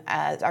own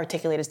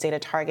articulated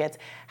stated targets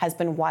has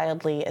been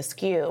wildly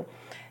askew.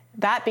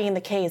 That being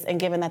the case, and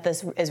given that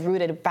this is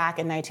rooted back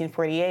in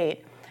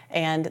 1948,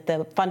 and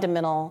the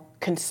fundamental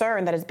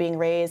concern that is being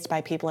raised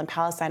by people in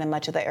Palestine and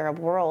much of the Arab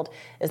world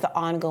is the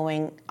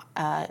ongoing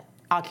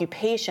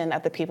occupation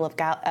of the people of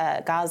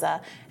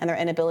Gaza and their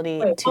inability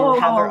to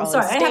have their own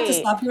sorry, state. I have to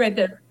stop you right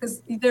there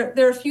because there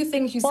are a few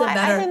things you said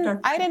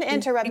that I didn't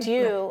interrupt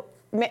you,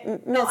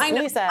 Ms.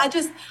 Lisa. I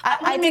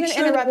didn't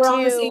interrupt you.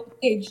 On the same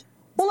page.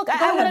 Well, look,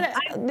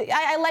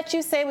 I let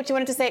you say what you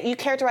wanted to say. You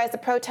characterized the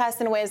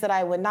protests in ways that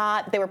I would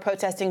not. They were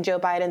protesting Joe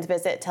Biden's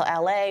visit to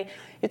L.A.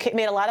 You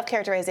made a lot of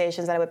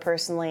characterizations that I would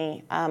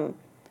personally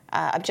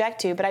object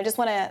to, but I just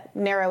want to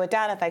narrow it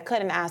down, if I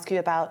could, and ask you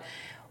about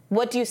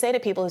what do you say to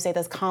people who say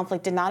this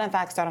conflict did not, in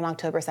fact, start on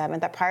October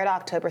 7th, that prior to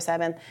October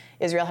 7th,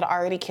 Israel had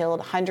already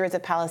killed hundreds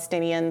of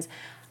Palestinians.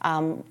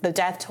 The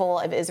death toll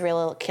of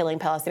Israel killing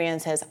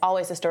Palestinians has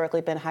always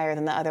historically been higher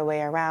than the other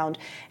way around.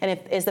 And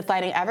is the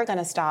fighting ever going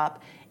to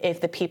stop if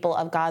the people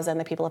of Gaza and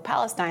the people of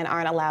Palestine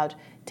aren't allowed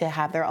to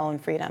have their own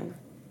freedom?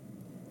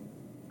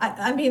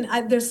 I mean,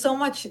 there's so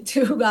much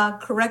to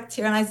correct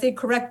here, and I say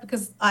correct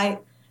because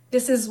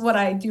this is what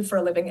I do for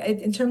a living.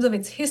 In terms of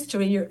its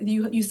history,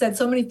 you said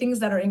so many things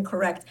that are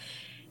incorrect.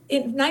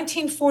 In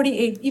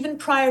 1948, even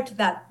prior to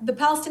that, the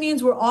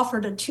Palestinians were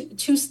offered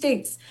two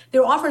states. They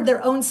were offered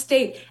their own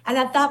state, and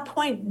at that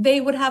point,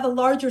 they would have a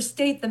larger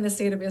state than the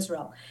state of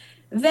Israel.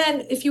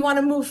 Then, if you want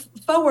to move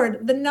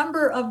forward, the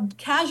number of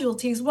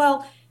casualties,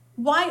 well,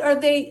 why are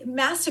they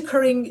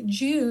massacring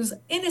Jews,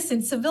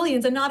 innocent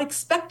civilians, and not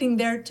expecting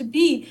there to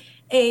be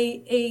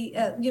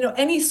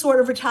any sort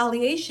of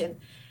retaliation?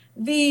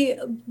 The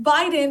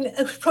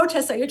Biden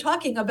protests that you're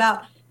talking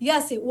about,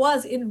 yes, it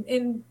was in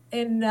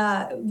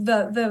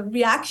the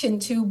reaction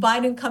to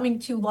Biden coming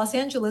to Los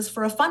Angeles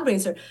for a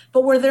fundraiser.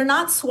 But were there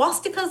not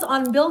swastikas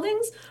on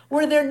buildings?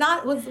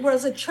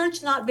 Was a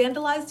church not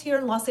vandalized here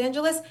in Los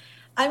Angeles?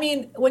 I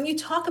mean, when you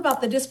talk about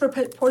the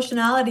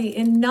disproportionality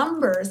in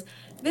numbers,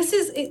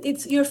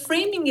 you're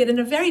framing it in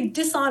a very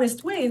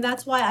dishonest way, and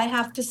that's why I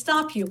have to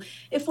stop you.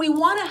 If we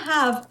want to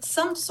have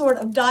some sort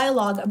of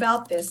dialogue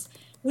about this,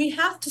 we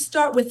have to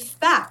start with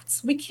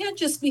facts. We can't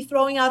just be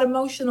throwing out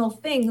emotional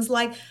things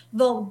like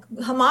the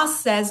Hamas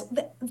says.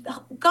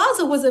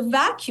 Gaza was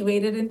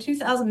evacuated in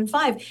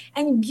 2005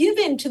 and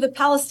given to the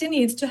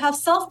Palestinians to have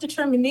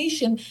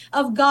self-determination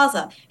of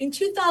Gaza. In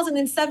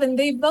 2007,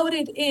 they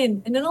voted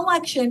in an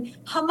election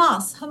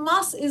Hamas.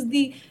 Hamas is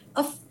the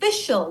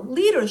official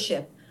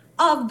leadership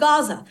of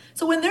Gaza.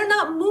 So when they're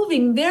not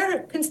moving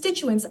their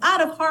constituents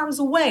out of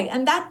harm's way,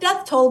 and that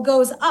death toll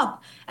goes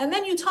up, and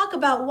then you talk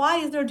about why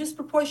is there a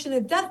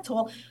disproportionate death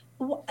toll,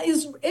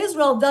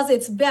 Israel does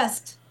its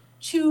best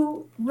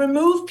to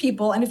remove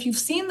people. And if you've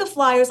seen the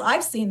flyers,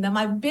 I've seen them,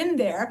 I've been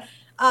there.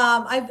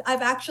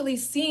 I've actually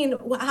seen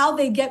how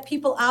they get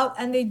people out,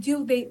 and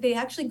they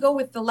actually go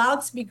with the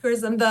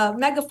loudspeakers and the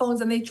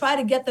megaphones, and they try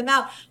to get them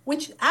out,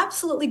 which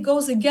absolutely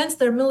goes against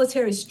their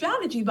military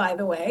strategy, by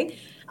the way.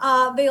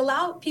 They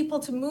allow people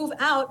to move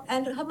out,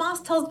 and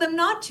Hamas tells them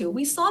not to.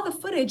 We saw the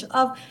footage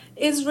of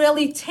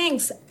Israeli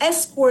tanks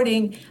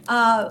escorting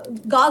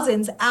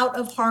Gazans out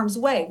of harm's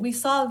way. We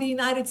saw the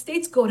United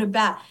States go to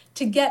bat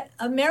to get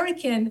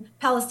American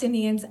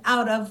Palestinians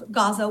out of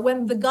Gaza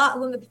when the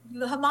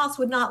Hamas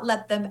would not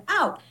let them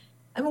out.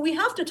 I mean, we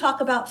have to talk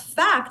about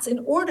facts in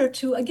order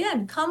to,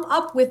 again, come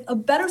up with a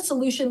better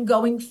solution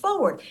going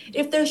forward.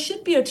 If there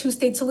should be a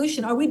two-state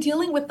solution, are we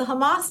dealing with the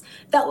Hamas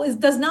that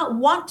does not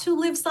want to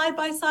live side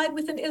by side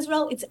within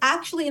Israel? It's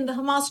actually in the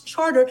Hamas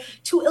charter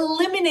to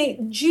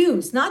eliminate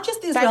Jews, not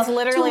just Israel. That's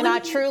literally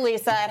not true,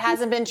 Lisa. It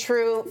hasn't been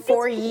true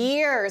for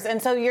years.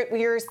 And so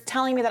you're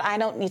telling me that I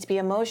don't need to be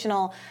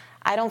emotional.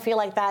 I don't feel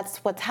like that's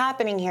what's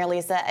happening here,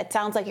 Lisa. It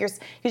sounds like you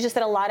just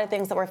said a lot of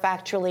things that were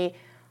factually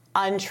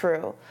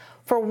untrue.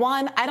 For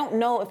one, I don't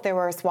know if there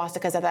were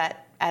swastikas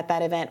at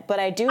that event, but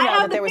I do know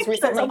that there was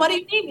recently. What do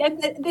you mean?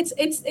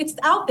 It's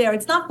out there.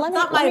 It's not my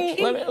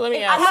opinion. Let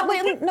me ask.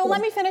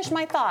 Let me finish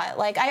my thought.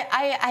 Like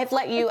I've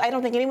let you. I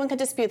don't think anyone can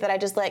dispute that. I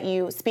just let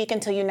you speak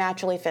until you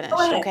naturally finish.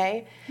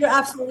 Okay. You're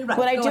absolutely right.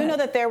 But I do know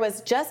that there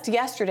was just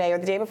yesterday or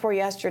the day before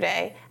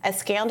yesterday a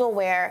scandal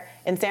where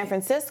in San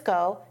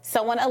Francisco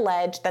someone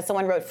alleged that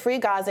someone wrote "Free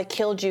Gaza,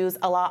 Kill Jews,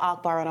 Allah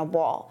Akbar" on a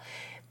wall.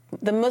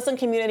 The Muslim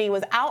community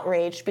was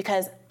outraged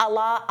because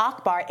Allah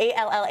Akbar,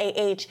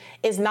 A-L-L-A-H,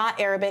 is not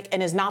Arabic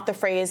and is not the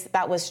phrase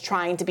that was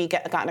trying to be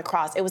gotten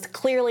across. It was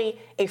clearly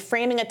a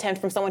framing attempt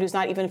from someone who's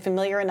not even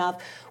familiar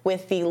enough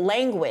with the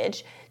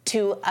language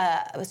to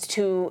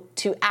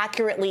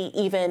accurately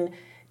even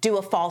do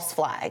a false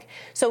flag.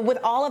 So with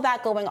all of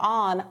that going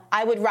on,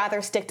 I would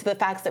rather stick to the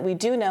facts that we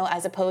do know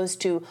as opposed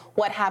to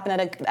what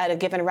happened at a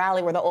given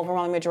rally where the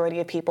overwhelming majority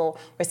of people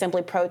were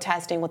simply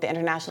protesting what the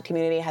international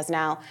community has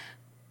now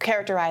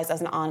characterized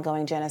as an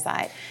ongoing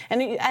genocide.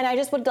 And I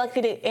just would like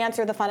you to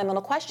answer the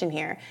fundamental question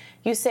here.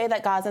 You say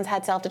that Gazans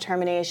had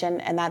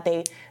self-determination and that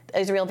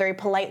Israel very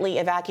politely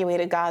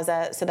evacuated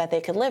Gaza so that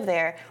they could live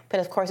there. But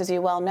of course, as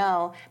you well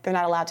know, they're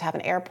not allowed to have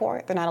an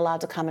airport. They're not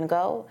allowed to come and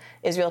go.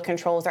 Israel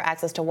controls their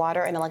access to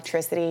water and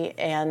electricity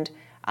and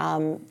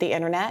the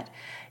internet.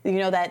 You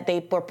know that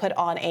they were put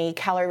on a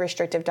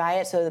calorie-restrictive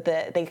diet so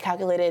that they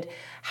calculated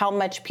how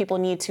much people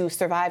need to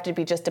survive to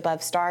be just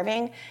above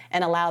starving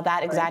and allow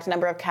that exact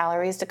number of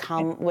calories to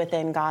come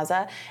within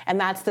Gaza. And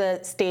that's the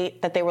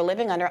state that they were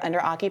living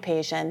under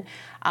occupation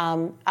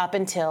up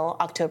until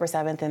October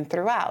 7th and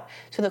throughout.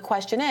 So the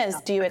question is,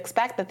 do you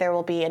expect that there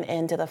will be an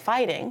end to the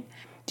fighting?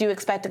 Do you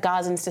expect the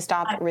Gazans to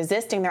stop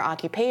resisting their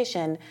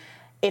occupation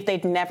if they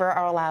never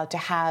are allowed to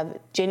have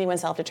genuine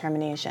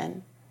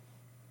self-determination?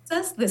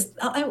 Says this.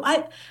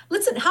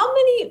 Listen, how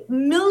many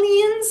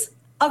millions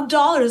of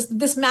dollars did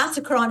this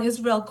massacre on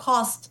Israel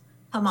cost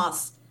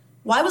Hamas?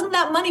 Why wasn't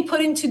that money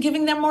put into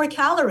giving them more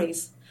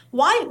calories?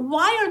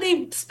 Why are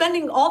they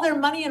spending all their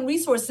money and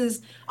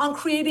resources on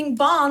creating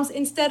bombs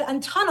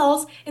and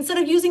tunnels instead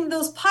of using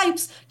those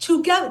pipes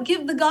to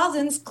give the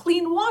Gazans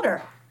clean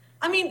water?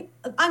 I mean,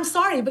 I'm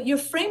sorry, but you're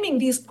framing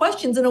these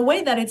questions in a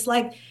way that it's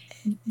like,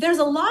 there's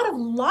a lot of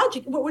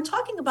logic. We're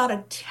talking about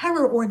a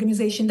terror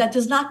organization that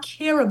does not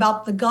care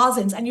about the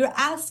Gazans, and you're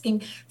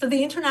asking for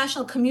the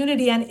international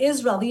community and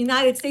Israel, the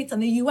United States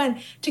and the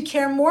UN to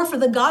care more for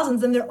the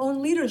Gazans than their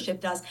own leadership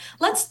does.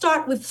 Let's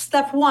start with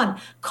step one,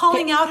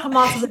 calling out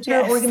Hamas as a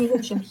terror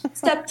organization.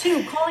 Step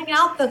two, calling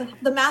out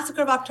the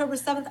massacre of October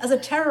 7th as a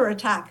terror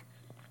attack.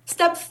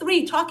 Step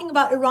three, talking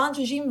about Iran's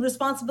regime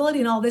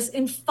responsibility in all this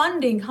in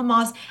funding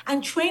Hamas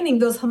and training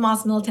those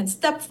Hamas militants.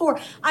 Step four,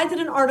 I did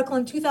an article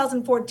in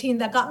 2014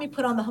 that got me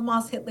put on the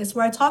Hamas hit list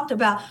where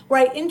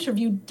I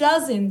interviewed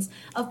dozens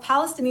of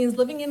Palestinians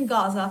living in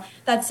Gaza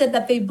that said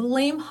that they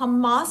blame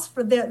Hamas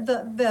for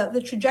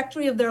the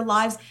trajectory of their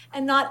lives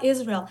and not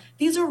Israel.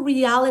 These are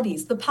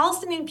realities. The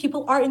Palestinian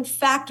people are in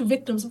fact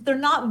victims, but they're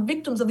not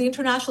victims of the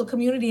international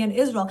community and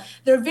Israel.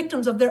 They're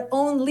victims of their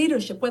own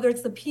leadership, whether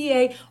it's the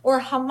PA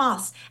or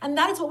Hamas. And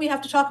that is what we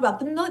have to talk about.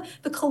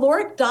 The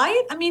caloric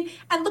diet, I mean,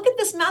 and look at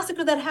this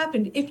massacre that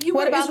happened. If you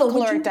What were about Israel, the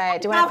caloric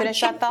diet? Do you want to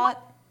finish that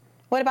thought?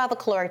 What about the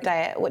caloric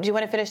diet? Do you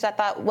want to finish that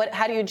thought?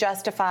 How do you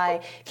justify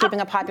keeping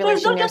a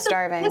population near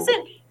starving?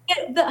 Listen,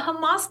 the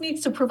Hamas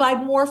needs to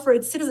provide more for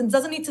its citizens,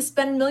 doesn't need to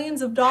spend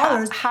millions of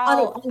dollars.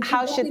 How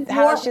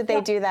should they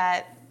do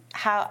that?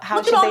 How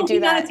Look should at all they the do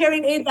that?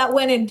 humanitarian aid that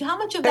went in. How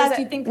much of that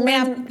do you think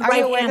lands in the Ma'am, are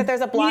you aware hand? that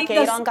there's a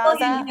blockade on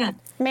Gaza? Hand.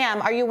 Ma'am,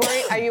 are you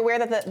aware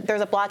that there's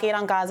a blockade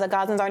on Gaza?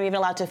 Gazans aren't even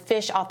allowed to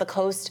fish off the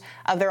coast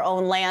of their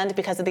own land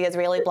because of the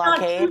Israeli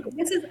blockade.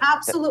 This is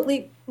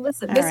absolutely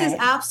is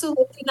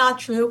absolutely not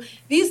true.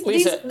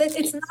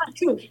 It's not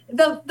true.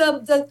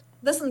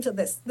 Listen to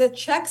this. The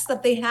checks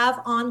that they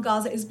have on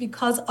Gaza is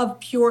because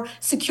of pure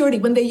security.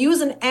 When they use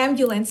an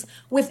ambulance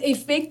with a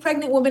fake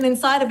pregnant woman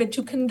inside of it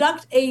to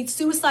conduct a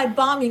suicide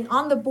bombing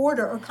on the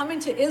border or come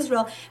into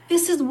Israel,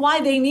 this is why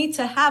they need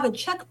to have a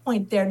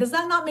checkpoint there. Does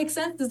that not make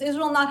sense? Does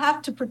Israel not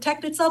have to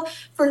protect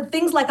itself for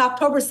things like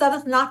October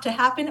 7th not to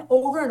happen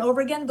over and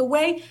over again? The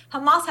way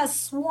Hamas has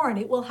sworn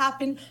it will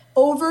happen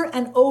over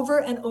and over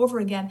and over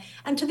again.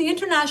 And to the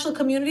international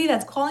community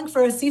that's calling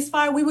for a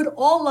ceasefire, we would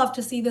all love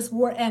to see this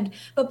war end.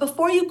 But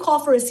before you call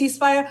for a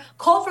ceasefire,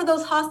 call for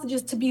those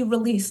hostages to be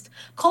released.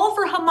 Call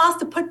for Hamas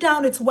to put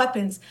down its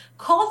weapons.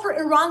 Call for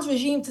Iran's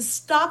regime to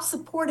stop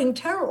supporting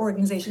terror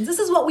organizations. This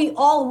is what we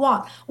all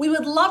want. We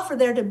would love for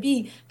there to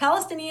be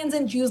Palestinians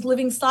and Jews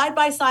living side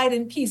by side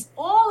in peace.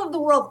 All of the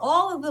world,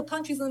 all of the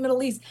countries in the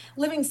Middle East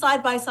living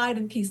side by side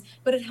in peace.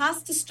 But it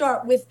has to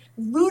start with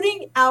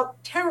rooting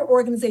out terror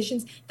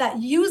organizations that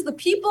use the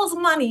people's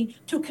money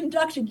to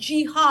conduct a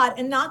jihad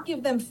and not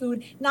give them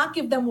food, not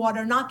give them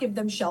water, not give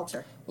them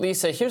shelter.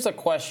 Lisa, here's a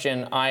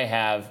question I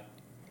have.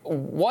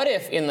 What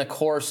if in the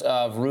course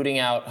of rooting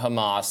out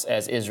Hamas,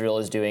 as Israel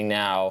is doing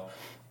now,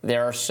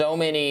 there are so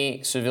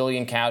many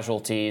civilian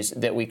casualties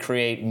that we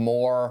create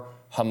more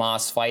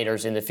Hamas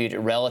fighters in the future,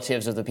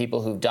 relatives of the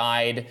people who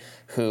died,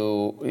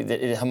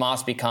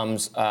 Hamas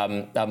becomes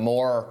a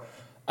more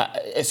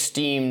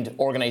esteemed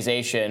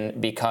organization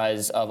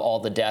because of all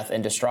the death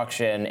and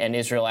destruction, and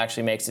Israel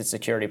actually makes its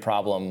security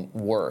problem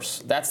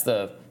worse. That's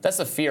the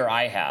fear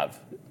I have.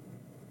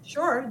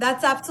 Sure,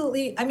 that's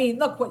absolutely, I mean,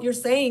 look, what you're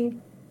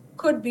saying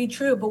could be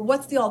true, but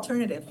what's the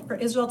alternative? For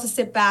Israel to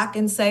sit back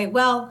and say,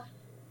 well,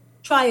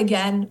 try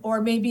again,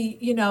 or maybe,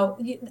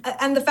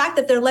 and the fact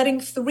that they're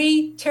letting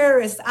 3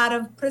 terrorists out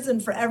of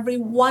prison for every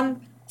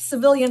 1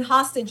 civilian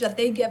hostage that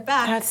they get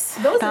back. That's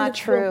not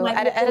true.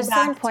 At a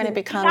certain point, it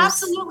becomes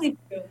absolutely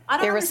true. I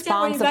don't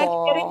understand where you guys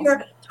are getting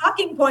your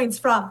talking points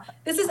from.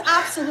 This is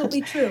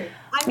absolutely true.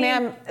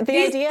 Ma'am, the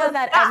idea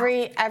that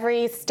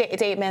every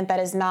statement that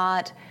is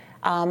not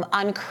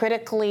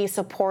uncritically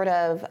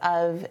supportive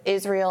of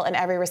Israel in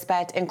every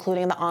respect,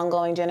 including the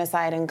ongoing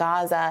genocide in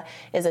Gaza,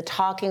 is a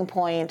talking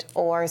point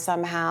or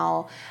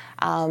somehow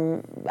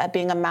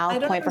being a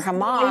mouth point for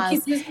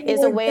Hamas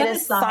is a way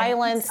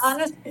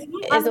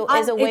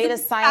to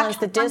silence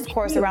the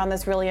discourse around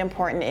this really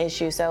important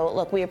issue. So,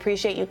 look, we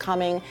appreciate you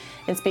coming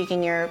and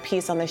speaking your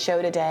piece on the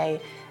show today.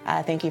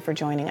 Thank you for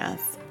joining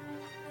us.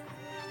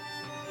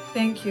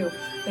 Thank you.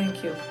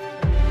 Thank you.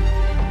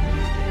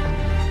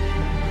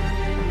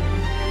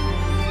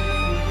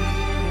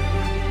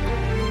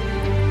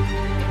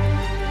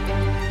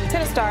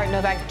 Tennis star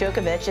Novak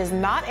Djokovic is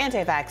not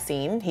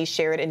anti-vaccine. He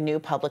shared in new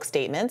public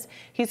statements.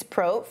 He's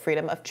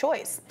pro-freedom of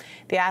choice.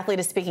 The athlete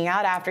is speaking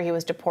out after he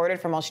was deported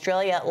from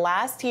Australia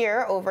last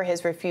year over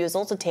his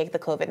refusal to take the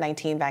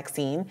COVID-19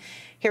 vaccine.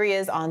 Here he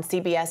is on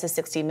CBS's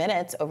 60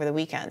 Minutes over the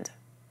weekend.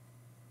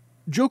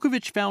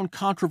 Djokovic found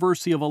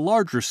controversy of a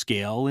larger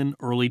scale in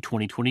early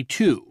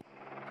 2022.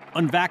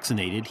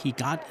 Unvaccinated, he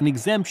got an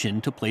exemption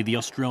to play the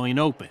Australian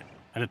Open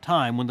at a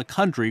time when the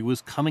country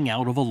was coming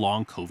out of a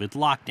long COVID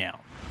lockdown.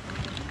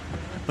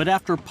 But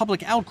after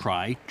public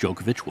outcry,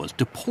 Djokovic was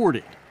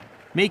deported,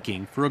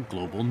 making for a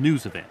global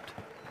news event.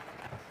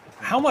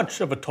 How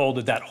much of a toll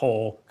did that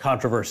whole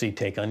controversy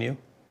take on you?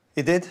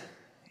 It did.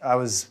 I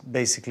was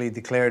basically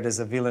declared as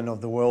a villain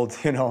of the world,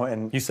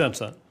 and... You sense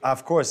that?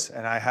 Of course,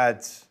 and I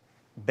had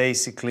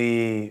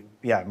basically,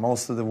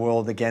 most of the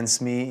world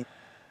against me.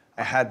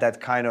 I had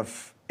that kind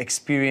of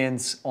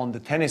experience on the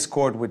tennis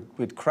court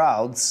with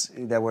crowds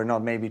that were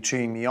not maybe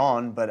cheering me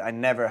on, but I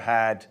never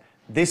had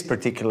this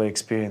particular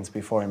experience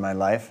before in my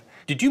life.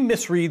 Did you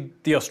misread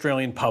the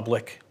Australian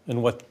public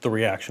and what the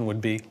reaction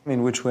would be?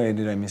 In which way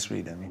did I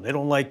misread? They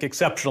don't like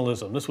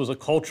exceptionalism. This was a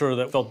culture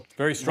that felt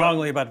very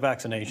strongly about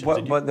vaccinations.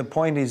 But the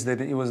point is that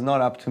it was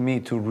not up to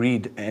me to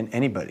read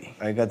anybody.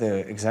 I got the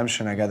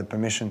exemption, I got the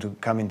permission to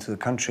come into the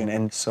country.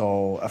 And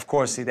so, of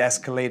course, it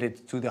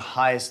escalated to the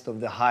highest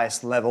of the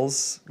highest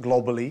levels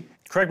globally.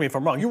 Correct me if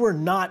I'm wrong. You were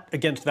not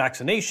against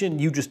vaccination.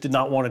 You just did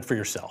not want it for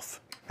yourself.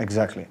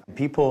 Exactly.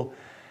 People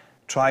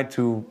tried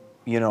to,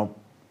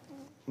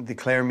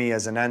 declare me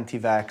as an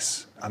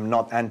anti-vax. I'm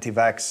not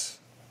anti-vax.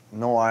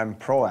 No, I'm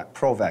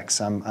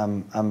pro-vax.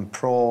 I'm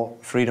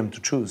pro-freedom to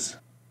choose.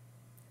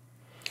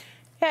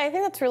 Yeah, I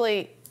think that's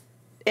really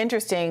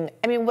interesting.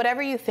 I mean,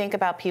 whatever you think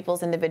about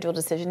people's individual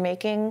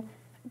decision-making,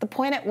 the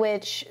point at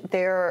which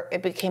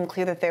it became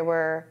clear that there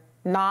were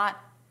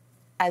not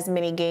as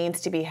many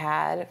gains to be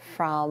had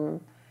from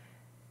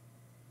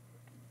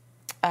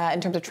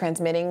in terms of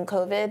transmitting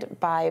COVID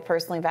by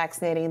personally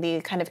vaccinating, the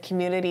kind of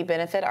community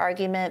benefit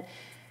argument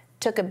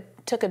took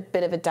a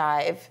bit of a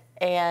dive,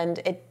 and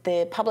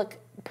the public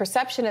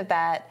perception of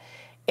that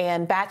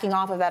and backing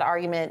off of that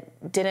argument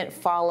didn't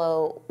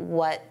follow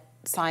what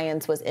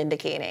science was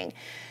indicating.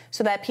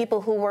 So that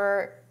people who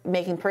were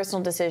making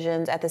personal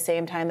decisions at the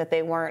same time that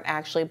they weren't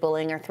actually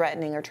bullying or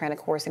threatening or trying to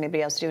coerce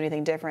anybody else to do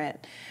anything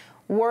different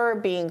were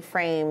being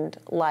framed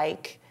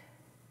like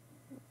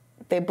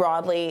they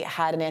broadly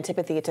had an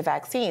antipathy to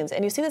vaccines.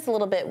 And you see this a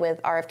little bit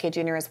with RFK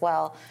Jr. as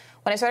well.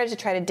 When I started to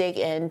try to dig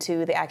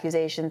into the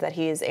accusations that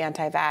he is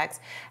anti-vax,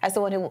 as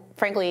someone who,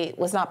 frankly,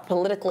 was not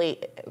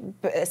politically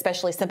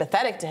especially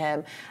sympathetic to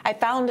him, I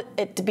found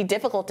it to be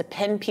difficult to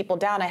pin people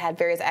down. I had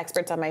various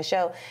experts on my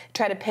show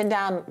try to pin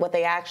down what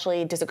they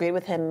actually disagreed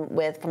with him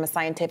with from a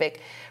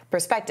scientific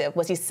perspective.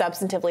 Was he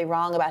substantively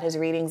wrong about his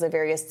readings of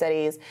various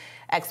studies,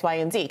 X, Y,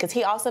 and Z? Because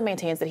he also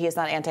maintains that he is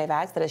not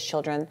anti-vax, that his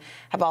children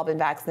have all been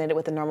vaccinated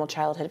with the normal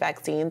childhood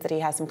vaccines, that he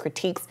has some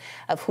critiques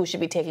of who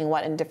should be taking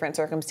what in different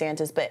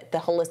circumstances, but the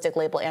holistic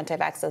label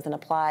anti-vax doesn't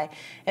apply.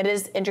 It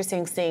is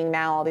interesting seeing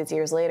now, all these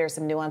years later,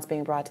 some nuance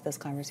being brought to this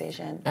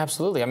conversation.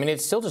 Absolutely. I mean,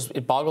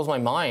 it boggles my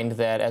mind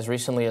that as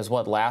recently as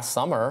last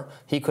summer,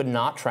 he could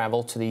not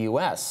travel to the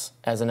U.S.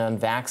 as an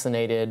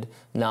unvaccinated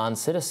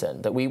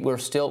non-citizen, that we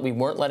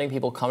weren't letting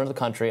people come to the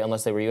country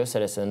unless they were U.S.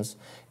 citizens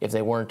if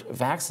they weren't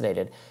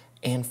vaccinated.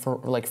 And for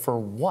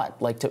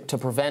what? Like to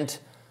prevent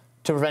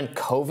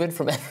COVID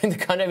from entering the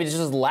country? I mean, it's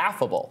just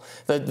laughable.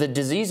 The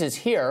disease is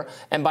here,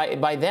 and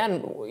by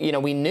then,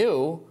 we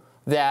knew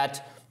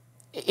that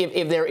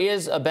if there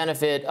is a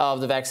benefit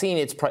of the vaccine,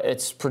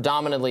 it's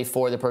predominantly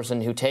for the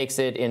person who takes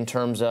it in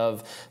terms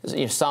of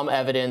some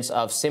evidence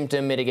of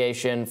symptom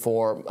mitigation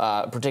for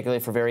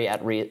particularly for very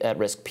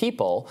at-risk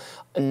people.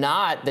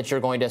 Not that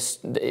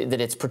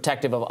that it's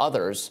protective of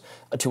others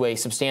to a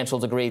substantial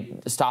degree,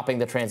 stopping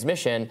the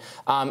transmission.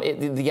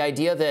 The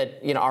idea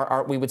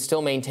that we would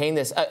still maintain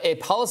this a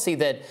policy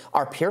that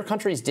our peer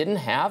countries didn't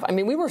have. I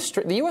mean,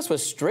 the U.S.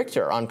 was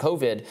stricter on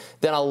COVID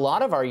than a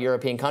lot of our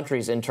European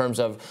countries in terms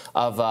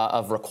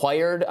of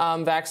required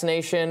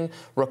vaccination,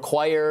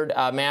 required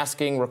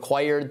masking,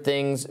 required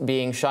things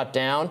being shut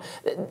down.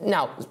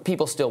 Now,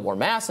 people still wore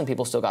masks and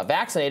people still got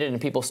vaccinated and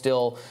people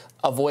still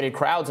avoided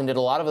crowds and did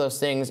a lot of those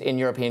things in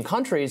European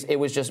countries. It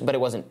was just, but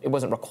it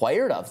wasn't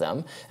required of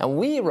them. And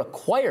we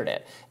required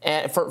it.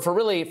 And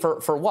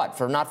for what?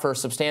 Not for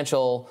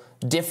substantial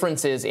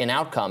differences in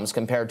outcomes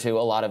compared to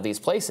a lot of these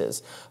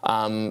places.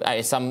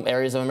 Some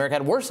areas of America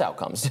had worse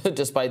outcomes,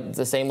 despite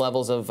the same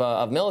levels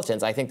of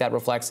militants. I think that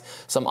reflects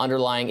some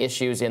underlying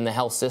issues in the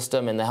health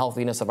system and the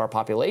healthiness of our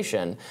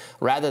population,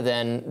 rather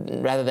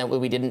than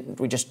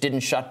we just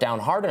didn't shut down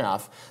hard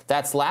enough.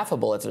 That's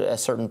laughable at a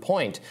certain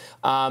point.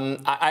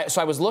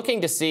 So I was looking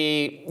to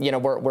see,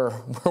 where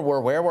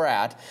we're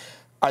at.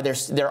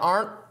 There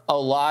aren't a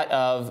lot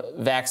of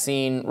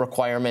vaccine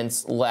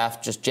requirements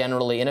left just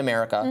generally in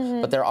America,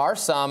 but there are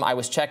some. I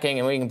was checking,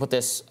 and we can put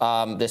this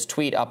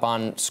tweet up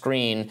on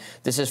screen.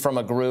 This is from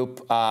a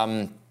group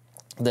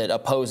that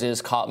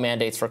opposes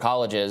mandates for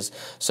colleges.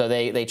 So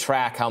they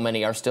track how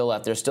many are still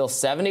left. There's still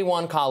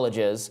 71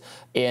 colleges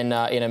in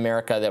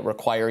America that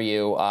require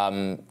you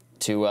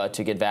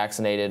to get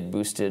vaccinated,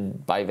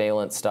 boosted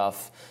bivalent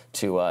stuff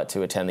to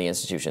attend the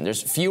institution.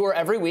 There's fewer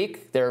every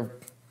week.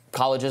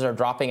 Colleges are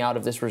dropping out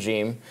of this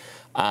regime.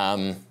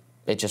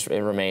 It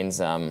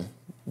remains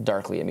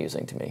darkly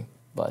amusing to me.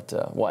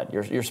 But what?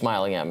 You're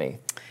smiling at me.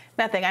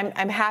 Nothing.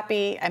 I'm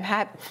happy. I'm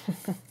happy.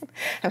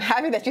 I'm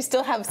happy that you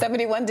still have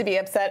 71 to be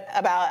upset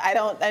about. I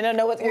don't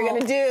know what you're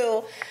going to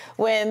do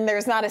when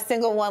there's not a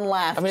single one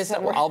left. I mean,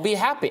 I'll be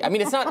happy. I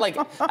mean, it's not like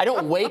I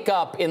don't wake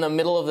up in the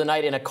middle of the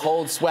night in a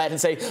cold sweat and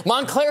say,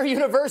 Montclair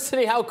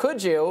University, how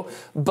could you?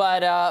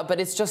 But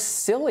it's just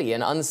silly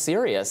and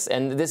unserious.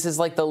 And this is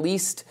like the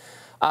least.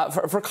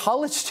 For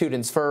college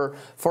students, for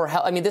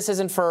health. I mean, this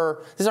isn't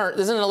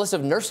a list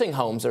of nursing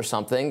homes or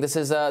something. This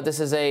is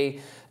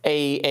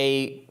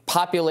a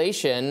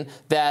population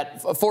that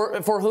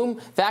for whom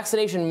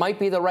vaccination might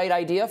be the right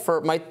idea,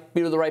 might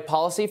be the right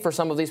policy for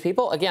some of these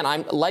people. Again,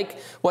 I'm like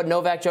what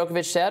Novak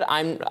Djokovic said.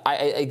 I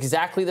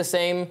exactly the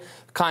same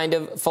kind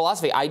of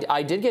philosophy.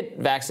 I did get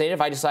vaccinated.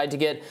 If I decide to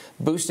get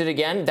boosted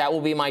again, that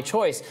will be my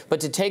choice. But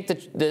to take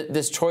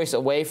this choice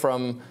away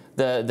from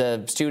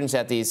the students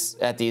at these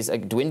a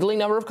dwindling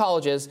number of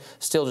colleges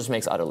still just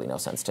makes utterly no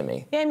sense to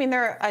me. Yeah, I mean,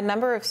 there are a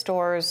number of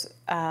stores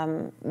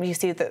you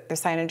see that they're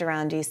signage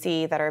around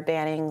D.C. that are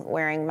banning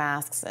wearing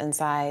masks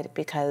inside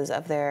because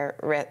of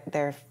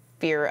their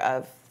fear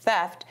of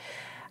theft.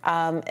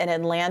 In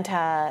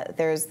Atlanta,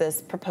 there's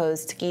this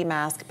proposed ski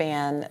mask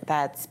ban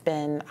that's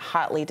been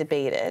hotly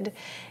debated.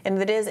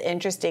 And it is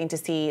interesting to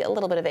see a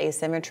little bit of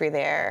asymmetry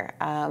there.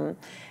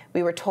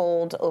 We were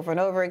told over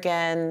and over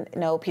again,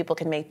 no, people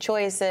can make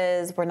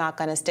choices. We're not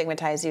going to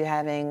stigmatize you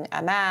having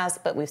a mask,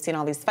 but we've seen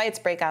all these fights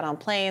break out on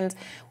planes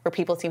where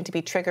people seem to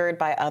be triggered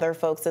by other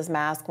folks'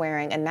 mask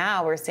wearing. And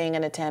now we're seeing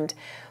an attempt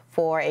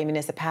for a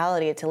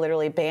municipality to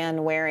literally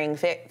ban wearing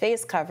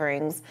face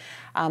coverings,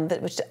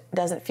 which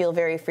doesn't feel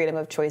very freedom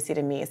of choicey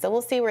to me. So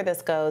we'll see where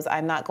this goes.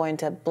 I'm not going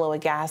to blow a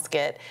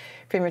gasket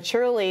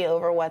prematurely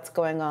over what's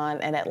going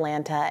on in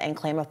Atlanta and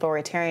claim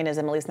authoritarianism,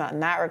 at least not in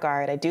that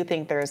regard. I do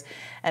think there's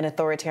an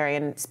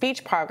authoritarian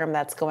speech program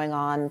that's going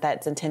on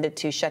that's intended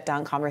to shut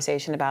down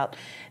conversation about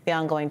the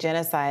ongoing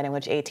genocide in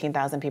which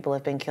 18,000 people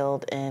have been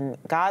killed in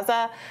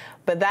Gaza.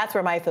 But that's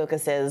where my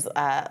focus is,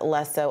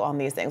 less so on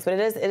these things. But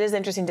it is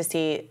interesting to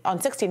see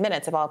on 60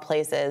 Minutes, of all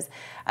places,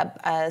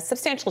 a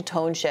substantial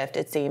tone shift,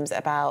 it seems,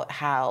 about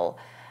how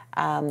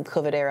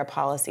COVID-era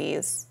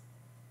policies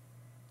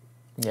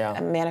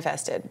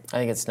manifested. I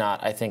think it's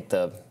not. I think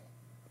the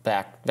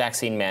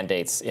vaccine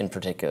mandates in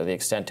particular, the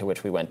extent to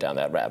which we went down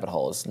that rabbit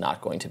hole is not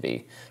going to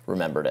be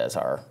remembered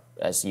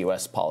as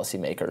U.S.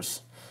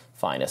 policymakers'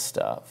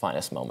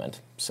 finest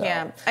moment. So.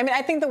 Yeah. I mean,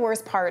 I think the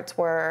worst parts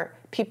were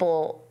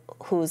people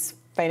whose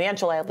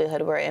financial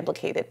livelihood were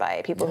implicated by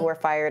it, people who were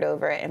fired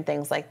over it and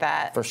things like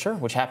that. For sure,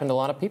 which happened to a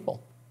lot of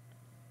people.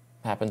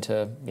 Happened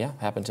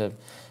to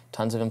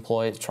tons of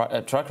employees,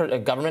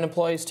 government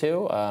employees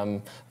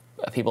too.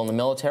 People in the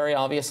military,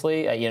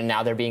 obviously.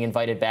 Now they're being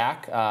invited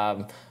back.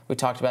 We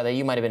talked about that.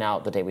 You might have been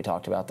out the day we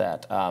talked about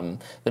that.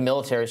 The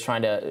military is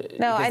trying to,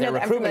 because their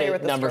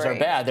recruitment numbers are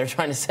bad. They're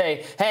trying to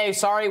say, hey,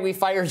 sorry, we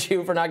fired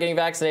you for not getting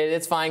vaccinated.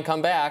 It's fine,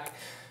 come back.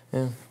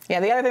 Yeah,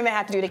 the other thing they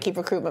have to do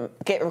to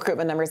get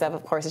recruitment numbers up,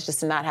 of course, is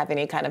just to not have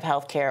any kind of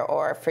health care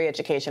or free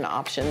education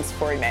options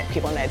for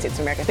people in the United States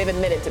of America. They've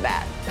admitted to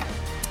that.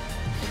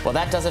 Well,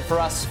 that does it for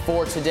us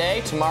for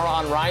today. Tomorrow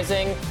on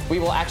Rising, we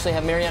will actually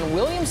have Marianne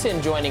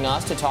Williamson joining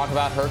us to talk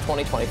about her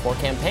 2024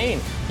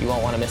 campaign. You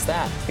won't want to miss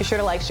that. Be sure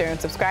to like, share,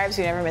 and subscribe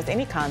so you never miss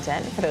any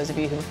content. For those of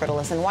you who prefer to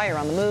listen while you're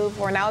on the move,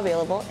 we're now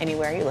available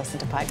anywhere you listen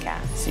to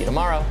podcasts. See you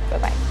tomorrow.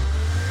 Bye-bye.